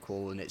a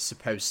prequel and it's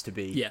supposed to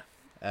be,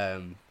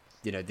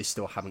 they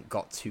still haven't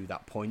got to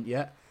that point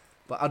yet,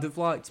 but I'd have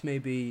liked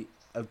maybe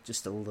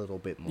just a little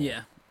bit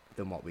more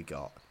than what we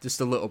got.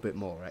 Just a little bit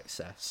more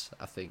excess,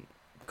 I think.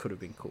 Could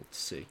have been cool to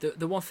see.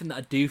 The one thing that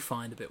I do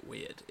find a bit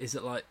weird is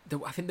that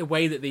I think the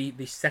way that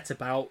they set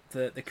about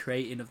the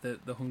creating of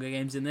the Hunger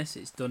Games in this,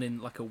 it's done in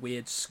like a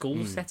weird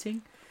school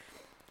setting.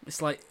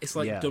 It's like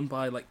done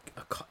by like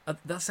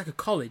that's like a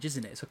college,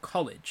 isn't it? It's a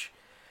college.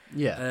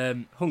 Yeah.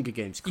 Hunger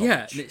Games college.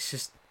 Yeah, and it's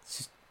just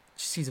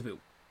seems a bit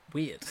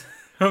weird.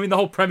 I mean, the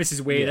whole premise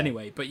is weird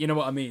anyway, but you know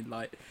what I mean.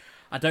 Like,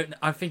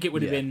 I think it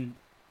would have been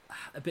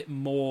a bit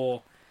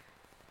more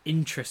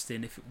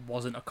interesting if it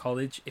wasn't a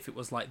college, if it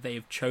was like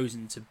they've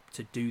chosen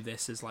to do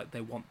this as like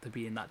they want to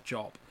be in that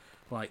job,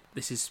 like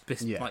this is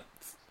like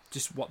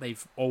just what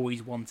they've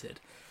always wanted,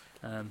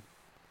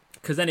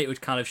 because then it would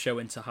kind of show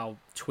into how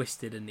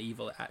twisted and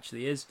evil it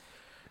actually is.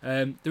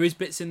 There is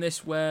bits in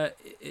this where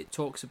it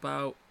talks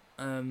about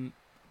the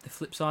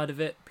flip side of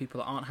it, people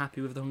that aren't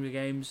happy with the Hunger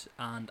Games,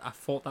 and I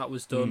thought that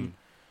was done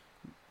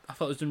I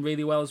thought it was done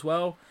really well as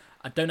well.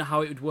 I don't know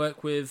how it would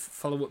work with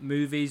follow-up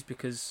movies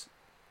because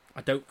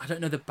I don't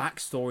know the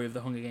backstory of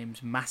the Hunger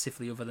Games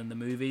massively other than the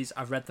movies.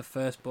 I've read the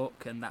first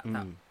book and that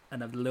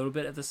and a little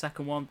bit of the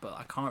second one, but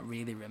I can't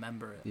really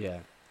remember it. Yeah.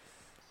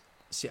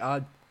 See,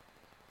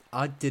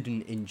 I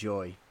didn't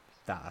enjoy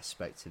that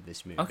aspect of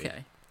this movie.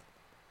 Okay.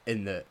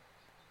 In that,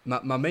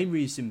 my main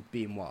reason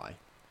being why,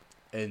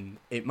 and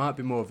it might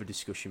be more of a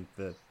discussion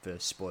for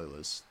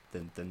spoilers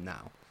than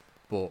now,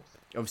 but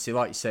obviously,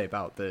 like you say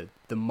about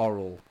the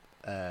moral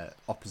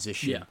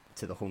opposition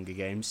to the Hunger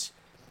Games,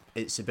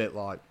 it's a bit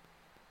like,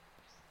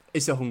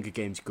 is the Hunger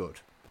Games good?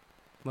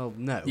 Well,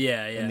 no.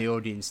 Yeah. And the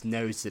audience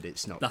knows that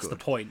it's not That's good.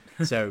 the point.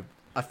 So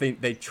I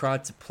think they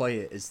tried to play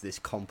it as this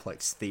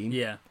complex theme.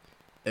 Yeah.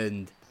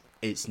 And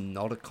it's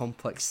not a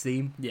complex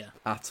theme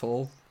at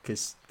all,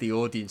 because the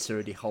audience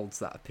already holds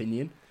that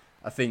opinion.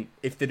 I think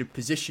if they'd have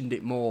positioned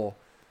it more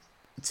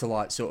to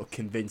like sort of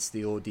convince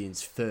the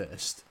audience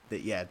first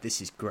that, yeah,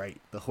 this is great,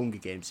 the Hunger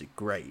Games are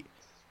great,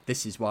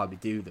 this is why we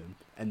do them,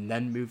 and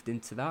then moved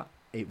into that,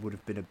 it would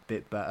have been a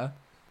bit better.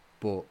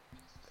 But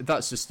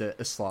that's just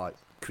a slight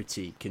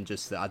critique, and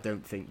just that I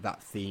don't think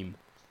that theme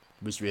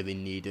was really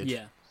needed.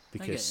 Yeah,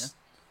 because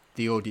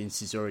the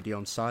audience is already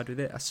on side with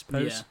it, I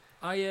suppose.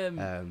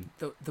 Yeah,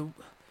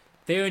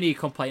 the only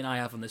complaint I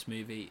have on this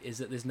movie is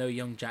that there's no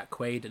young Jack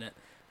Quaid in it,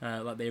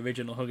 like the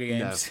original Hunger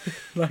Games.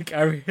 No. Like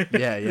I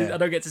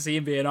don't get to see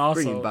him be an arsehole.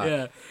 Bring him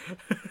back.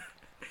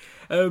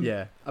 Yeah.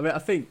 Yeah, I mean, I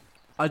think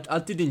I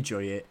did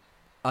enjoy it.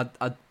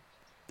 I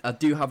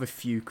do have a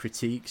few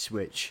critiques,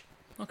 which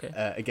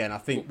again, I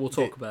think we'll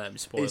talk about them.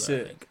 Spoiler. It's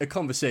a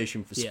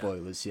conversation for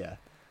spoilers, yeah.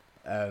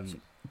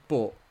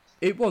 But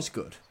it was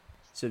good.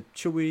 So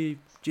shall we?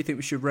 Do you think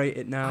we should rate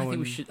it now? I think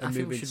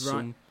we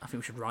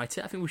should write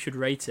it. I think we should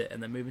rate it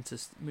and then move into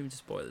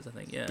spoilers. I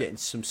think getting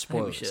some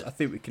spoilers. I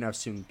think we can have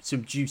some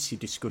juicy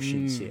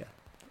discussions here.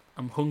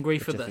 I'm hungry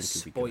for the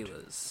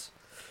spoilers.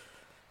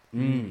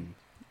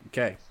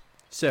 Okay.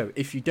 So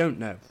if you don't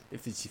know,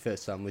 if it's your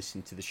first time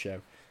listening to the show,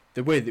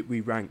 the way that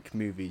we rank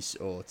movies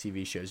or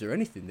TV shows or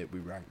anything that we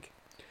rank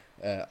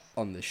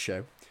on this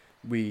show,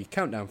 we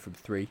count down from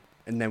 3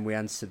 and then we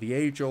answer the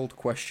age-old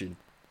question: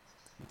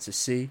 to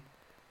see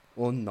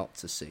or not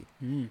to see.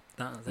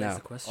 That's now,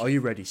 the question. Are you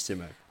ready,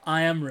 Simo?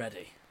 I am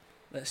ready.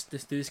 Let's do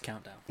this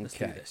countdown. Let's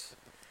do this.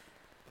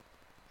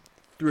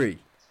 3,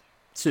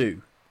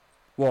 2,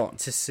 1.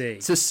 To see.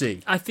 To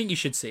see. I think you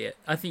should see it.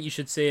 I think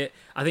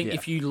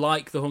if you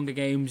like the Hunger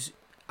Games,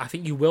 I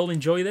think you will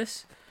enjoy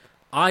this.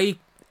 I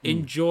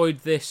enjoyed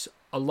this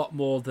a lot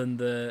more than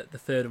the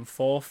third and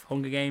fourth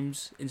Hunger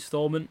Games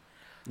installment.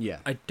 Yeah.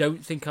 I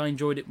don't think I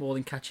enjoyed it more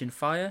than Catching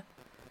Fire.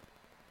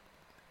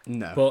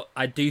 No. But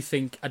I do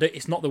think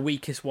it's not the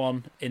weakest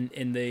one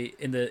in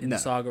the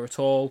saga at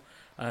all.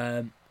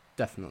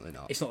 Definitely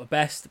not. It's not the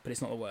best, but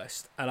it's not the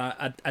worst.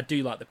 And I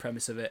do like the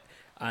premise of it.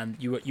 And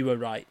you were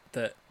right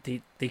that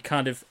they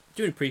kind of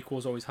doing a prequel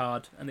is always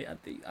hard, and I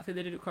think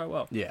they did it quite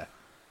well. Yeah.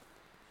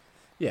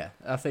 Yeah,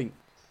 I think,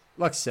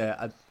 like I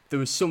said, there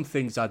were some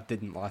things I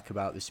didn't like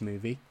about this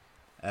movie,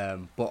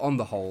 but on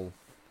the whole,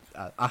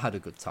 I had a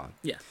good time.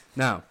 Yeah.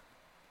 Now,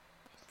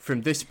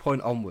 from this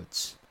point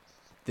onwards,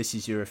 this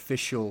is your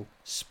official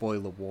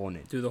spoiler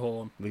warning. Do the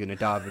horn. We're going to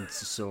dive into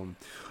some...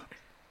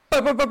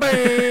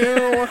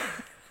 There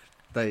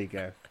you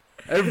go.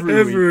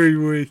 Every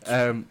week.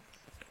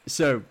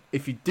 So,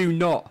 if you do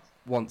not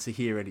want to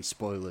hear any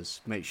spoilers,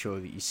 make sure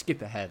that you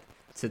skip ahead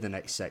to the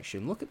next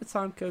section. Look at the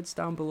time codes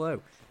down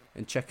below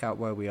and check out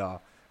where we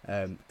are,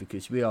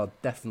 because we are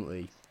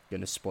definitely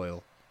going to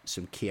spoil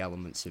some key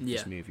elements of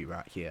this movie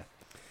right here.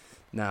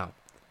 Now,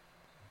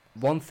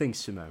 one thing,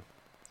 Simo,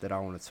 that I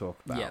want to talk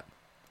about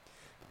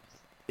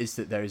is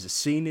that there is a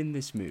scene in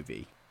this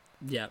movie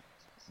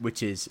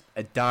which is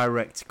a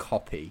direct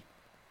copy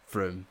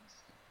from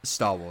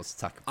Star Wars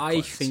Attack of the Clones.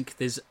 I think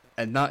there's...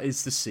 And that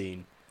is the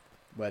scene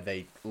where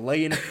they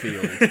lay in a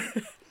field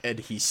and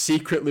he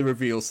secretly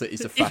reveals that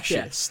he's a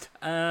fascist.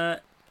 And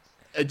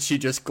she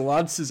just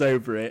glances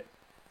over it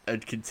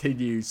and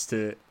continues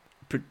to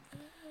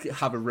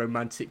have a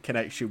romantic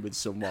connection with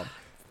someone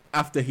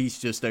after he's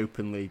just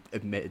openly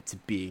admitted to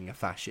being a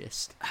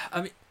fascist.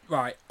 I mean,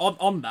 right,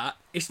 on that,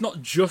 it's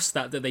not just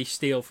that they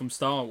steal from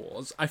Star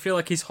Wars. I feel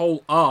like his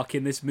whole arc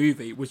in this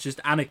movie was just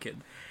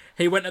Anakin.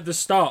 He went at the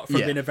start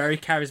from being a very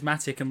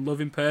charismatic and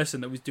loving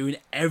person that was doing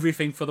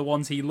everything for the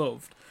ones he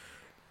loved,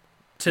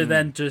 to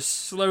then just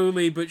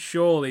slowly but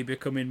surely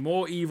becoming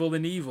more evil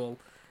than evil,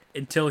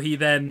 until he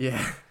then,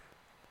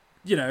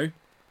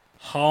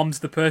 harms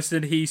the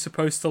person he's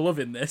supposed to love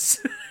in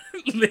this.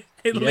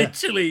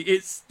 Literally,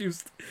 it's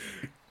just...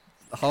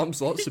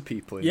 harms lots of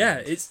people. Like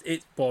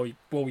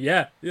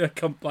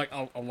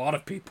a lot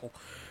of people.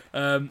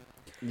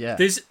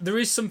 There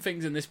is some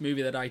things in this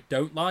movie that I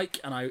don't like,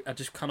 and I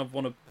just kind of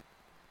want to.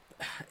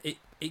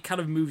 It kind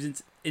of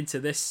moves into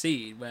this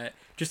scene where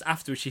just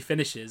after she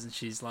finishes and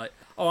she's like,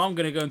 "Oh, I'm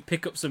gonna go and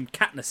pick up some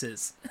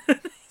Katnisses."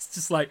 It's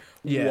just like,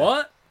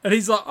 what? And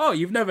he's like, "Oh,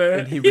 you've never."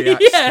 And he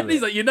reacts to and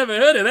he's like, "You've never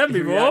heard of them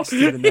before." Reacts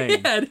to the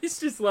name. And it's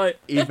just like,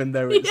 even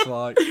though it's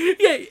like,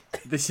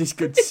 this is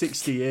good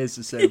 60 years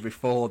or so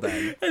before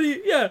then.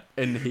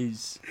 And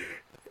he's...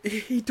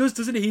 He does,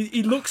 doesn't he?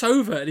 He looks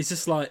over and he's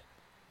just like,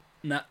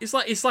 nah. It's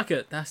like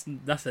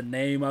that's a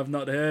name I've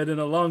not heard in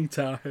a long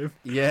time.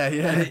 Yeah.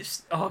 And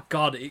it's, oh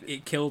god,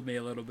 it killed me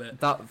a little bit.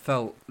 That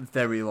felt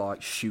very like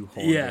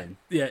shoehorned in.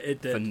 Yeah,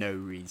 it did for no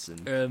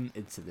reason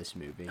into this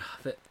movie.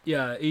 But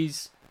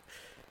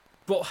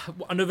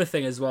another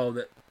thing as well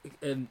that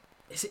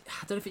is it?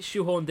 I don't know if it's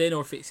shoehorned in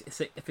or if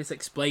it's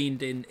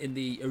explained in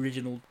the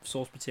original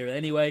source material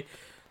anyway.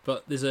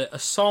 But there's a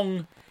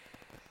song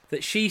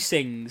that she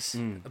sings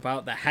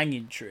about the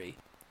hanging tree.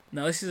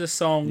 Now this is a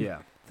song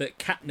that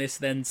Katniss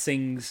then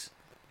sings,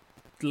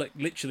 like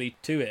literally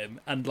to him,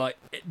 and like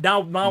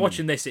now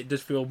watching this, it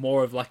does feel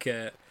more of like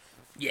a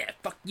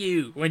fuck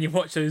you when you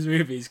watch those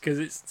movies because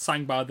it's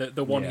sang by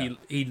the one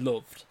he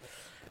loved,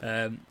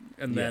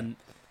 then.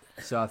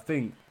 So I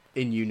think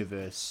in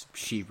universe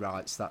she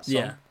writes that song.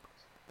 Yeah.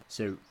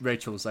 So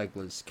Rachel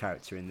Zegler's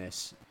character in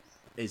this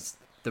is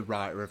the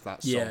writer of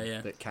that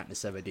song that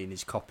Katniss Everdeen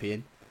is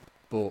copying,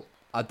 but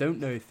I don't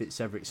know if it's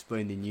ever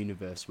explained in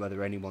universe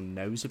whether anyone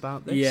knows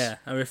about this. Yeah,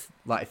 or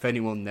if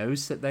anyone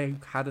knows that they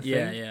had a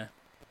thing. Yeah.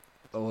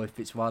 Or if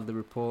it's widely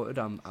reported,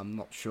 I'm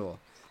not sure.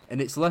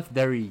 And it's left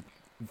very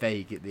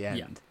vague at the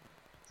end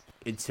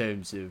in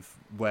terms of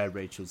where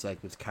Rachel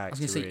Zegler's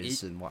character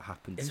is and what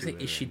happened to her.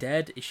 Is she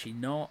dead? Is she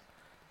not?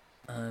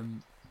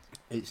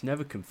 It's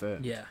never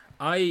confirmed. Yeah,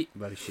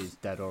 whether she's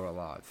dead or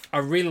alive. I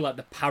really like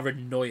the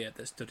paranoia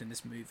that's done in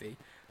this movie.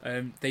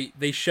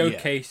 They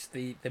showcase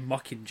the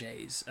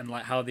Mockingjays and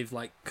like how they've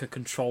like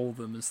control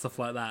them and stuff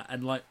like that,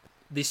 and like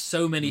there's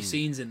so many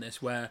scenes in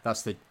this where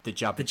that's the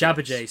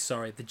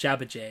Jabberjays. The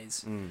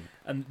Jabberjays.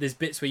 And there's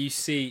bits where you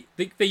see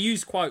they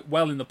use quite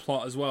well in the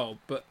plot as well,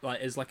 but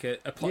like as like a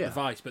plot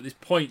device. But there's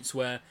points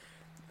where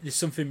there's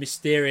something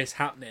mysterious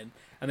happening,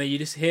 and then you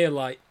just hear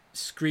like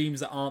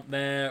screams that aren't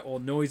there or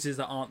noises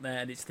that aren't there,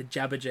 and it's the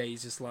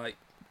Jabberjays just like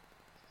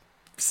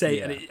say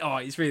and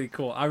it's really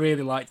cool. I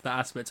really liked that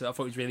aspect of it. I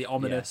thought it was really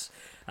ominous,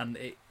 and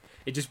it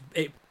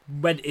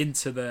went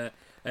into the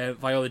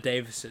Viola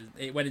Davison.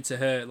 It went into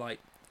her like,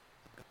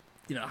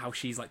 you know, how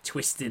she's like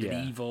twisted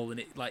and evil, and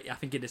it like I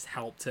think it just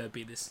helped her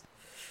be this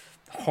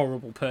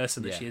horrible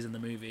person that she is in the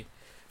movie.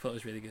 I thought it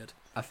was really good.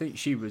 I think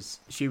she was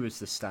the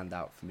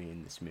standout for me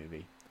in this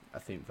movie. I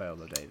think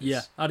Viola Davis.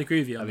 Yeah, I'd agree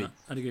with you on that.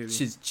 I'd agree with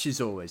you.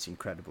 She's always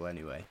incredible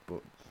anyway,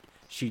 but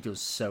she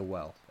does so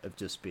well of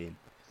just being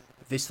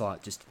this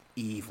like just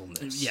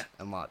evilness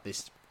and like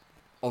this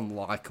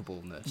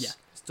unlikableness. Yeah,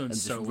 it's done and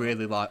so just well.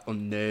 really like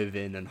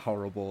unnerving and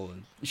horrible,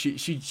 and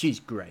she's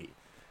great.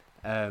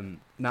 Now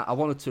I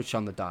want to touch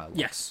on the dialogue.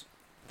 Yes,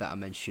 that I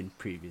mentioned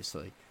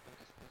previously.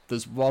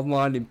 There's one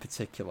line in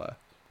particular,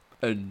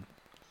 and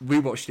we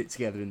watched it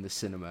together in the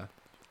cinema,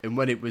 and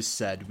when it was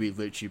said, we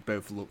literally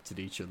both looked at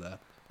each other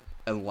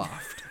and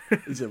laughed.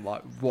 As in,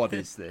 like, what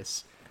is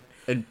this?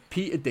 And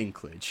Peter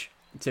Dinklage.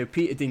 So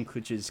Peter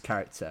Dinklage's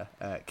character,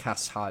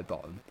 Cass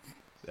Highbottom,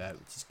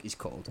 which he's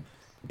called,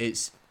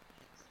 it's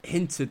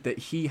hinted that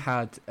he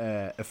had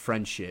a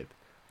friendship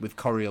with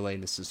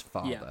Coriolanus'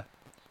 father,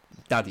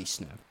 Daddy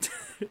Snow.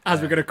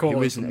 As we're going to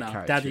call him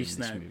now, Daddy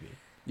Snow.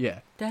 Yeah.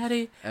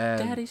 Daddy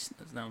Snow.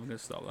 No, I'm going to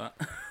stop that.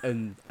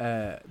 And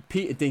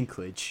Peter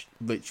Dinklage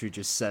literally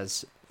just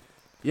says,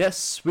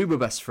 yes, we were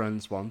best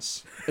friends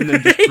once, and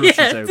then just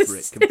brushes over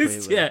it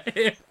completely.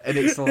 And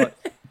it's like,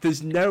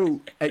 there's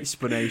no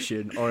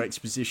explanation or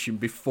exposition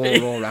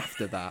before or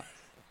after that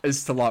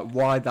as to like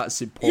why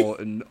that's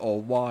important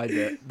or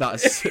why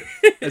that's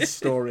a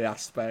story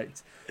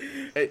aspect.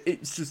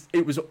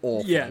 It was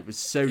awful. Yeah. It was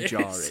so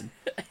jarring.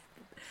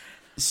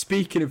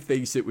 Speaking of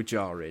things that were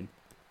jarring,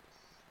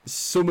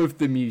 some of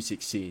the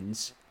music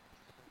scenes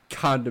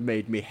kind of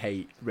made me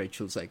hate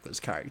Rachel Zegler's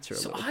character a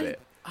little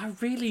bit. I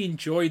really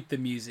enjoyed the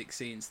music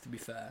scenes, to be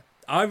fair.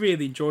 I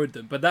really enjoyed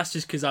them, but that's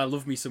just because I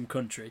love me some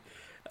country.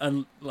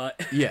 And,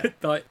 like... Yeah.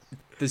 like,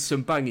 there's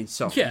some banging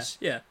songs.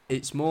 Yeah.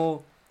 It's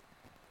more...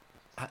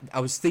 I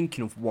was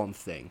thinking of one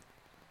thing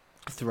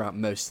throughout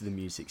most of the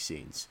music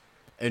scenes.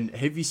 And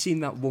have you seen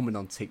that woman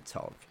on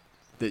TikTok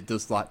that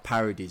does, like,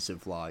 parodies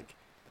of, like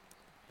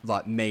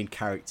main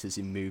characters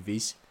in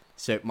movies?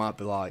 So it might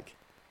be, like,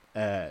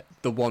 the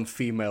one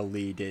female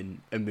lead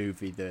in a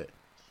movie that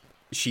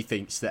she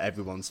thinks that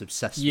everyone's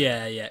obsessed with.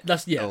 Yeah.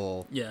 That's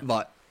Or,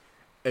 like,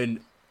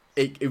 and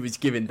it was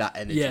giving that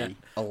energy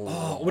a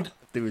lot.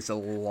 There was a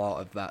lot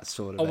of that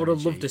sort of I would have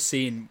energy loved a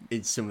scene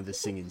in some of the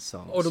singing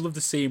songs. I would have loved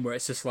a scene where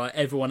it's just like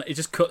everyone, it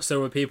just cuts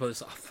over people.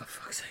 It's like, oh, for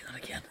fuck's sake,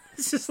 not again.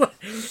 It's just like,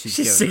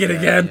 she's singing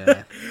again.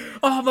 Yeah.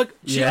 Oh my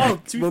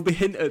god. We'll be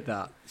hinted at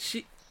that.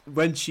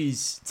 When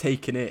she's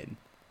taken in,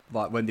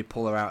 like when they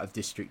pull her out of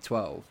District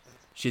 12,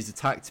 she's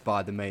attacked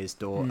by the mayor's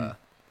daughter.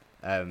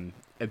 A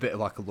bit of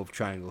like a love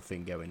triangle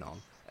thing going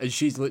on. And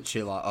she's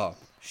literally like, oh,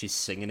 she's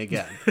singing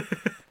again.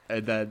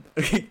 And then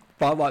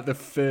by like the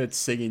third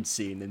singing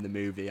scene in the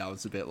movie, I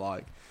was a bit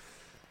like,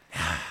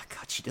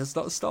 God, she does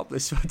not stop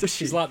this one, does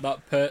she? She's like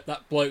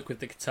that bloke with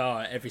the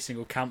guitar at every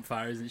single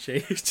campfire, isn't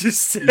she?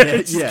 Just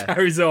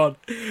carries on.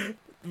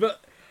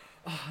 But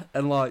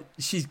And like,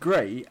 she's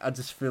great. I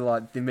just feel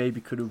like they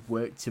maybe could have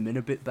worked him in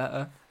a bit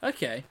better.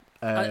 Okay.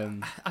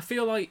 I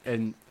feel like...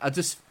 And I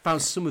just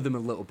found some of them a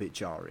little bit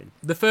jarring.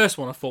 The first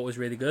one I thought was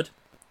really good.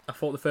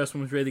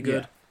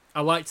 Yeah.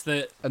 I liked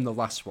and the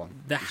last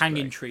one. The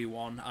hanging tree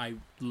one, I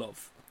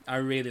love. I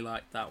really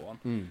liked that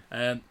one.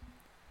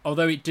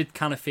 Although it did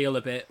kind of feel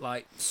a bit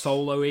like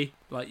solo-y,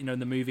 like, in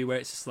the movie where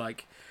it's just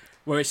like...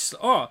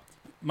 oh,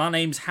 my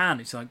name's Han.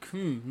 It's like,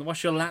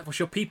 what's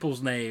your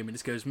people's name? And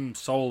it goes,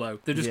 Solo.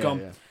 They've just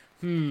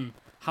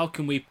how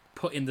can we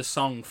put in the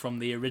song from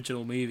the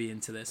original movie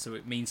into this so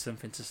it means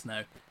something to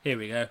Snow? Here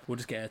we go. We'll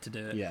just get her to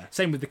do it. Yeah.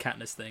 Same with the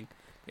Katniss thing.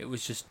 It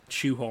was just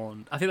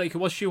shoehorned. I think like it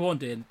was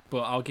shoehorned in,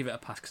 but I'll give it a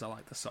pass because I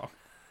like the song.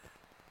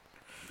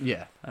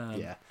 Yeah,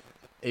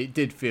 It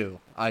did feel,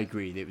 I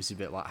agreed, it was a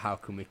bit like, how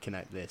can we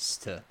connect this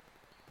to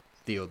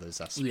the others,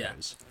 I suppose. Yeah.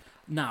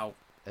 Now,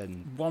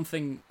 one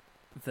thing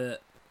that...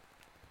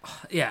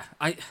 Yeah,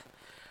 I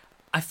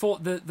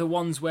thought the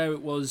ones where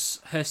it was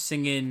her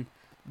singing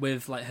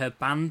with like her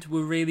band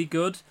were really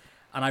good,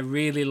 and I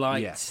really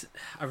liked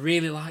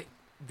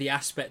the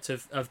aspect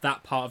of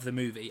that part of the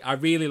movie. I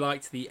really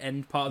liked the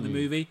end part of the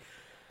movie,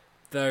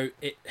 though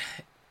I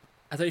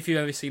don't know if you've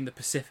ever seen The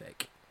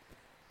Pacific,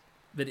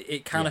 but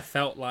it kind of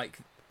felt like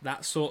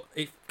that sort.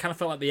 It kind of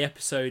felt like the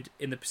episode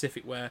in The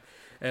Pacific where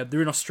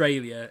they're in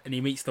Australia and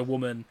he meets the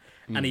woman.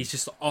 And he's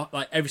just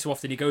like every so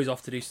often he goes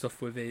off to do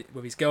stuff with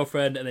his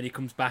girlfriend, and then he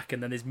comes back,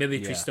 and then there's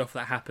military stuff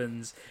that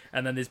happens,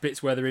 and then there's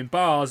bits where they're in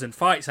bars and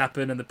fights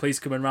happen, and the police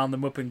come and round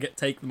them up and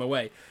take them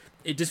away.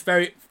 It just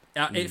it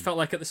felt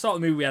like at the start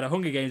of the movie we had a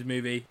Hunger Games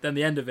movie, then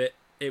the end of it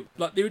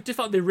like they just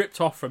like they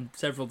ripped off from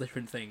several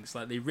different things.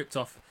 Like they ripped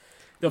off.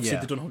 Obviously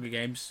they've done Hunger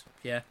Games.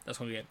 Yeah, that's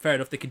Hunger Games. Fair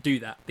enough. They can do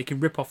that. They can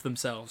rip off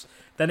themselves.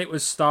 Then it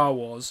was Star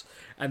Wars,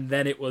 and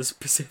then it was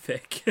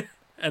Pacific,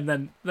 and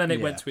then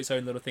it went to its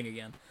own little thing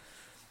again.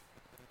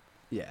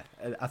 Yeah,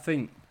 I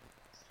think,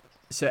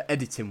 so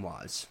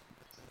editing-wise,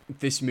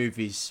 this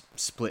movie's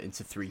split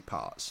into 3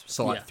 parts,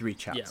 so like 3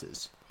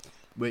 chapters,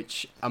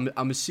 which I'm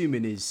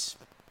assuming is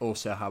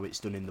also how it's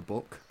done in the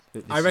book.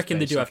 I reckon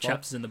they do have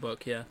chapters in the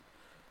book, yeah.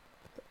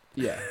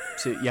 Yeah,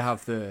 so you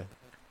have the...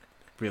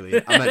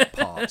 Brilliant, I meant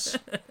parts.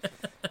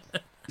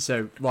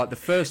 So, like, the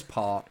first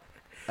part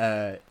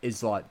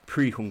is, like,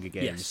 pre-Hunger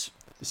Games,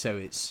 so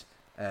it's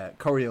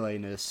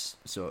Coriolanus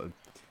sort of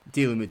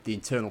dealing with the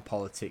internal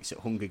politics at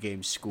Hunger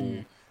Games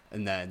school,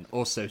 and then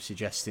also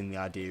suggesting the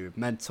idea of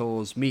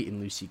mentors, meeting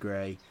Lucy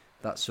Gray,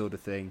 that sort of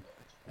thing.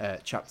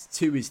 Chapter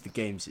 2 is the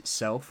games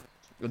itself,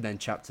 and then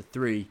chapter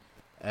 3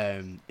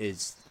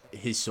 is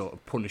his sort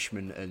of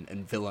punishment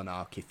and villain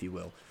arc, if you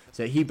will.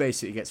 So he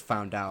basically gets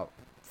found out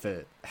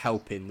for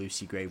helping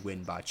Lucy Gray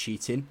win by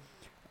cheating,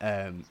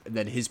 and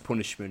then his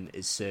punishment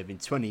is serving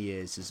 20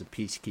 years as a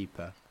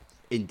peacekeeper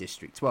in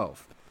District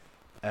 12.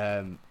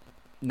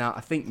 Now,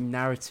 I think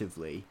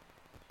narratively,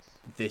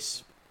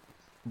 this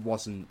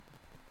wasn't...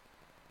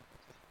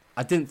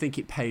 I didn't think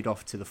it paid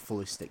off to the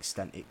fullest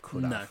extent it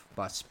could have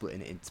by splitting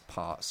it into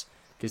parts.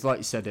 Because like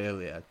you said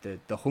earlier,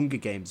 the Hunger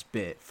Games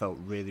bit felt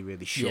really,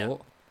 really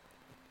short.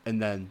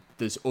 And then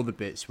there's other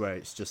bits where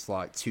it's just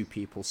like 2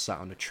 people sat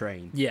on a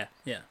train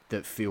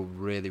that feel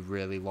really,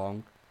 really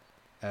long.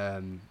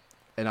 And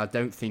I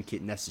don't think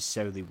it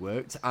necessarily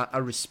worked. I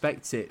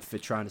respect it for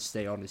trying to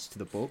stay honest to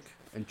the book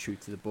and true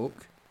to the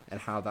book and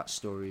how that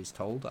story is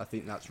told. I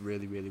think that's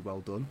really, really well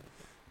done.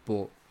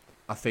 But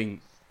I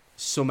think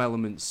some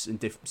elements and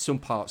some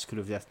parts could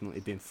have definitely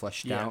been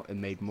fleshed out and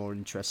made more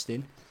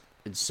interesting,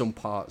 and some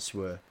parts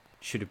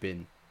should have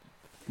been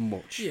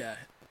much condensed.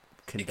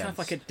 It kind of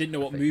like it didn't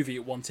know what movie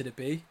it wanted to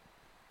be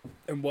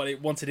and what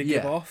it wanted to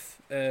give off.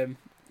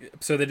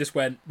 So they just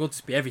went, we'll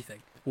just be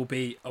everything. We'll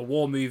be a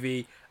war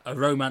movie, a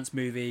romance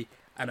movie,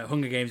 and a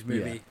Hunger Games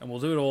movie, and we'll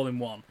do it all in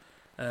one.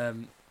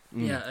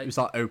 It was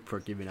like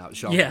Oprah giving out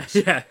genres.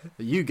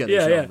 You get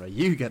a genre.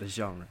 You get a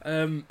genre.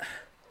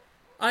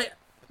 I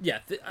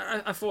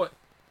thought,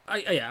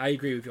 I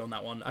agree with you on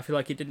that one. I feel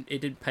like it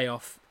didn't pay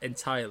off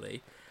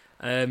entirely.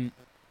 I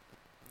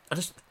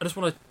just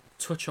want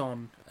to touch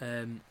on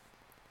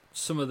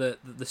some of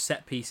the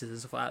set pieces and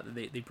stuff like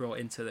that they brought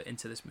into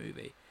this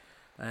movie.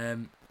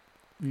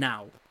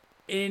 Now,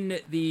 in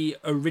the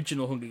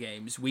original Hunger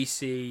Games, we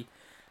see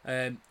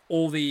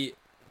all the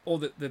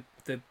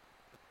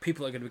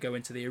people that are going to go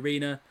into the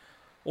arena,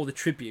 all the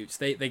tributes.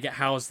 They get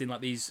housed in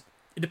like these.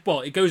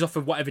 Well, it goes off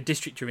of whatever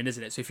district you're in,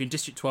 isn't it? So if you're in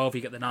District 12,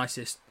 you get the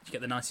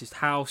nicest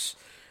house,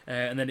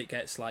 and then it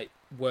gets like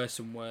worse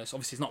and worse.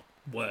 Obviously, it's not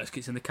worse because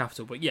it's in the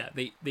capital, but yeah,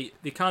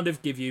 they kind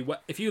of give you,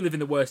 if you live in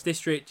the worst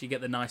district, you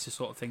get the nicest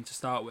sort of thing to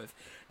start with.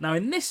 Now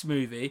in this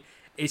movie,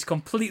 it's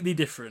completely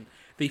different.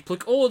 They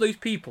pluck all of those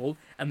people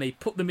and they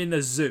put them in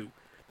a zoo,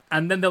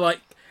 and then they're like,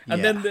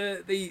 and then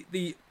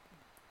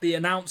the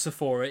announcer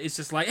for it is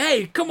just like,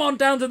 hey, come on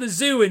down to the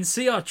zoo and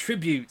see our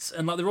tributes,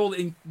 and like they're all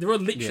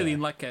literally in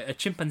like a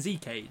chimpanzee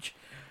cage,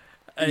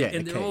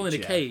 and they're all in a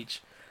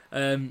cage,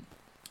 and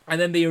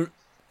then they.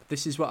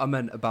 This is what I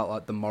meant about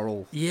like the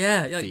moral.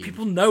 Yeah, like,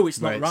 people know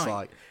it's not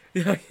right.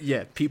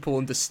 Like, people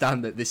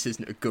understand that this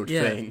isn't a good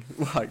thing.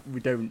 Like we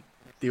don't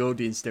the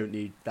audience don't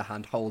need the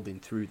hand holding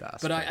through that.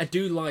 But I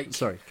do like.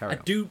 Sorry, carry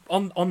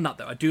on. On that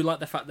though, I do like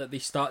the fact that they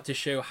start to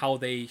show how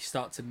they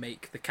start to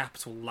make the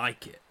Capitol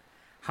like it,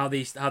 how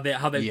they're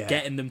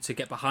getting them to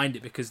get behind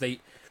it, because they.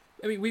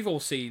 I mean, we've all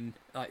seen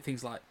like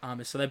things like I'm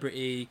a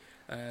Celebrity,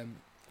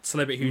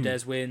 Celebrity Who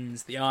Dares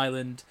Wins, The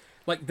Island.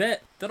 Like they're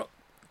not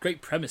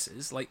great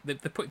premises. Like they're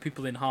putting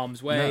people in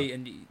harm's way,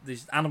 and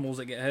there's animals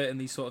that get hurt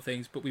and these sort of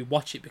things. But we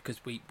watch it because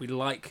we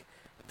like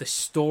the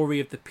story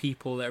of the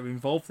people that are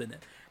involved in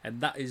it, and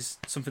that is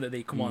something that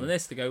they come on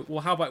this. They go,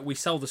 well, how about we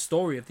sell the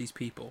story of these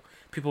people?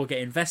 People will get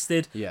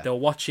invested. Yeah. They'll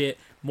watch it.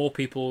 More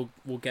people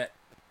will get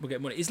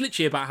money. It's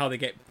literally about how they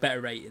get better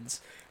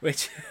ratings.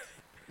 Which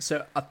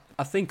so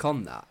I think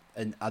on that.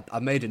 And I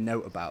made a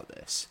note about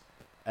this.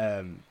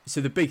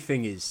 So the big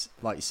thing is,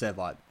 like you said,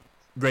 like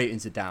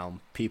ratings are down,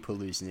 people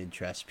losing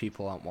interest,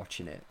 people aren't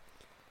watching it.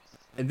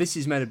 And this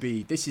is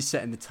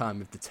set in the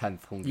time of the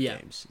 10th Hunger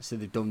Games. So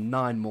they've done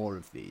 9 more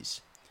of these.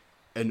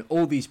 And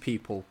all these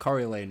people,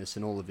 Coriolanus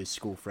and all of his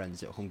school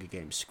friends at Hunger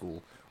Games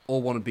school,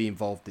 all want to be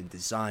involved in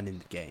designing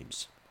the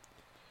games.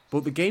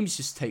 But the games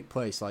just take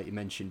place, like you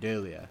mentioned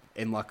earlier,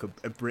 in like a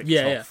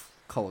bricked-off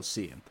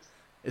Colosseum.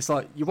 It's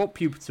like, you want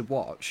people to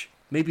watch...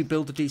 Maybe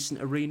build a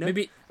decent arena.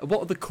 Maybe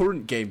what are the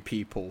current game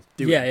people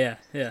doing? Yeah.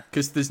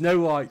 Because there's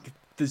no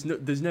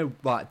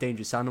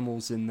dangerous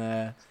animals in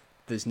there.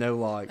 There's no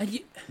like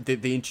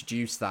they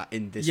introduce that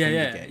in this.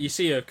 Hunger Games. You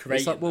see a creator.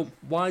 It's like, well,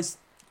 why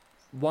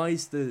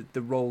is the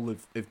role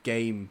of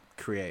game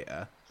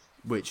creator,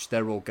 which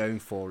they're all going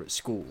for at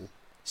school,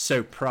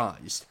 so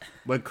prized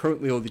when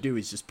currently all they do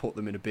is just put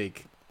them in a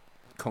big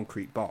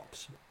concrete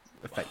box?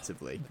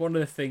 Effectively, one of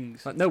the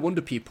things, like, no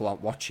wonder people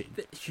aren't watching.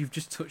 You've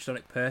just touched on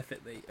it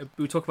perfectly.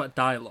 We talk about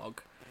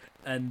dialogue,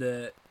 and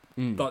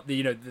like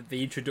the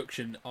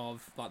introduction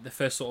of like the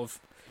first sort of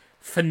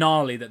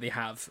finale that they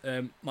have.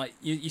 Like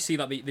you see,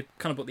 like they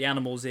kind of put the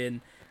animals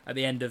in at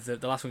the end of the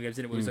last one games,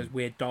 didn't it? Where it was those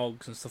weird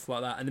dogs and stuff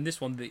like that. And in this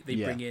one, they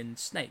bring in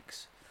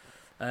snakes.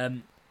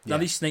 Now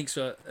these snakes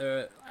are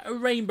a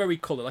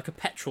rainbowy colour, like a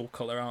petrol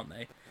colour, aren't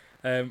they?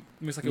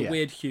 It's like a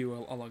weird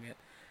hue along it,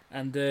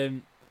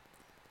 and.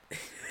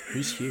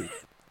 Who's Hugh?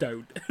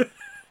 Don't.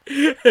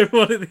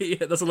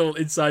 That's a little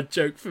inside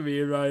joke for me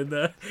and Ryan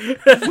there.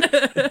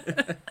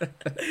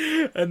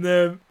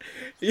 And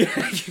you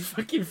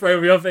fucking throw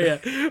me off here.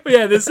 But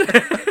yeah, there's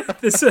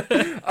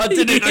I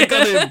did it.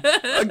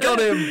 I got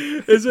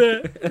him. There's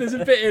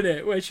a bit in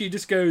it where she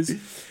just goes,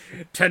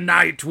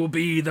 "Tonight will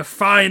be the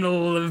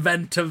final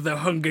event of the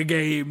Hunger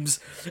Games,"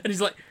 and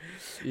he's like,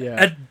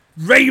 "A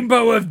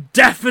rainbow of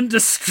death and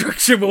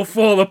destruction will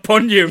fall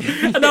upon you."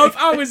 And now if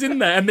I was in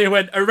there and they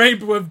went, "A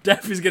rainbow of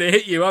death is going to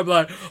hit you," I'm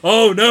like,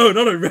 "Oh no,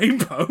 not a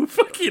rainbow."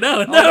 Fucking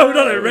hell, no,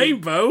 not a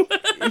rainbow.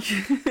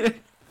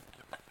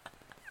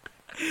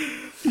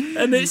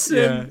 And it's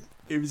it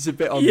was a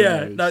bit on the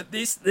nose. No,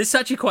 this is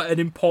actually quite an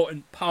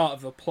important part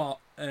of the plot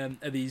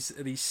of these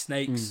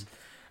snakes.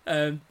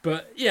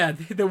 But yeah,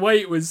 the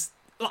way it was,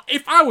 like,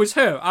 if I was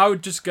her, I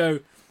would just go,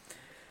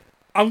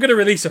 "I'm going to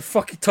release a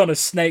fucking ton of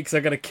snakes.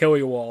 I'm going to kill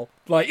you all."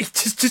 Like,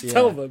 just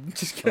tell them.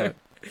 Just go. Right.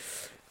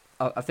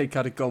 I think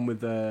I'd have gone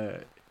with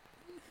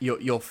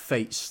your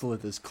fate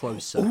slithers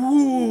closer.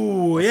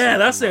 Ooh, yeah,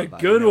 that's a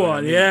good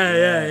one.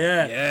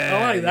 Yeah. I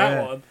like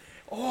that one.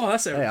 Oh,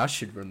 that's a... Hey, I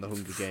should run the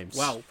Hunger Games.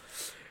 Wow.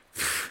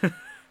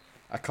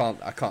 I can't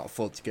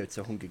afford to go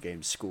to Hunger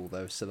Games school,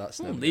 though, so that's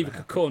never neither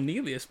could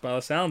Cornelius by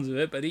the sounds of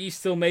it, but he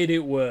still made it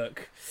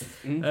work.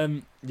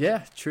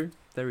 Yeah, true.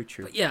 Very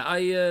true. But yeah,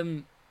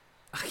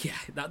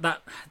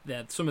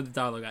 some of the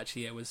dialogue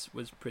actually was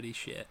pretty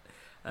shit.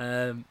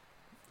 I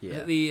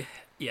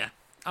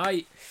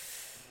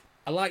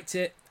liked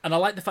it, and I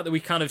like the fact that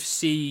we kind of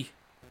see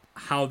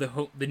how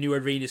the new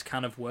arenas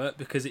kind of work,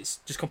 because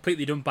it's just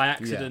completely done by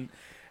accident.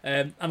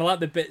 And I like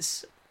the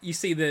bits you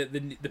see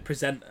the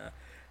presenter.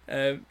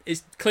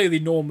 It's clearly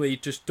normally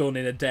just done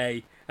in a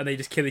day, and they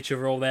just kill each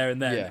other all there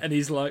and then. And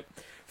he's like,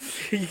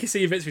 you can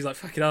see bits where he's like,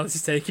 "Fucking hell, this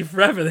is taking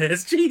forever.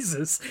 This,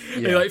 Jesus."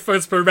 And he like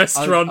phones for a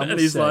restaurant, and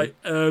he's like,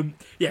 "Can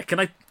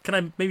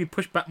I maybe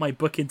push back my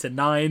book into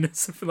 9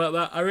 something like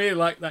that?" I really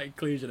like that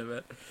inclusion of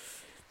it.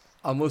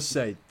 I must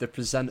say, the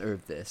presenter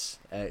of this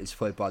is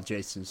played by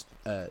Jason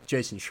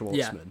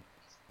Schwartzman.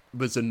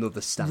 Was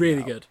another standout.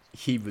 Really good.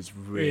 He was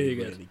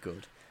really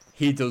good.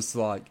 He does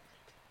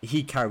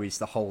he carries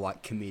the whole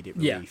comedic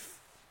relief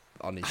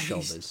on his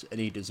shoulders, and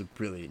he does a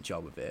brilliant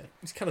job of it.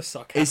 He's kind of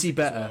sarcastic. Is he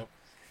better?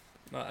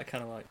 Well. I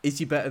kind of like. Is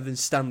he better than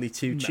Stanley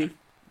Tucci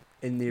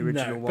in the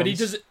original one? But he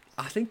does.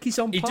 I think he's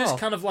on par. He does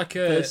kind of like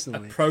a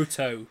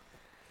proto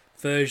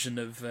version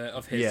of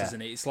his, Yeah.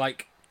 isn't it? It's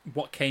like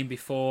what came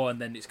before,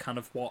 and then it's kind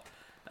of what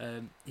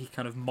he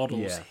kind of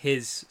models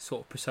his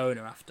sort of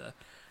persona after.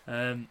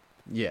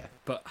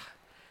 But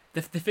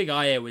the thing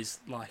I always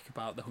like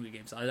about the Hunger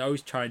Games, I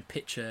always try and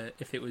picture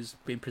if it was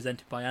being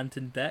presented by Ant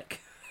and Dec.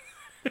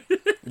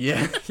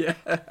 Yeah.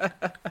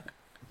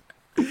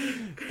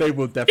 They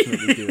will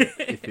definitely do it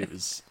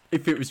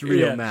if it was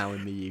real now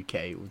in the UK.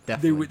 It would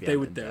definitely they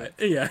would do it.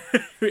 Yeah,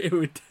 it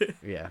would.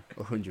 Yeah,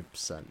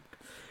 100%.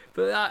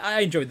 But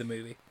I enjoyed the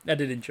movie. I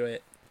did enjoy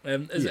it.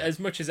 As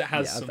much as it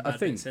has some bad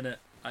bits in it,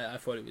 I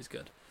thought it was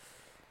good.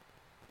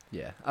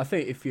 Yeah, I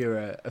think if you're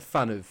a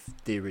fan of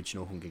the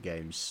original Hunger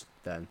Games,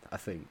 then I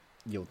think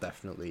you'll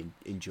definitely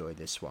enjoy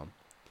this one.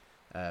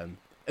 And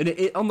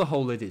it on the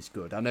whole, it is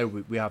good. I know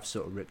we have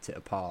sort of ripped it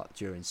apart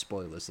during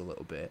spoilers a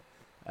little bit,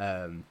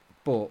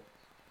 but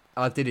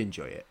I did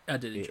enjoy it. I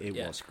did enjoy it.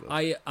 It was good.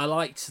 I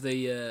liked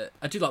the.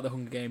 I do like the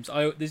Hunger Games.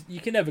 You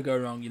can never go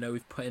wrong.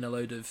 With putting a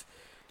load of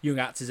young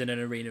actors in an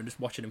arena and just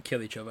watching them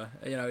kill each other.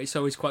 It's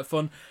always quite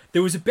fun.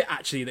 There was a bit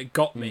actually that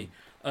got me,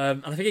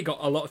 and I think it got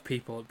a lot of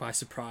people by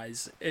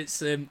surprise.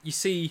 It's you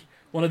see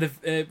one of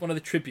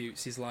the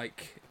tributes is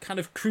like kind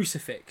of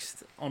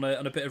crucifixed on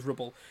a bit of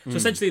rubble. So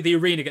essentially, the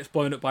arena gets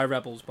blown up by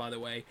rebels, by the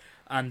way,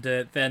 and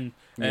then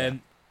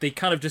they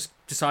kind of just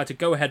decide to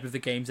go ahead with the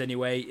games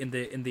anyway in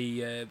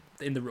the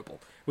rubble,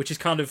 which is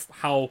kind of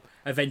how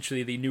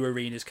eventually the new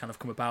arenas kind of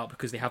come about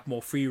because they have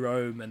more free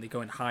roam and they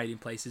go and hide in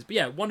places. But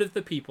yeah, one of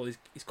the people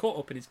is caught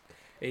up and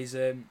is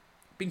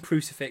being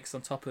crucifixed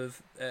on top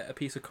of a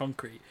piece of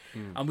concrete,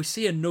 and we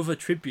see another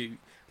tribute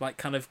like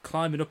kind of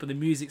climbing up, and the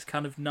music's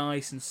kind of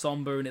nice and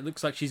somber, and it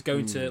looks like she's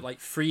going to like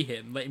free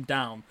him, let him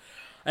down.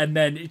 And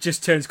then it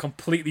just turns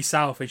completely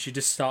south, and she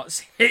just starts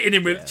hitting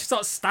him she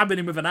starts stabbing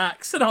him with an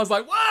axe, and I was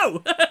like,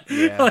 "Whoa!"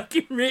 Like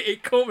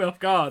it caught me off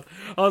guard.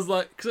 I was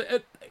like,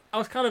 I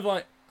was kind of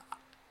like,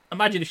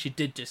 imagine if she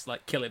did just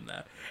like kill him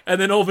there, and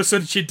then all of a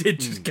sudden she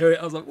did just go.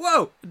 I was like,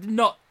 "Whoa!" I did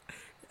not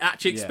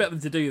actually expect them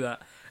to do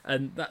that,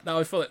 and that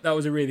I thought that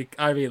was I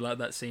really liked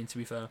that scene. To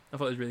be fair, I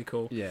thought it was really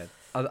cool. Yeah,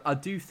 I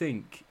do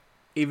think,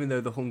 even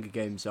though the Hunger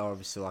Games are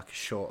obviously like a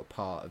shorter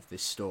part of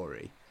this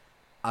story,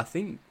 I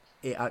think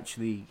it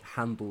actually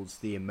handles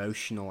the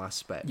emotional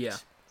aspect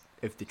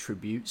of the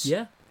tributes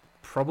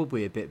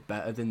probably a bit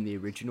better than the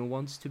original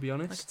ones, to be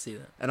honest. I could see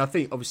that. And I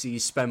think obviously you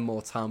spend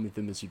more time with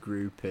them as a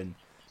group, and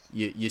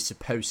you're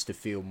supposed to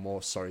feel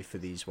more sorry for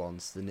these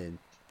ones than in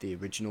the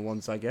original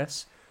ones, I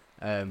guess.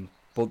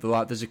 But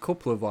there's a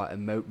couple of like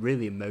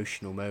really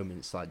emotional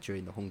moments like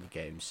during the Hunger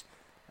Games,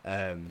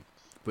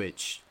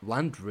 which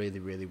land really,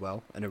 really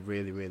well and are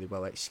really, really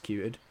well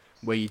executed,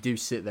 where you do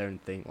sit there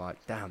and think like,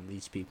 damn,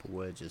 these people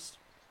were just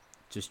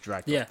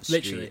dragged off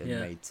the street and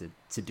made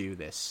to do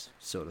this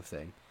sort of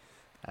thing.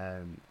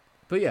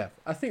 But yeah,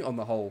 I think on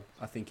the whole,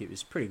 I think it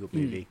was a pretty good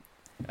movie.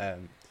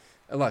 And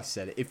like I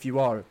said, if you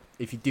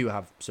do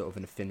have sort of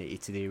an affinity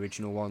to the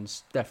original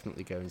ones,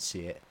 definitely go and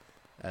see it.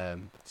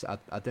 So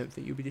I don't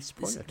think you'll be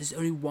disappointed. There's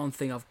only one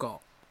thing I've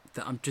got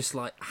that I'm just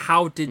like,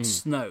 how did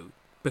Snow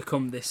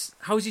become this?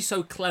 How is he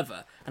so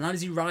clever, and how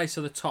does he rise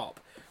to the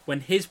top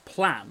when his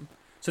plan?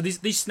 So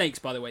these snakes,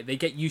 by the way, they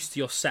get used to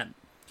your scent.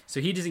 So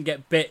he doesn't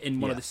get bit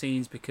in one of the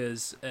scenes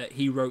because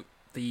he wrote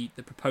the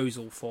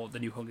proposal for the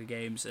new Hunger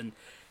Games, and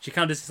she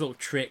kind of does this little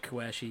trick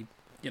where she,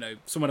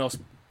 someone else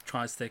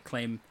tries to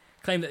claim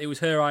that it was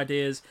her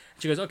ideas.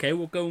 And she goes, "Okay,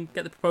 we'll go and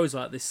get the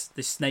proposal out of this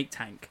snake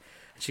tank."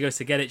 And she goes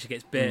to get it. She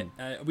gets bit.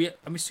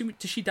 I'm assuming,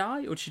 does she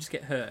die or did she just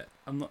get hurt?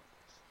 I'm not.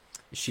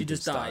 She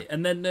does die.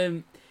 And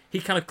then he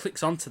kind of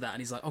clicks onto that,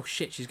 and he's like, "Oh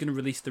shit, she's going to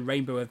release the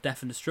rainbow of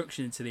death and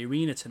destruction into the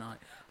arena tonight.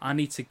 I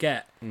need to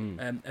get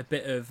a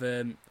bit of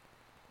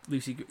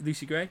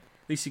Lucy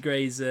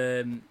Gray's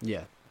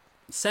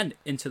scent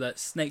into that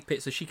snake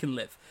pit so she can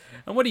live."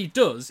 And what he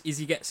does is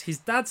he gets his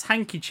dad's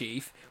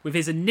handkerchief with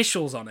his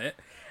initials on it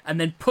and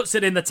then puts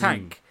it in the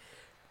tank.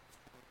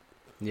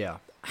 Yeah.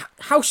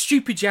 How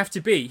stupid do you have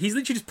to be? He's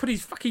literally just put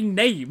his fucking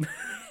name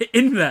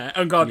in there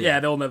and gone,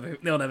 they'll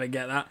never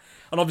get that.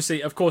 And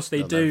obviously, of course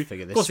they do.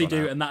 Of course they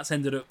do, and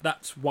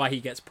that's why he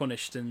gets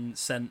punished and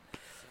sent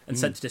to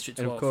District 12.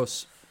 And of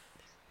course,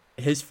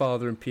 his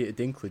father and Peter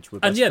Dinklage were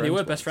best friends. And they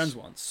were best friends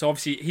once. So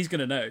obviously he's going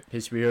to know.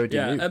 We already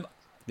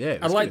knew.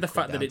 I like the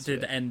fact that it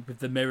did end with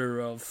the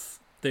mirror of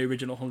the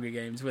original Hunger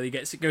Games, where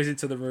it goes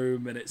into the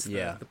room and it's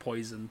the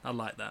poison. I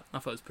like that. I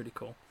thought it was pretty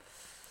cool.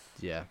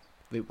 Yeah,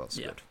 it was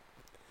good.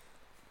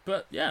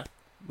 But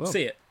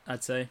see it,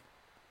 I'd say.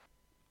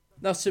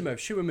 Now, Simo,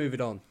 should we move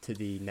it on to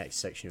the next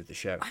section of the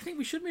show? I think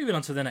we should move it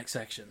on to the next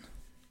section.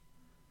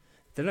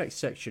 The next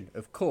section,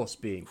 of course,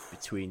 being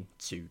Between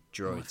Two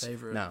Droids. My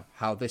favourite. Now,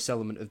 how this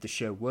element of the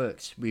show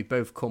works, we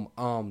both come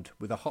armed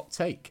with a hot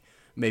take.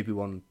 Maybe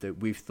one that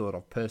we've thought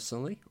of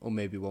personally, or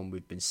maybe one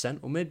we've been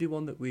sent, or maybe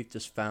one that we've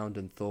just found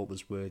and thought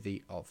was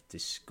worthy of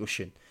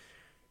discussion.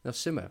 Now,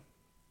 Simo,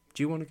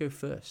 do you want to go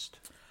first?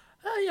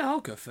 Yeah, I'll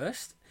go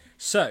first.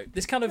 So,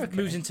 this kind of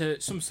moves into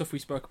some stuff we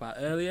spoke about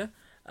earlier.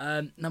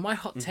 Now, my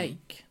hot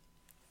take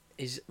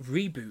is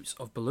reboots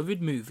of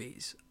beloved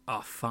movies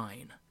are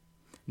fine.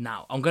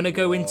 Now, I'm going to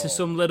go into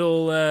some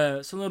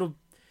little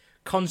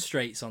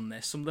constraints on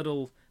this, some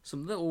little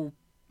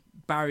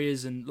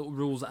barriers and little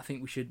rules that I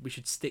think we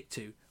should stick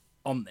to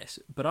on this.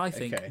 But I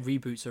think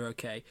reboots are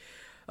okay,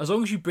 as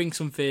long as you bring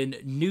something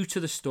new to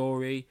the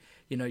story.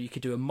 You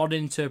could do a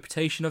modern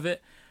interpretation of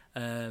it.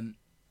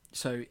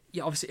 So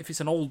yeah, obviously, if it's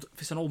an old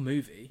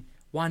movie,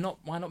 why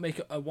not make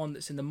it a one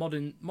that's in the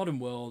modern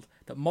world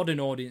that modern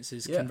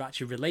audiences can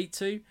actually relate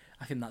to?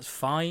 I think that's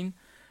fine.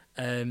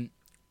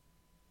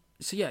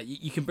 So yeah,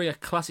 you can bring a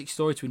classic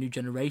story to a new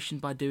generation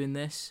by doing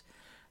this.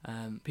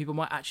 People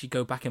might actually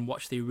go back and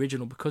watch the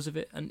original because of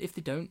it, and if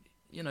they don't,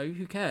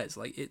 who cares?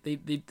 Like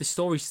the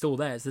story's still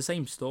there. It's the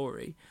same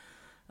story.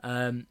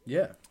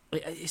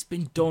 It's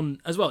been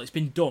done as well. It's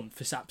been done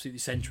for absolutely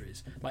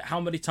centuries. Like, how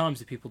many times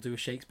do people do a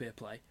Shakespeare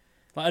play?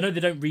 Like, I know they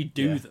don't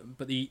redo them,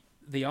 but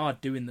they are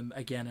doing them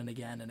again and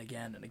again and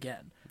again and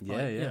again.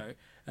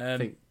 I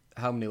think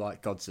how many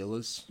like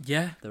Godzillas?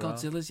 Yeah,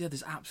 Godzillas. Yeah,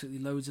 there's absolutely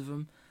loads of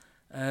them.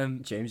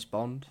 James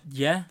Bond.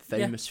 Yeah,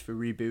 famous for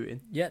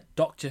rebooting. Yeah,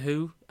 Doctor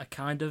Who. I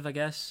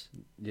guess.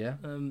 Yeah.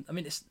 I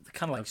mean, it's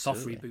kind of like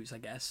Absolutely. soft reboots, I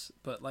guess.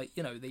 But like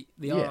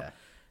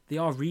they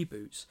are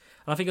reboots.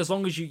 And I think as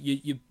long as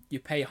you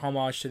pay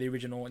homage to the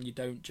original and you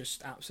don't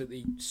just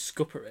absolutely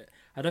scupper it,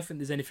 I don't think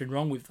there's anything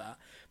wrong with that.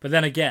 But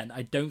then again,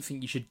 I don't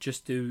think you should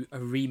just do a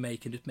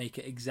remake and just make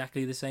it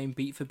exactly the same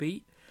beat for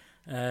beat.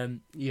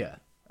 Yeah,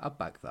 I'd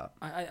back that.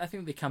 I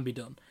think they can be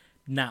done.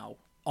 Now,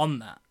 on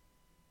that,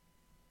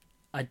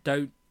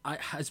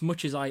 as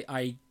much as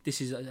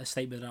this is a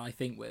statement that I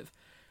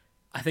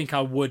think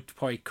I would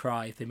probably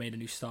cry if they made a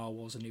new Star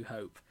Wars, A New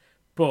Hope.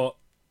 But,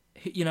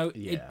 you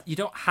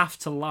don't have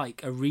to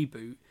like a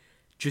reboot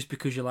just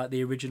because you like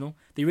the original.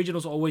 The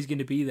original's always going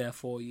to be there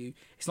for you.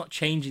 It's not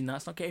changing that.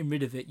 It's not getting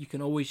rid of it. You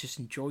can always just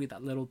enjoy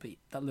that little bit.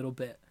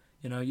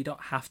 You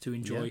don't have to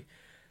enjoy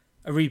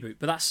a reboot.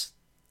 But that's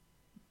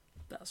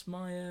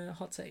my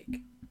hot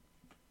take.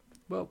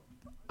 Well,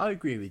 I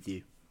agree with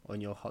you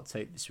on your hot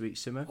take this week,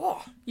 Simmer.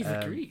 Oh, you've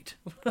agreed.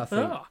 I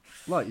think,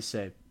 like you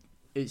say,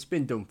 it's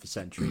been done for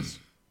centuries.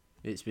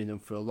 It's been done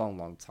for a long,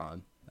 long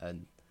time.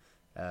 And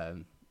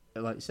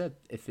like you said,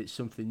 if it's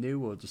something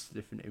new or just a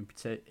different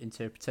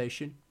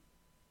interpretation,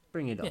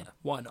 bring it on. Yeah,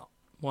 why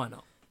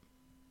not?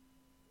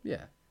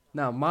 Yeah.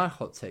 Now, my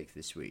hot take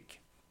this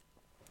week.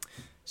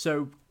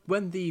 So,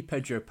 when the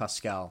Pedro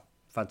Pascal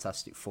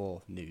Fantastic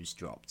Four news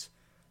dropped,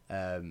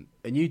 and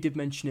you did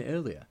mention it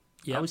earlier,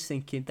 I was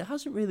thinking there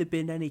hasn't really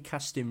been any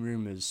casting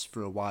rumours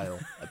for a while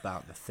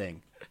about the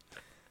thing.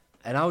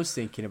 And I was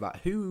thinking about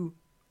who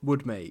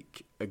would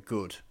make a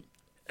good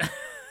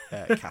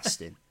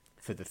casting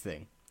for the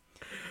thing.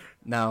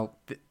 Now,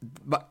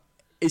 but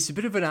it's a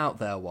bit of an out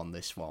there one,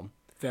 this one.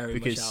 Very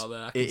because much out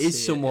there. It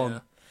is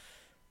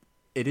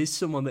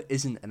someone that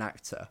isn't an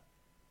actor,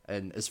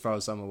 and as far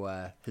as I'm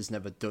aware, has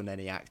never done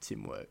any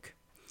acting work.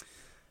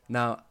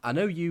 Now, I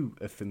know you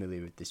are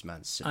familiar with this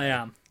man, Sam. I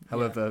am.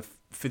 However,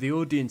 for the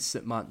audience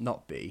that might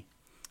not be,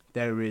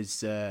 there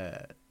is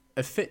a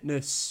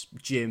fitness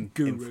gym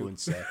Guru.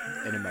 influencer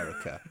in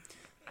America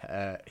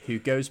who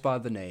goes by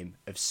the name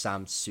of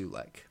Sam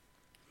Sulek.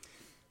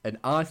 And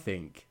I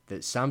think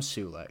that Sam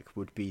Sulek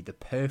would be the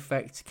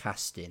perfect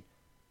casting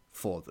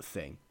for the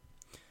thing.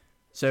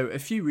 So, a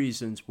few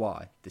reasons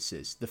why this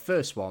is. The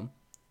first one,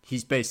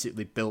 he's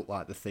basically built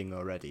like the thing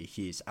already.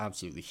 He is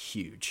absolutely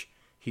huge.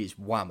 He's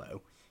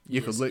whammo.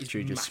 You could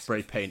literally just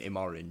spray paint him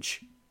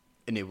orange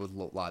and it would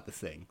look like the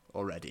thing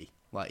already.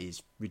 Like,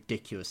 he's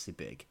ridiculously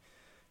big.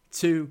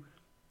 Two,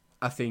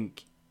 I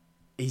think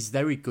he's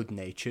very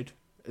good-natured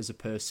as a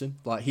person.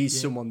 Like, he's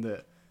someone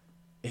that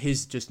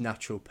his just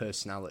natural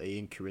personality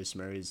and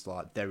charisma is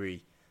like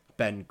very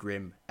Ben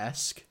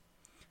Grimm-esque.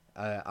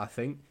 I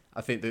think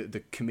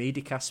the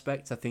comedic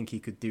aspect, I think he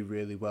could do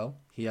really well.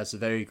 He has a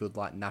very good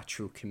like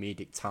natural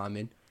comedic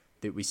timing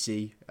that we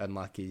see, and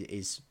like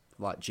his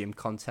like gym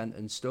content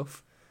and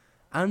stuff.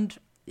 And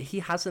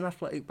he has an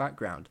athletic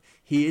background.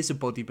 He is a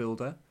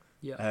bodybuilder.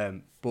 Yeah.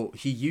 But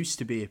he used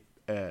to be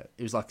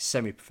he was like a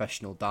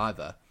semi-professional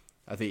diver.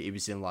 I think he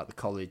was in like the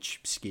college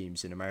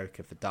schemes in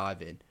America for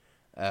diving.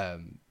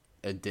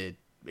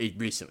 He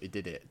recently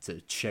did it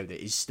to show that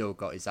he's still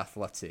got his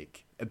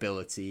athletic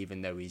ability,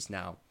 even though he's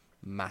now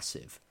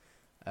massive.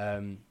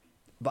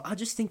 But I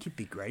just think he'd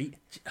be great.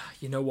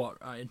 You know what,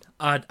 Ryan?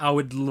 I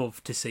would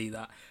love to see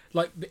that.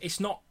 Like, it's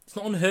not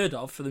unheard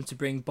of for them to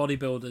bring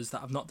bodybuilders that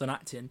have not done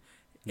acting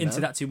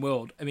into the acting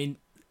world. I mean,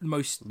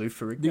 Lou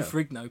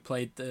Ferrigno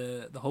played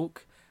the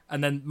Hulk,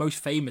 and then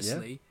most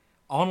famously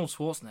Arnold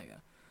Schwarzenegger.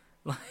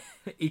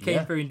 He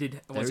came through and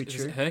did was it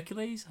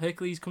Hercules?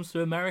 Hercules Comes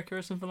to America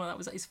or something like that.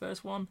 Was that his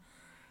first one?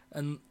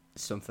 And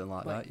something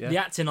like that. Yeah. The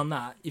acting on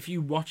that, if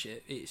you watch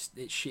it, it's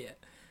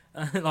shit.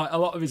 Like a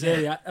lot of his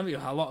early,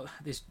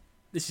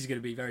 this is going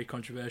to be very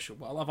controversial,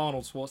 but a lot of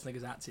Arnold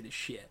Schwarzenegger's acting is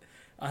shit.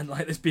 And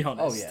like, let's be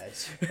honest.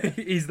 Oh yeah,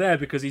 he's there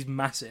because he's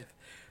massive.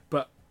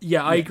 But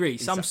yeah, I agree.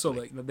 Exactly. Sam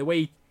Sulek, the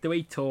way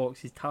he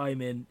talks, his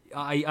timing,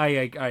 I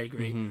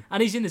agree. Mm-hmm.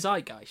 And he's in the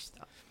zeitgeist.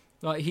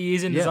 Like, he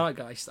is in the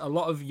zeitgeist. A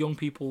lot of young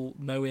people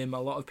know him. A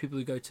lot of people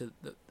who go to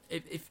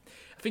I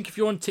think if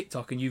you're on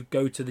TikTok and you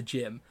go to the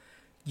gym,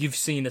 you've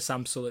seen a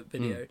Sam Sulek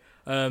video.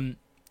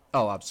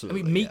 Oh,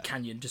 absolutely. I mean, Meat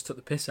Canyon just took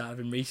the piss out of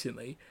him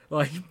recently.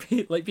 Like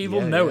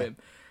people know him.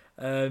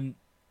 I'd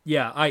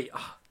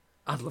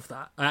love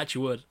that. I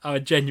actually would. I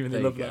would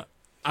genuinely love that.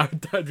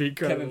 That'd be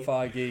incredible. Kevin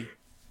Feige,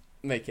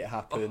 make it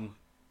happen.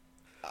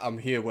 I'm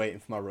here waiting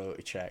for my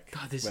royalty check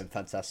when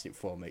Fantastic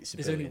Four makes $1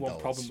 billion. There's only one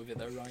problem with it,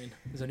 though, Ryan.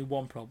 There's only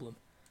one problem.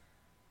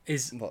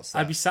 What's that?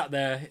 I'd be sat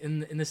there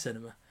in the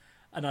cinema,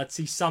 and I'd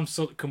see Sam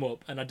Sut come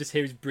up, and I'd just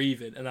hear his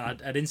breathing, and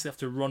I'd instantly have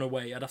to run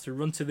away. I'd have to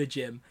run to the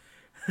gym.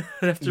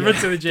 I'd have to run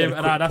to the gym,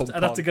 and I'd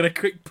have to get a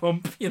quick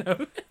pump, you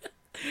know.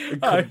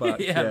 And come back,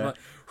 yeah. Like,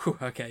 whew,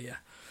 okay,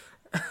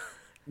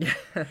 yeah.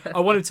 I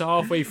want him to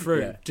halfway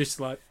through just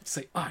like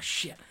say, "Oh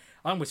shit,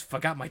 I almost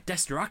forgot my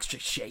Dexter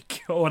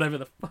shake," or whatever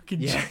the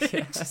fucking shit.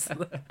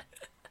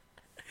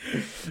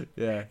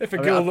 Yeah. If a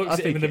girl looks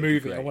at him in the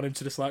movie, I want him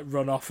to just like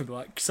run off and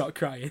like start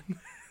crying.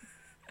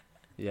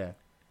 Yeah.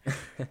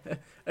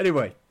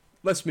 Anyway,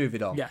 let's move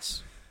it on.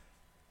 Yes.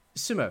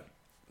 Simo,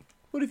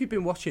 what have you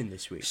been watching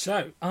this week?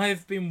 So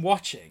I've been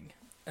watching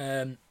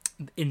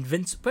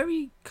Invincible,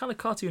 very kind of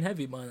cartoon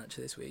heavy mine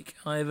actually this week.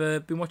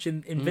 I've been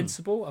watching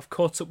Invincible. I've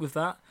caught up with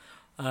that.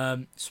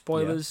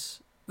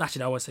 Spoilers. Yeah. Actually,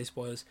 no, I won't say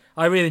spoilers.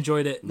 I really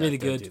enjoyed it. Really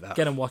good.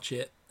 Get and watch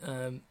it.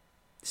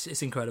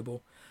 It's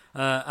incredible.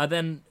 I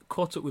then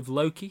caught up with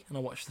Loki, and I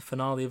watched the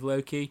finale of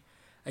Loki.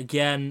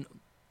 Again,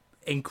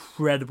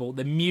 incredible.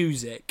 The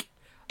music,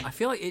 I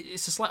feel like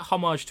it's a slight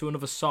homage to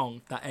another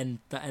song, that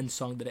end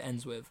song that it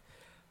ends with.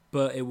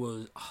 But it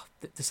was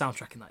the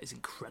soundtrack in that is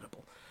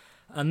incredible.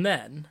 And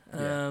then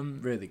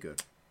really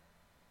good.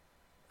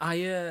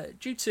 I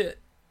due to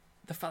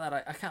the fact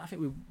that I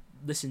think we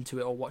listened to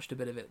it or watched a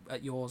bit of it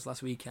at yours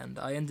last weekend,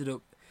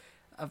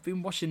 I've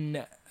been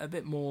watching a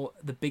bit more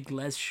The Big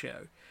Les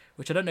Show,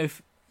 which I don't know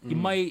if you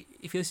might,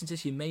 if you listen to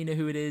this, you may know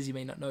who it is, you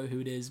may not know who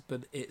it is,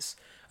 but it's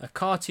a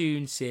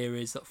cartoon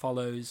series that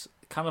follows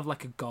kind of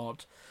like a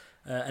god,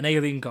 an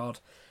alien god,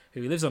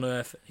 who lives on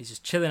Earth. He's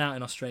just chilling out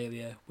in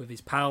Australia with his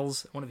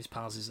pals. One of his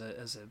pals is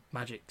a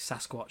magic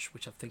Sasquatch,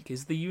 which I think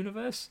is the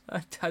universe.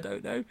 I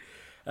don't know.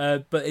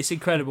 But it's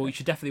incredible. You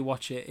should definitely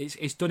watch it.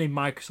 It's done in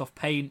Microsoft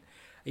Paint.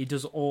 He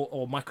does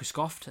or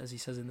Microsoft, as he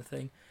says in the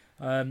thing.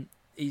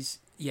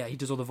 He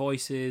does all the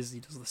voices. He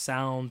does the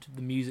sound,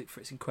 the music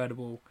for it's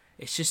incredible.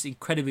 It's just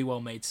incredibly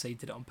well made. So he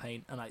did it on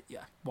Paint, and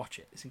watch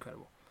it. It's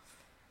incredible.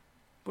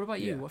 What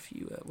about you? What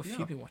have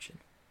you been watching?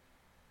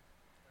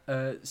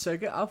 So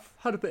I've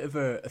had a bit of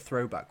a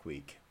throwback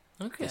week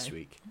this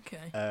week.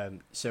 Okay.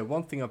 So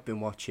one thing I've been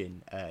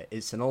watching,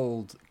 it's an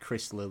old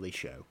Chris Lilly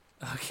show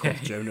called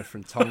Jonah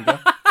from Tonga.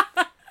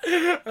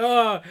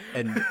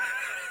 And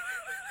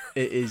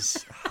it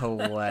is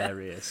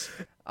hilarious.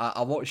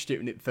 I watched it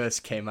when it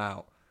first came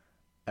out,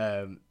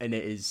 and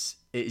it is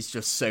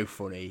just so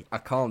funny. I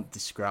can't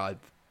describe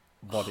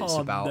what it's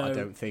about, no. I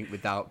don't think,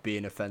 without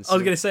being offensive. I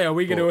was going to say, are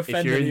we going to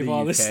offend any of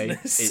our UK,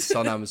 listeners? It's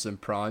on Amazon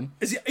Prime.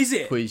 Is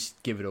it? Please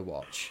give it a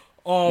watch.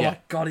 Oh my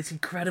god, it's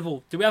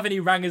incredible. Do we have any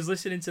rangers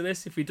listening to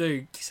this? If we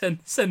do, send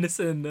us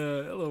in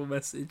a little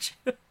message.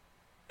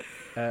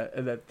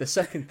 And the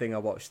second thing I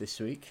watched this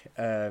week,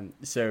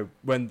 so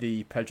when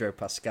the Pedro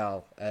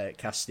Pascal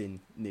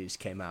casting news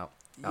came out,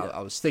 I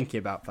was thinking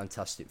about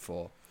Fantastic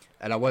Four,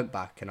 and I went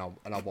back and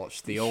I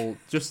watched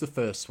just the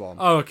first one.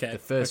 Oh, okay. The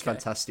first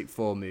Fantastic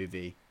Four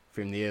movie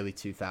from the early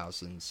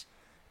 2000s,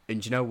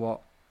 and you know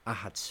what? I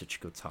had such a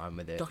good time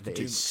with it. Dr. It's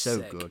Doom so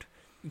sick. good.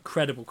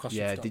 Incredible costume.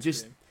 Yeah,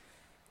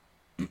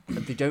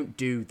 they don't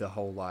do the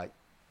whole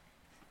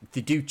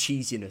they do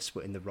cheesiness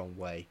but in the wrong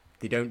way.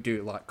 They don't do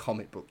it like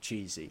comic book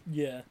cheesy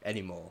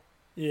anymore.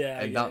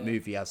 Yeah. And that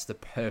movie has the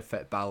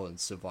perfect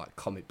balance of like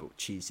comic book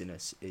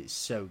cheesiness. It's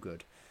so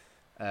good.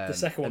 The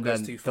second one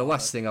goes too far. The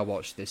last thing I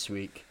watched this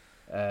week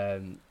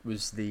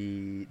was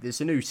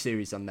there's a new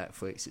series on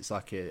Netflix. It's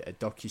like a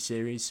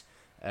docu-series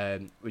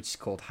which is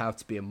called How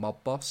to Be a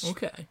Mob Boss.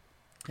 Okay.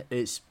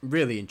 It's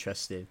really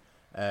interesting.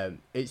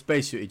 It's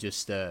basically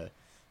just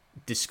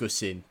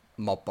discussing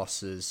mob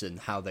bosses and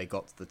how they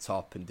got to the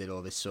top and did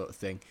all this sort of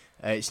thing.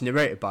 It's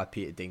narrated by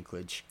Peter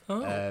Dinklage,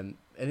 and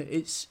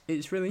it's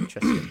really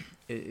interesting.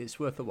 It's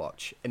worth a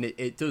watch, and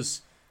it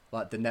does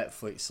like the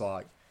Netflix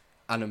like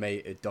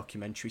animated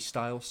documentary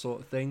style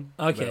sort of thing.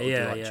 Okay,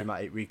 where do,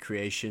 dramatic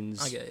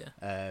recreations. I get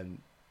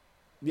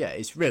you.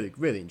 It's really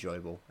really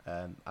enjoyable.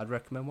 I'd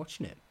recommend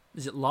watching it.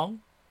 Is it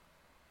long?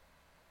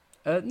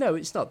 No,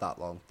 it's not that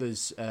long.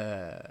 There's,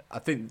 I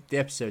think the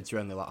episodes are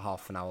only like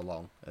half an hour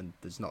long, and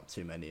there's not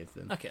too many of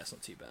them. Okay, that's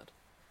not too bad.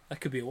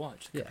 That could be a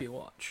watch.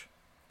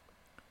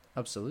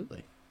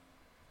 Absolutely.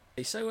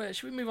 Okay, so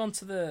should we move on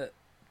to the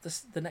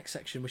next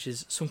section, which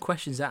is some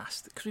questions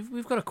asked? Because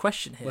we've got a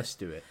question here. Let's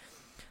do it.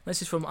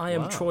 This is from I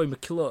am Troy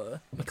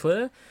McClure.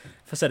 McClure?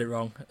 If I said it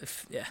wrong.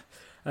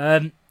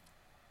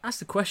 Ask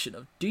the question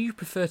of, do you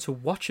prefer to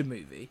watch a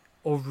movie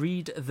or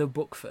read the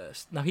book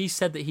first? Now, he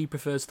said that he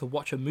prefers to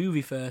watch a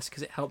movie first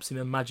because it helps him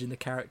imagine the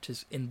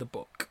characters in the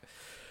book.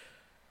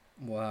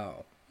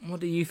 Wow. What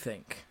do you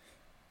think?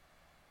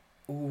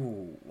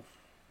 Ooh.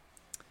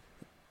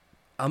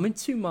 I'm in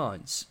two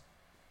minds.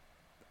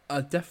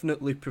 I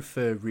definitely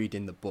prefer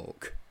reading the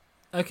book.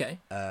 Okay.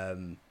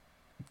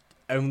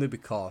 Only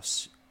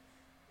because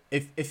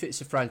if it's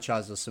a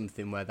franchise or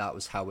something where that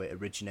was how it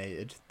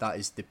originated, that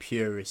is the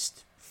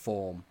purest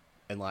form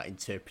and like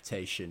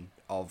interpretation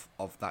of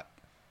that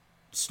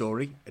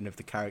story and of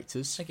the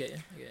characters. I get you.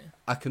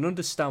 I can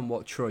understand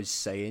what Troy's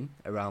saying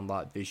around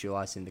like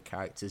visualizing the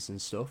characters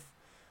and stuff,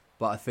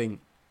 but I think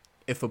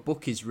if a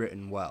book is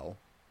written well,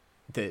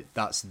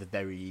 that's the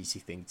very easy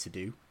thing to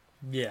do.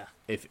 Yeah.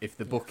 If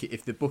the book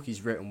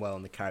is written well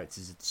and the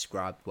characters are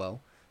described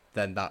well,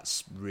 then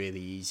that's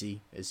really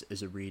easy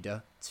as a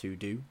reader to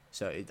do.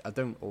 So I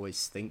don't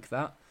always think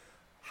that.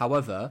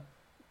 However,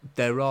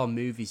 there are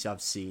movies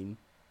I've seen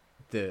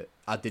that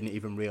I didn't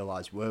even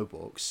realise were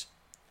books,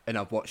 and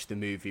I've watched the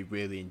movie,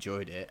 really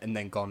enjoyed it, and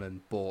then gone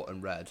and bought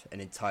and read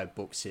an entire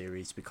book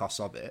series because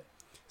of it.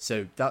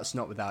 So that's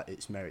not without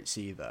its merits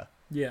either.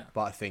 Yeah.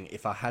 But I think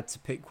if I had to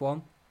pick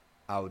one,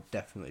 I would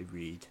definitely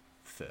read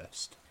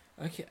first.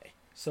 Okay.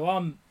 So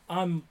I'm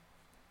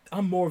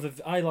more of a,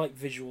 I like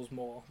visuals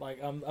more.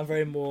 Like I'm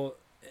very more,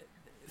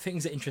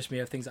 things that interest me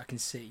are things I can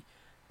see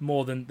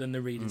more than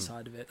the reading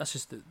side of it. That's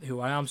just who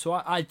I am. So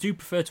I do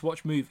prefer to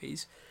watch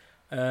movies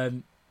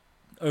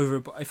over a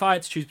book. If I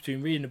had to choose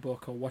between reading a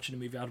book or watching a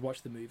movie, I'd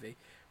watch the movie.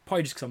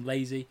 Probably just because I'm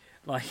lazy.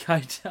 Like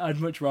I'd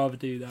much rather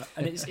do that,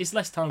 and it's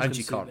less time consuming. And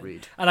you can't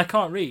read. And I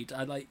can't read.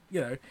 I like,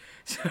 you know,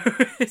 so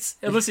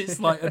unless it's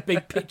like a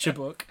big picture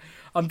book,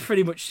 I'm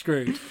pretty much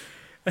screwed.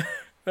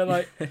 But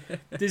like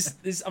this,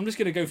 I'm just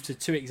gonna go to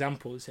 2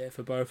 examples here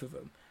for both of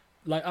them.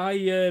 Like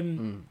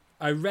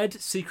I read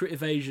Secret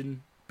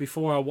Invasion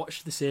before I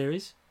watched the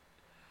series.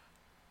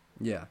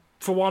 Yeah.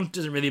 For one, it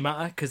doesn't really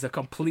matter because they're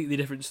completely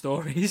different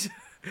stories.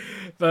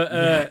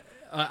 But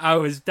I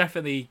was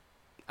definitely.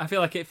 I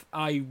feel like if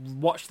I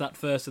watched that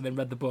first and then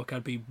read the book,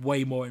 I'd be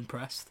way more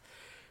impressed.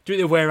 Do it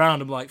the other way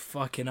around, I'm like,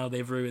 fucking hell,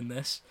 they've ruined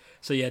this.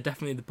 So yeah,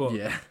 definitely the book.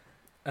 Yeah.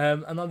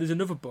 And now there's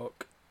another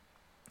book,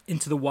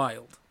 Into the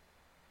Wild.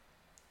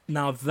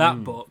 Now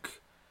that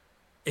book,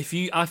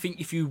 I think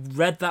if you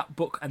read that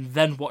book and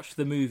then watched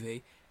the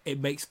movie,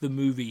 it makes the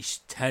movie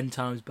 10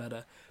 times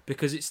better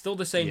because it's still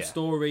the same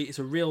story. It's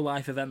a real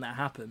life event that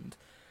happened,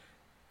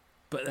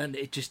 but then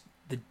it just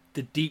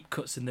the deep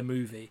cuts in the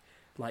movie,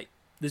 like.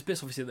 There's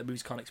bits obviously that the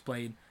movies can't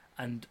explain,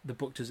 and the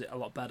book does it a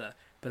lot better.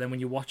 But then when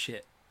you watch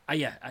it,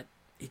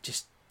 it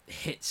just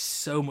hits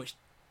so much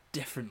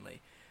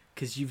differently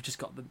because you've just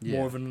got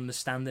more of an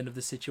understanding of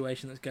the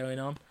situation that's going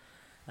on.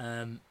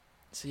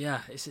 So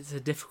yeah, it's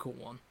a difficult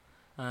one.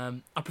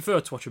 I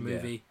prefer to watch a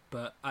movie,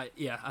 but I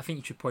think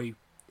you should probably.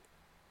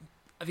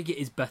 I think it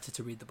is better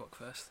to read the book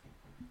first.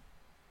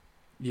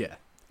 Yeah,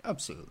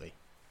 absolutely.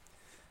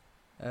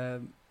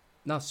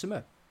 Now,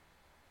 Summer,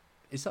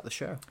 is that the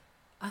show?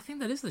 I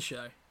think that is the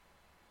show.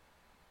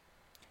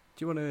 Do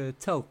you want to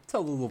tell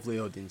the lovely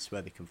audience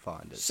where they can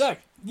find us? So,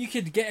 you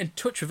could get in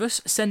touch with us,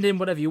 send in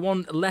whatever you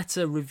want, a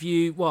letter,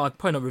 review. Well, I'd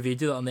probably not review,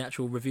 do that on the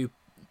actual review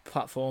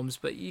platforms,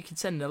 but you can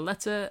send in a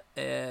letter,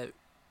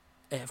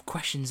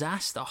 questions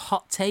asked, a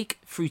hot take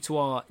through to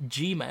our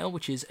Gmail,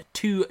 which is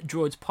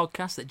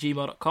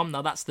 2droidspodcast@gmail.com.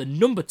 Now, that's the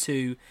number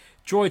 2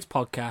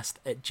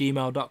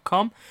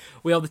 droidspodcast@gmail.com.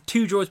 We are the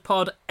 2 Droids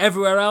Pod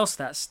everywhere else.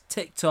 That's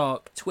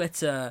TikTok,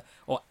 Twitter,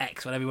 or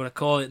X, whatever you want to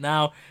call it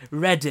now.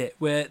 Reddit,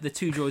 we're the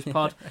 2 Droids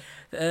Pod.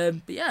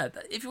 But yeah,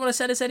 if you want to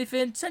send us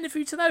anything, send it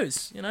through to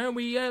those. You know,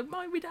 we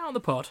might read it out on the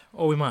pod,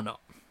 or we might not.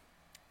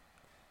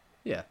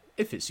 Yeah,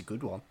 if it's a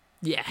good one.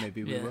 Yeah.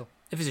 Maybe we will.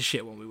 If it's a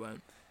shit one, we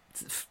won't.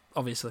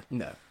 Obviously.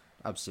 No,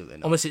 absolutely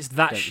not. Unless it's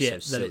that Don't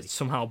shit so that it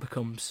somehow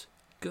becomes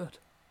good.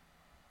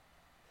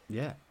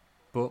 Yeah,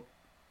 but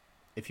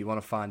if you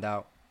want to find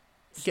out,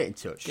 get in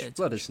touch.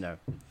 Let us know.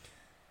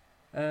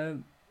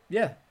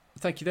 Yeah,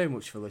 thank you very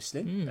much for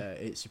listening.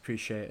 It's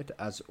appreciated,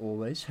 as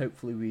always.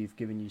 Hopefully we've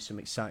given you some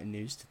exciting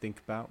news to think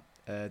about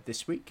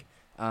this week.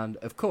 And,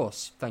 of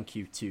course, thank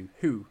you to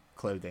Who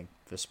Clothing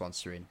for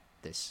sponsoring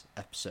this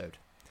episode.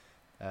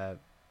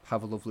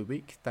 Have a lovely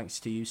week. Thanks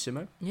to you,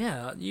 Simo.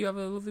 Yeah, you have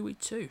a lovely week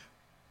too.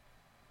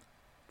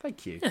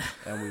 Thank you.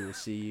 And we will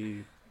see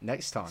you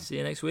next time. See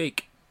you next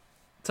week.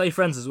 Tell your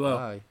friends as well.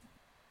 Bye.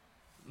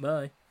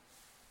 Bye.